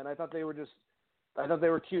well, and I thought they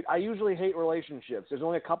were cute. I usually hate relationships. There's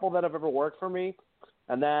only a couple that have ever worked for me,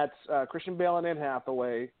 and that's Christian Bale and Anne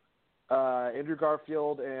Hathaway, Andrew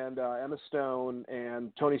Garfield and Emma Stone,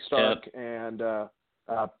 and Tony Stark and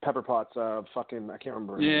Pepper Potts. I can't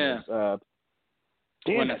remember her name.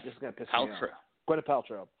 Damn it, this is gonna piss me off. Gwyneth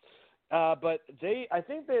Paltrow. But I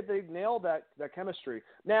think they nailed that chemistry.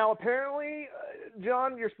 Now, apparently,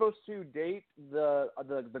 John, you're supposed to date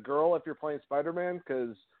the girl if you're playing Spider-Man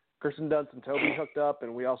because Kirsten Dunst and Toby hooked up,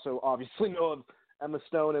 and we also obviously know of Emma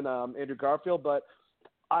Stone and Andrew Garfield. But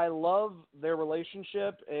I love their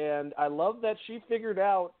relationship, and I love that she figured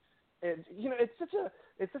out. And it's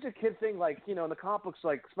such a kid thing. Like in the comic books,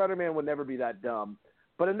 like Spider-Man would never be that dumb.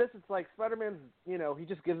 But in this, it's like Spider-Man's, he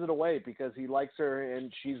just gives it away because he likes her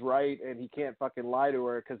and she's right, and he can't fucking lie to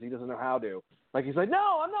her because he doesn't know how to. Like he's like,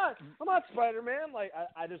 no, I'm not Spider-Man. Like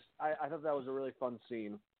I thought that was a really fun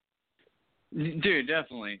scene. Dude,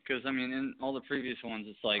 definitely, because in all the previous ones,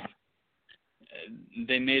 it's like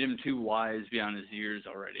they made him too wise beyond his years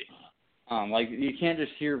already. Like you can't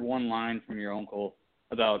just hear one line from your uncle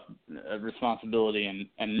about responsibility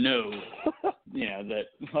and know, that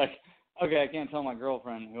like. Okay, I can't tell my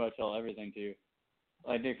girlfriend who I tell everything to.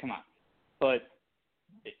 Like, dude, come on. But,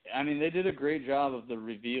 they did a great job of the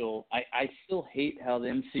reveal. I still hate how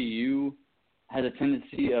the MCU has a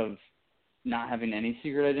tendency of not having any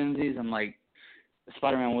secret identities. I'm like,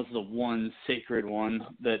 Spider-Man was the one sacred one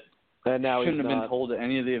that shouldn't have been told to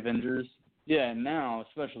any of the Avengers. Yeah, and now,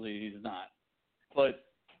 especially, he's not. But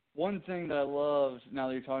one thing that I loved, now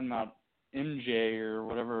that you're talking about MJ or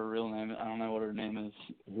whatever her real name, I don't know what her name is.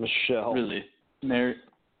 Michelle. Really. Mary,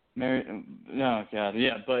 oh God,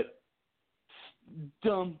 yeah, but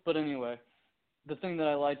dumb. But anyway, the thing that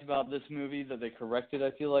I liked about this movie that they corrected,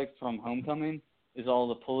 I feel like, from Homecoming is all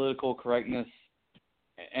the political correctness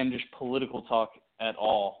and just political talk at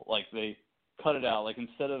all. Like, they cut it out. Like,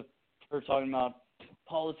 instead of her talking about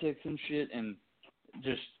politics and shit and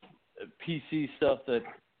just PC stuff that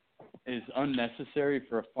is unnecessary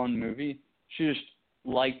for a fun movie, she just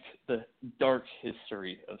liked the dark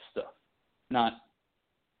history of stuff, not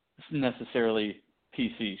necessarily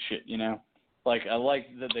PC shit, Like, I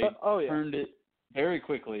liked that they turned it very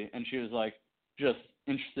quickly, and she was, like, just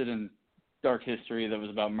interested in dark history that was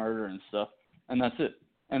about murder and stuff, and that's it.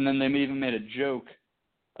 And then they even made a joke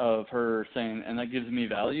of her saying, and that gives me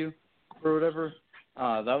value, or whatever.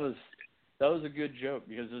 That was a good joke,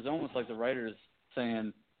 because it was almost like the writers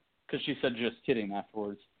saying, because she said just kidding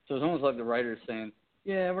afterwards. So it's almost like the writer's saying,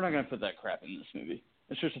 yeah, we're not going to put that crap in this movie.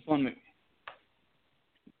 It's just a fun movie.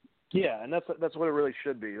 Yeah, and that's what it really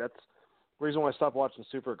should be. That's the reason why I stopped watching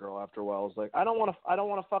Supergirl after a while. Is like, I don't want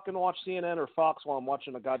to fucking watch CNN or Fox while I'm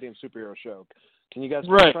watching a goddamn superhero show. Can you guys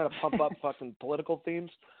start trying to pump up fucking political themes?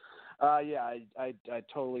 Yeah, I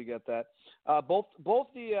totally get that. Both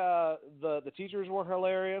the teachers were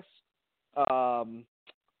hilarious.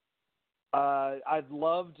 I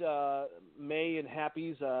loved May and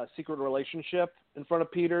Happy's secret relationship in front of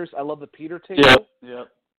Peter's. I love the Peter tingle. Yep.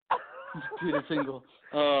 Peter tingle.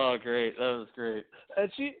 Oh, great. That was great.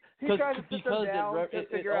 And he tries to sit them down to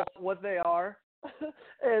figure out what they are.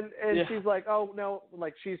 and she's like, oh, no.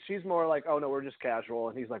 Like, she's more like, oh, no, we're just casual.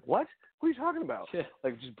 And he's like, what? What are you talking about? Yeah.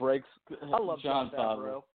 Like, just breaks. I love John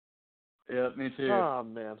Favreau. Yeah, me too. Oh,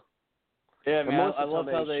 man. Yeah, man, I love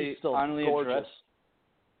how they finally gorgeous.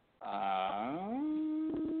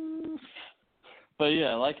 But yeah,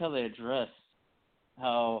 I like how they address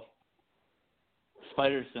how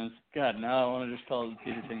Spider-Sense, God, now I want to just call it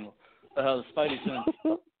Peter Tingle, but how the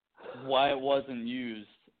Spidey-Sense, why it wasn't used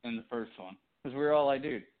in the first one. Because we were all like,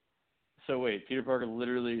 dude, so wait, Peter Parker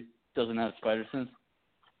literally doesn't have Spider-Sense?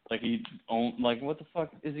 Like, what the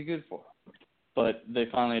fuck is he good for? But they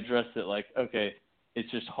finally addressed it like, okay, it's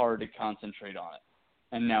just hard to concentrate on it.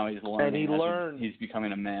 And now he's learning. And he's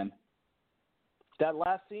becoming a man. That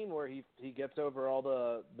last scene where he gets over all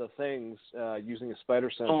the things using a spider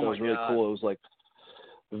sense, that was really cool. It was like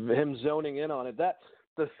him zoning in on it.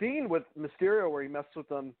 The scene with Mysterio where he messed with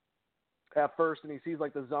them at first and he sees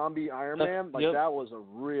like the zombie Iron Man, like that was a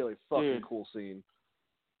really fucking cool scene.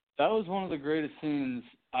 That was one of the greatest scenes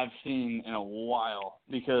I've seen in a while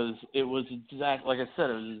because it was like I said,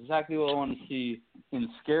 it was exactly what I wanted to see in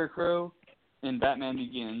Scarecrow in Batman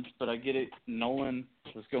Begins, but I get it. Nolan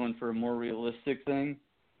was going for a more realistic thing,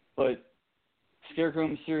 but Scarecrow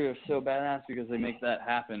and Mysterio are so badass because they make that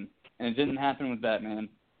happen, and it didn't happen with Batman.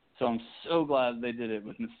 So I'm so glad they did it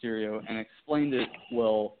with Mysterio and explained it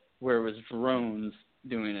well, where it was drones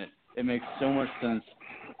doing it. It makes so much sense,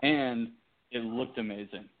 and it looked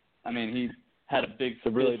amazing. I mean, he had a big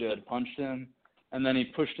fist that punched him, and then he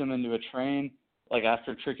pushed him into a train, like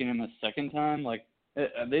after tricking him a second time. Like,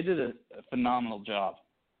 they did a phenomenal job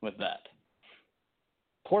with that.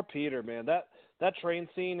 Poor Peter, man. That train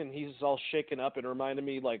scene, and he's all shaken up, it reminded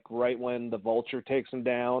me, like, right when the Vulture takes him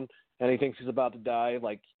down, and he thinks he's about to die.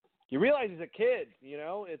 Like, you realize he's a kid, you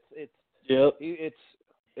know?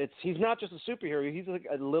 He's not just a superhero. He's like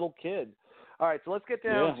a little kid. All right, so let's get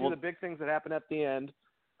down to the big things that happen at the end.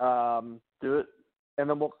 Do it. and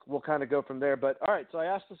then we'll kind of go from there. But all right, so I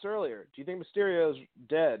asked this earlier. Do you think Mysterio's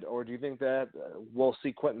dead, or do you think that we'll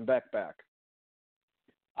see Quentin Beck back?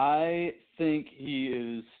 I think he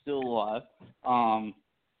is still alive.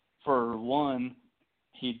 For one,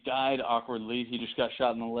 he died awkwardly. He just got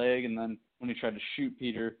shot in the leg, and then when he tried to shoot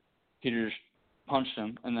Peter just punched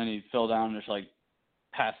him, and then he fell down and just like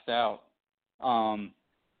passed out.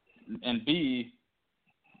 And B,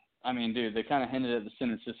 I mean, dude, they kind of hinted at the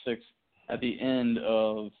Sinister Six at the end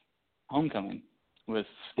of Homecoming with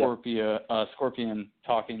Scorpion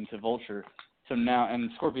talking to Vulture. So now, and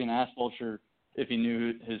Scorpion asked Vulture if he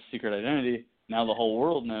knew his secret identity. Now the whole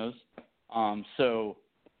world knows. So,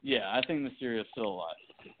 yeah, I think Mysterio's still alive,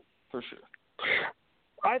 for sure.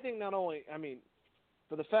 I think not only, I mean,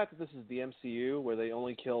 for the fact that this is the MCU where they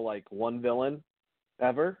only kill, like, one villain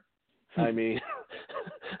ever, I mean,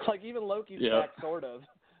 like, even Loki's back, sort of.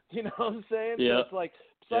 You know what I'm saying? Yeah. So it's like,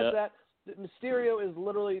 besides that, Mysterio is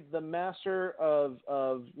literally the master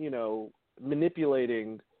of you know,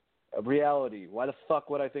 manipulating reality. Why the fuck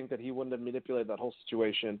would I think that he wouldn't have manipulated that whole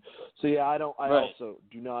situation? So yeah, I also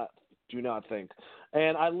do not think.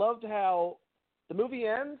 And I loved how the movie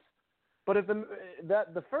ends, but if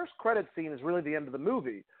the first credit scene is really the end of the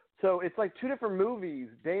movie. So it's like two different movies,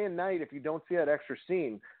 day and night, if you don't see that extra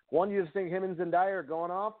scene. One, you just think him and Zendaya are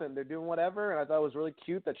going off and they're doing whatever, and I thought it was really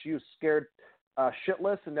cute that she was scared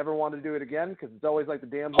shitless and never wanted to do it again because it's always like the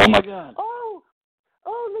damn. Oh my god! Oh,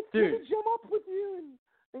 let me jump up with you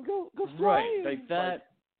and go flying. Right, like that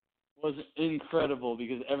was incredible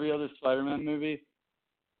because every other Spider-Man movie,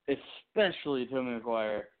 especially Tobey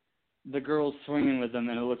Maguire, the girl's swinging with him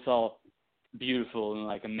and it looks all beautiful and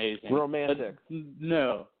like amazing, romantic. But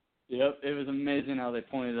no, yep, it was amazing how they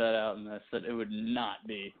pointed that out in this, that it would not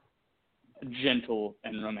be gentle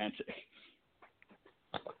and romantic.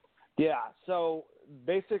 Yeah, so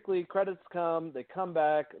basically credits come, they come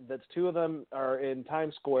back, that's two of them are in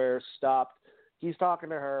Times Square, stopped, he's talking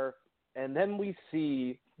to her, and then we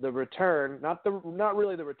see the return, not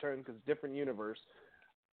really the return because different universe,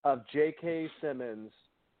 of J.K. Simmons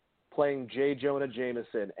playing J. Jonah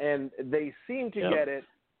Jameson, and they seem to get it,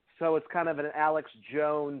 so it's kind of an Alex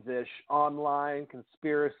Jones-ish online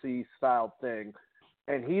conspiracy style thing,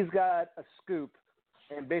 and he's got a scoop,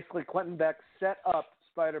 and basically Quentin Beck set up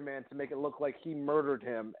Spider-Man to make it look like he murdered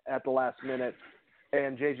him at the last minute,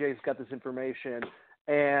 and JJ's got this information,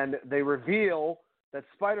 and they reveal that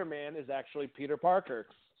Spider-Man is actually Peter Parker.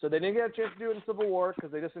 So they didn't get a chance to do it in Civil War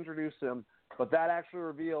because they just introduced him, but that actual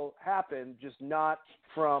reveal happened, just not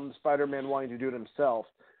from Spider-Man wanting to do it himself.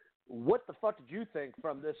 What the fuck did you think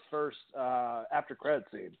from this first after credit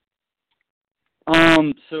scene?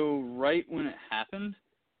 So right when it happened,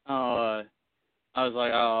 I was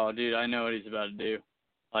like, oh, dude, I know what he's about to do.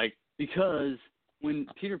 Like, because when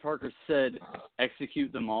Peter Parker said,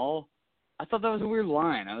 execute them all, I thought that was a weird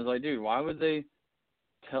line. I was like, dude, why would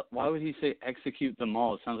he say execute them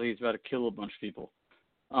all? It sounds like he's about to kill a bunch of people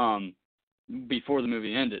before the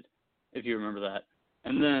movie ended, if you remember that.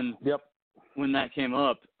 And then when that came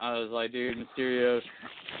up, I was like, dude, Mysterio,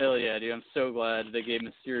 hell yeah, dude, I'm so glad they gave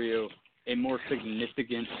Mysterio a more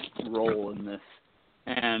significant role in this.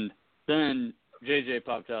 And then JJ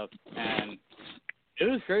popped up, and it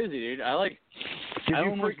was crazy, dude. I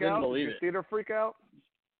almost didn't believe it. Did your theater freak out?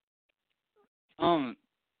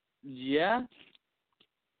 Yeah.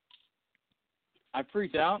 I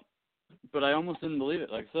freaked out, but I almost didn't believe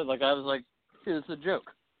it. Like I said, I was like, dude, this is a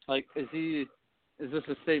joke. Like, is this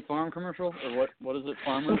a State Farm commercial? Or what is it,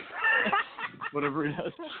 Farmers? Whatever he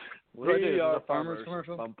does. We are a Farmers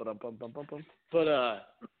commercial. Bum, ba-dum, bum, bum, bum, bum. But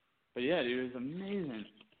yeah, dude, it was amazing.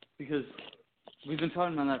 Because we've been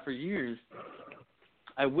talking about that for years.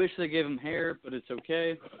 I wish they gave him hair, but it's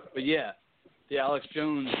okay. But yeah, the Alex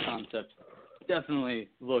Jones concept definitely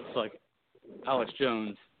looks like Alex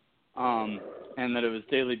Jones. And that it was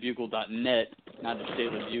dailybugle.net, not just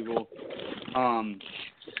Daily Bugle.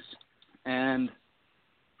 And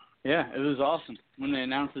yeah, it was awesome. When they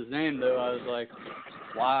announced his name, though, I was like,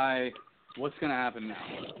 why? What's going to happen now?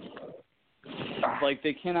 Like,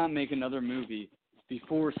 they cannot make another movie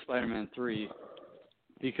before Spider-Man 3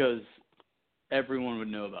 because everyone would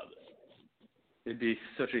know about this. It'd be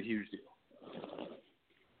such a huge deal.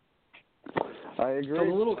 I agree. I'm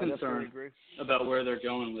a little concerned about where they're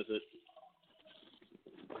going with it.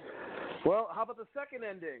 Well, how about the second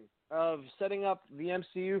ending of setting up the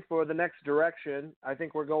MCU for the next direction? I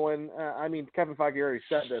think we're going, Kevin Feige already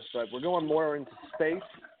said this, but we're going more into space.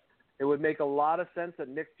 It would make a lot of sense that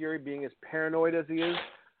Nick Fury, being as paranoid as he is,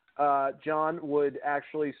 John, would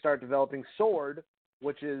actually start developing SWORD,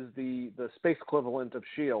 which is the space equivalent of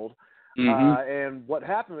S.H.I.E.L.D. Mm-hmm. And what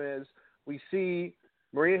happened is we see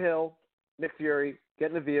Maria Hill, Nick Fury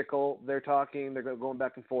get in a vehicle. They're talking. They're going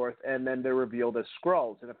back and forth, and then they're revealed as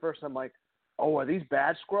Skrulls. And at first, I'm like, "Oh, are these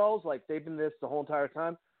bad Skrulls? Like they've been this the whole entire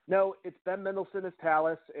time?" No, it's Ben Mendelsohn as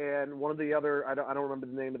Talos, and one of the other. I don't remember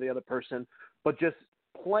the name of the other person, but just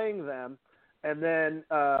playing them. And then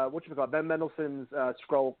Ben Mendelsohn's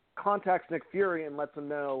Skrull contacts Nick Fury and lets him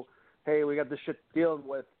know, "Hey, we got this shit dealing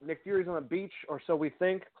with." Nick Fury's on a beach, or so we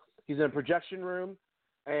think. He's in a projection room,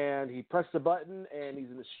 and he presses a button, and he's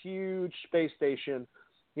in this huge space station.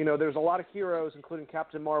 You know, there's a lot of heroes, including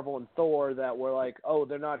Captain Marvel and Thor, that were like, "Oh,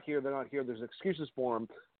 they're not here, they're not here." There's excuses for them.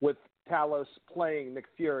 With Talos playing Nick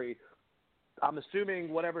Fury, I'm assuming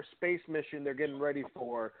whatever space mission they're getting ready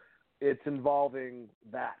for, it's involving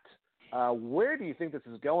that. Where do you think this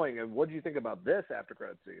is going, and what do you think about this after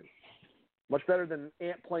credit scene? Much better than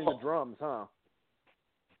Ant playing the drums, huh?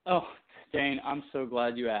 Oh, Dane, I'm so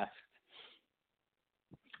glad you asked.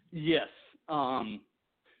 Yes.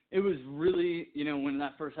 It was really, when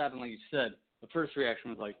that first happened, like you said, the first reaction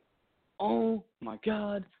was like, oh, my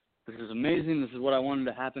God, this is amazing. This is what I wanted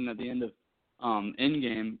to happen at the end of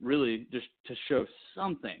Endgame, really, just to show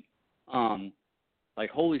something. Like,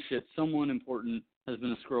 holy shit, someone important has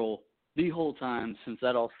been a Skrull the whole time since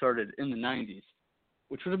that all started in the 90s,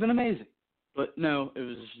 which would have been amazing. But no, it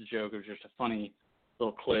was just a joke. It was just a funny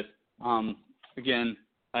little clip. Again,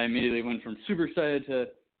 I immediately went from super excited to,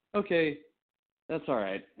 okay, that's all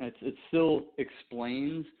right. It still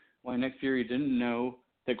explains why Nick Fury didn't know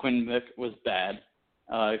that Quentin Beck was bad.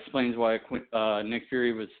 Explains why Nick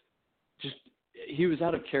Fury was he was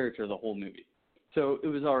out of character the whole movie. So it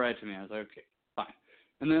was all right to me. I was like, okay, fine.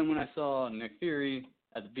 And then when I saw Nick Fury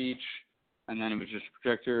at the beach, and then it was just a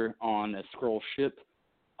projector on a Skrull ship,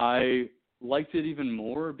 I liked it even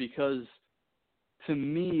more because to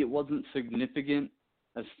me it wasn't significant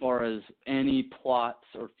as far as any plots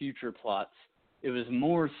or future plots. It was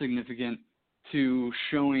more significant to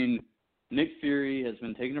showing Nick Fury has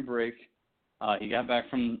been taking a break. He got back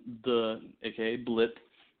from the AKA blip,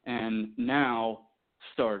 and now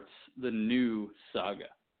starts the new saga.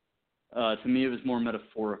 To me, it was more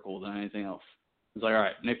metaphorical than anything else. It's like, all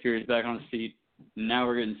right, Nick Fury's back on his feet. Now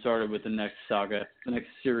we're getting started with the next saga, the next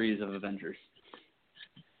series of Avengers.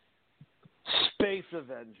 Space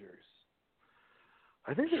Avengers.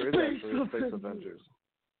 I think there is actually a Space Avengers.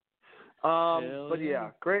 But yeah,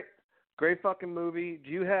 great fucking movie. Do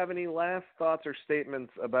you have any last thoughts or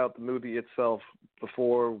statements about the movie itself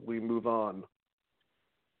before we move on?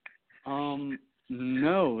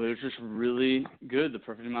 No, it was just really good. The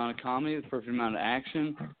perfect amount of comedy, the perfect amount of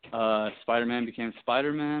action. Spider-Man became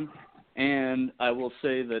Spider-Man. And I will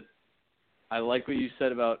say that I like what you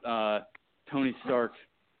said about Tony Stark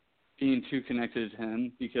being too connected to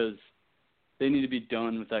him, because they need to be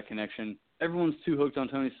done with that connection. Everyone's too hooked on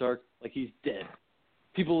Tony Stark, like he's dead.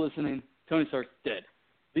 People listening, Tony Stark's dead.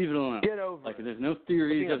 Leave it alone. Get over it. There's no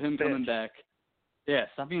theories of him coming back. Yeah,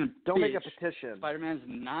 stop being a bitch. Don't make a petition. Spider-Man's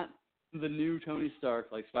not the new Tony Stark.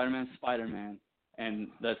 Like, Spider-Man's Spider-Man, and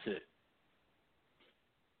that's it.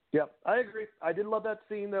 Yep, I agree. I did love that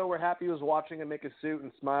scene, though, where Happy was watching him make his suit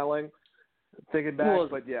and smiling, thinking back.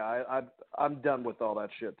 But yeah, I'm done with all that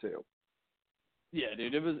shit too. Yeah,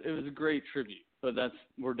 dude, it was a great tribute, but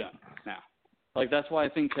we're done now. Like, that's why I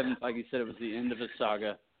think Kevin Feige said it was the end of his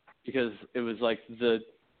saga, because it was like the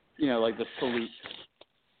salute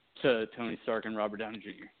to Tony Stark and Robert Downey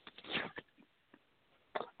Jr.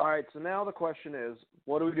 All right, so now the question is,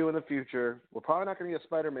 what do we do in the future? We're probably not going to get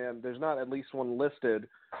Spider-Man. There's not at least one listed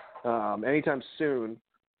anytime soon,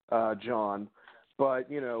 John. But,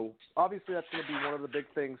 obviously that's going to be one of the big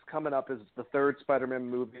things coming up is the third Spider-Man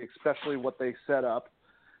movie, especially what they set up.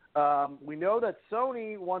 We know that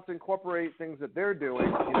Sony wants to incorporate things that they're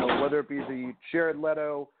doing, whether it be the Jared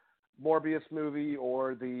Leto Morbius movie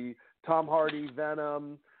or the Tom Hardy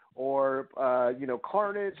Venom or,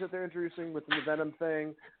 Carnage that they're introducing with the Venom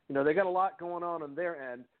thing. They got a lot going on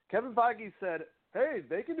their end. Kevin Feige said, hey,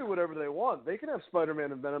 they can do whatever they want. They can have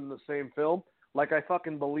Spider-Man and Venom in the same film. Like, I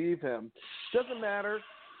fucking believe him. Doesn't matter.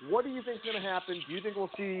 What do you think is going to happen? Do you think we'll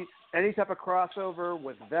see any type of crossover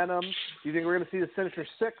with Venom? Do you think we're going to see the Sinister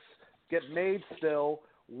Six get made still?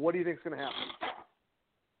 What do you think is going to happen?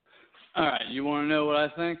 All right, you want to know what I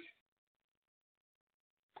think?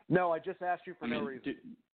 No, I just asked you for no reason.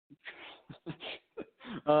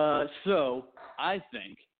 So, I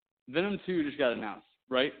think Venom 2 just got announced,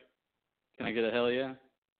 right? Can I get a hell yeah?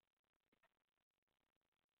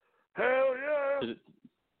 Hell yeah!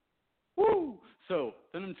 Woo! So,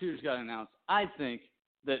 Venom 2 just got announced. I think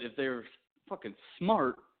that if they were fucking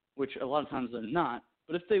smart, which a lot of times they're not,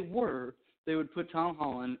 but if they were, they would put Tom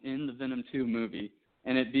Holland in the Venom 2 movie,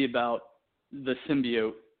 and it'd be about the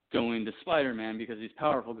symbiote going to Spider-Man because he's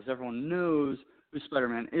powerful, because everyone knows who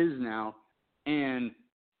Spider-Man is now, and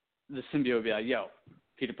the symbiote would be like, yo,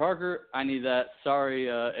 Peter Parker, I need that. Sorry,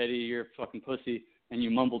 Eddie, you're a fucking pussy, and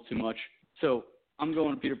you mumble too much. So I'm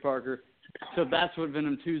going to Peter Parker. So that's what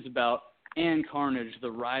Venom 2 is about, and Carnage,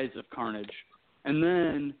 the rise of Carnage. And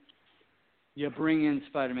then you bring in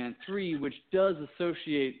Spider-Man 3, which does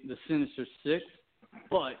associate the Sinister Six,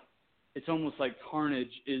 but it's almost like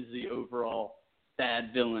Carnage is the overall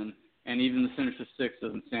bad villain, and even the Sinister Six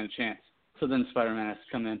doesn't stand a chance. So then Spider-Man has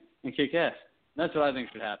to come in and kick ass. That's what I think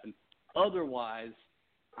should happen. Otherwise,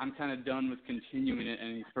 I'm kind of done with continuing it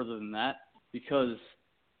any further than that because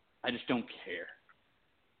I just don't care.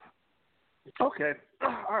 Okay.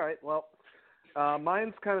 All right. Well,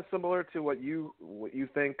 mine's kind of similar to what you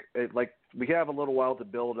think. Like, we have a little while to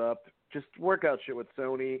build up. Just work out shit with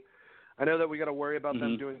Sony. I know that we got to worry about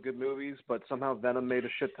them doing good movies, but somehow Venom made a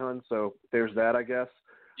shit ton, so there's that, I guess.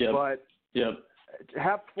 Yep. But Yep.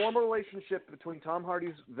 form a relationship between Tom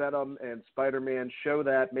Hardy's Venom and Spider-Man. Show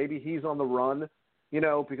that maybe he's on the run,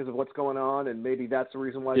 because of what's going on, and maybe that's the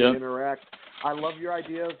reason why they interact. I love your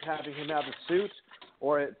idea of having him have a suit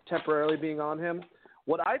or it temporarily being on him.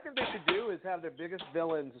 What I think they should do is have their biggest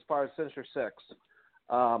villains as far as Sinister Six.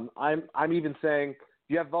 I'm even saying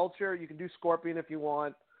you have Vulture, you can do Scorpion if you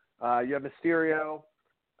want. You have Mysterio,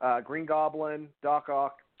 Green Goblin, Doc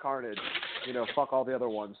Ock, Carnage. Fuck all the other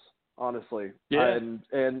ones, honestly. Yeah.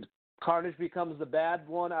 And Carnage becomes the bad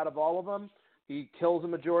one out of all of them. He kills a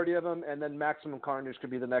majority of them, and then Maximum Carnage could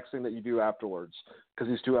be the next thing that you do afterwards because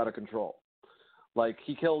he's too out of control. Like,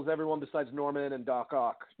 he kills everyone besides Norman and Doc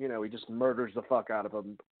Ock. He just murders the fuck out of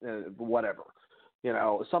them, whatever.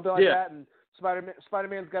 Something like that, and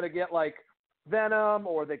Spider-Man's got to get, like, Venom,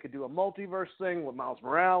 or they could do a multiverse thing with Miles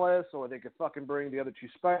Morales, or they could fucking bring the other two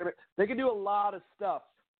Spider-Man. They could do a lot of stuff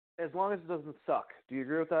as long as it doesn't suck. Do you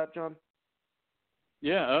agree with that, John?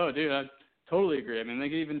 Yeah, oh, dude, I totally agree. I mean, they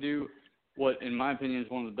could even do what, in my opinion, is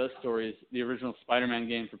one of the best stories, the original Spider-Man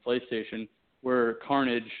game for PlayStation, where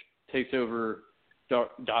Carnage takes over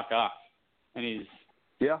Doc Ock, and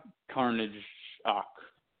he's Carnage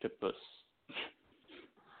Octopus.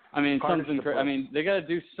 I mean, they got to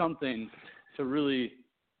do something to really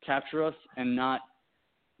capture us and not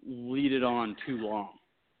lead it on too long.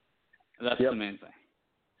 That's the main thing.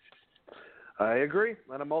 I agree,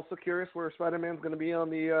 and I'm also curious where Spider-Man's going to be on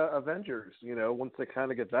the Avengers, once they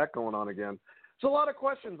kind of get that going on again. It's a lot of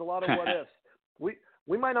questions, a lot of what ifs.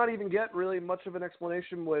 We might not even get really much of an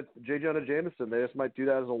explanation with J. Jonah Jameson. They just might do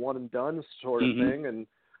that as a one-and-done sort of thing, and,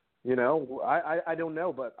 I don't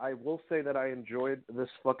know, but I will say that I enjoyed this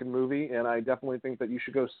fucking movie, and I definitely think that you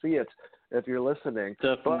should go see it if you're listening.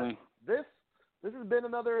 Definitely. But this has been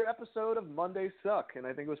another episode of Monday Suck, and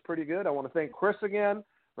I think it was pretty good. I want to thank Chris again.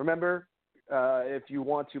 Remember, if you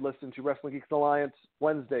want to listen to Wrestling Geeks Alliance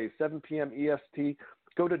Wednesday, 7 p.m. EST,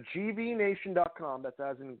 go to gvnation.com. That's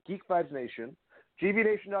as in Geek Vibes Nation.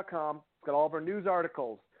 gvnation.com. It's got all of our news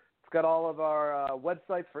articles. It's got all of our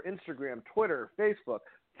websites for Instagram, Twitter, Facebook.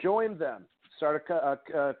 Join them. Start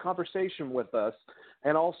a conversation with us.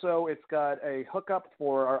 And also, it's got a hookup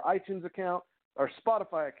for our iTunes account, our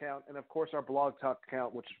Spotify account, and, of course, our Blog Talk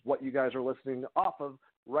account, which is what you guys are listening off of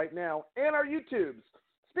right now, and our YouTubes.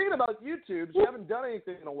 Speaking about YouTubes, we haven't done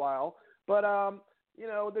anything in a while, but,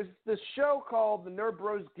 there's this show called the Nerd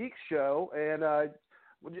Bros Geek Show,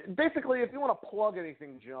 and basically, if you want to plug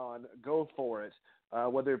anything, John, go for it,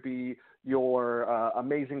 whether it be your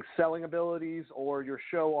amazing selling abilities or your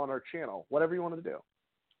show on our channel, whatever you want to do.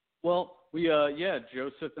 Well, we,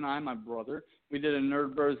 Joseph and I, my brother, we did a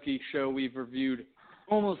Nerd Bros Geek Show. We've reviewed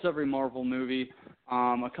almost every Marvel movie,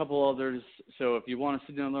 a couple others, so if you want to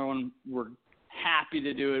see another one, we're happy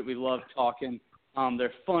to do it. We love talking.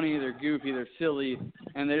 They're funny, they're goofy, they're silly,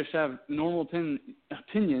 and they just have normal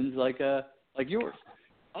opinions like yours.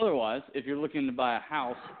 Otherwise, if you're looking to buy a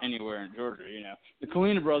house anywhere in Georgia, the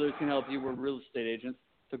Kalina brothers can help you. We're real estate agents.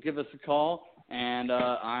 So give us a call, and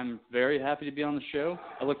I'm very happy to be on the show.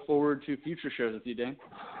 I look forward to future shows with you, Dan.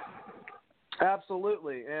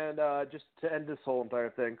 Absolutely. And just to end this whole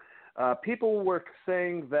entire thing, people were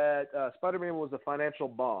saying that Spider-Man was a financial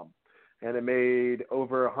bomb, and it made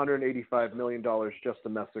over $185 million just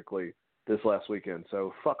domestically this last weekend.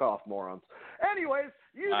 So fuck off, morons. Anyways,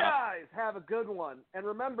 you guys have a good one. And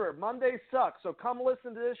remember, Monday sucks, so come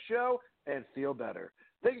listen to this show and feel better.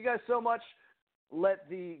 Thank you guys so much. Let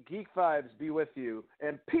the Geek Vibes be with you,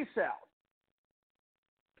 and peace out.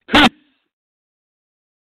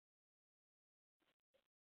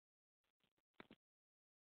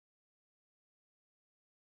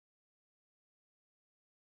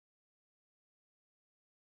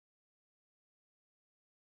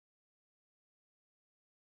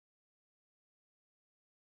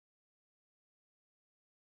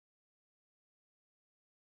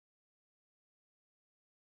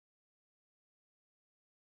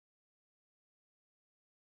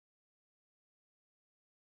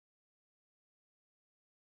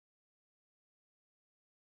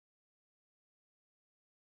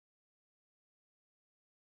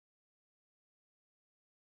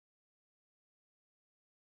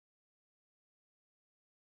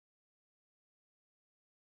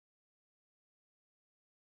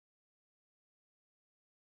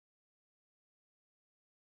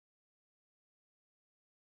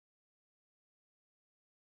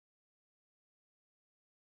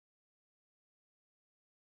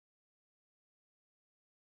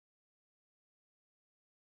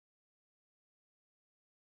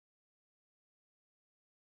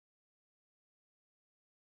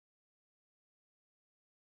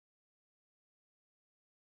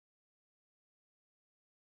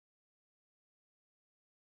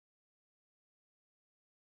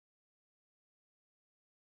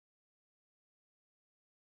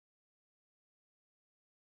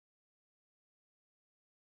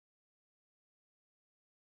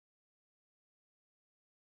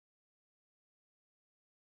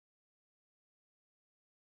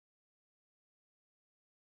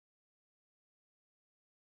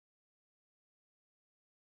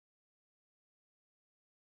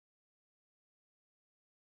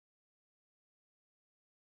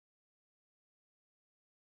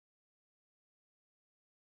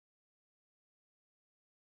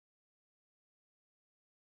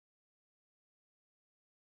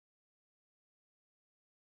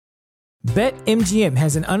 BetMGM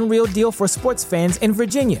has an unreal deal for sports fans in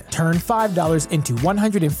Virginia. Turn $5 into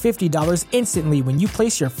 $150 instantly when you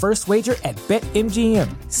place your first wager at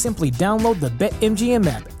BetMGM. Simply download the BetMGM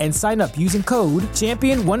app and sign up using code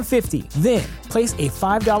Champion150. Then, place a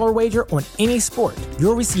 $5 wager on any sport.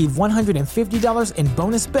 You'll receive $150 in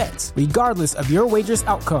bonus bets, regardless of your wager's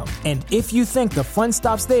outcome. And if you think the fun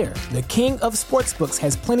stops there, the King of Sportsbooks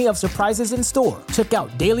has plenty of surprises in store. Check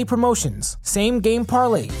out daily promotions, same-game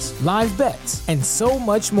parlays, live bets, and so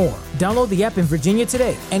much more. Download the app in Virginia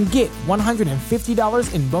today and get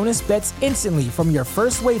 $150 in bonus bets instantly from your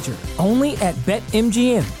first wager. Only at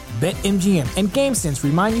BetMGM. BetMGM and GameSense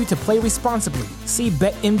remind you to play responsibly. See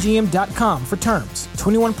BetMGM.com for terms.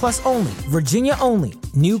 21 plus only. Virginia only.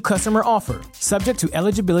 New customer offer. Subject to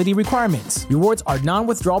eligibility requirements. Rewards are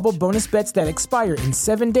non-withdrawable bonus bets that expire in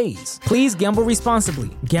 7 days. Please gamble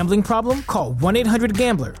responsibly. Gambling problem? Call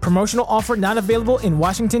 1-800-GAMBLER. Promotional offer not available in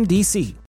Washington, D.C.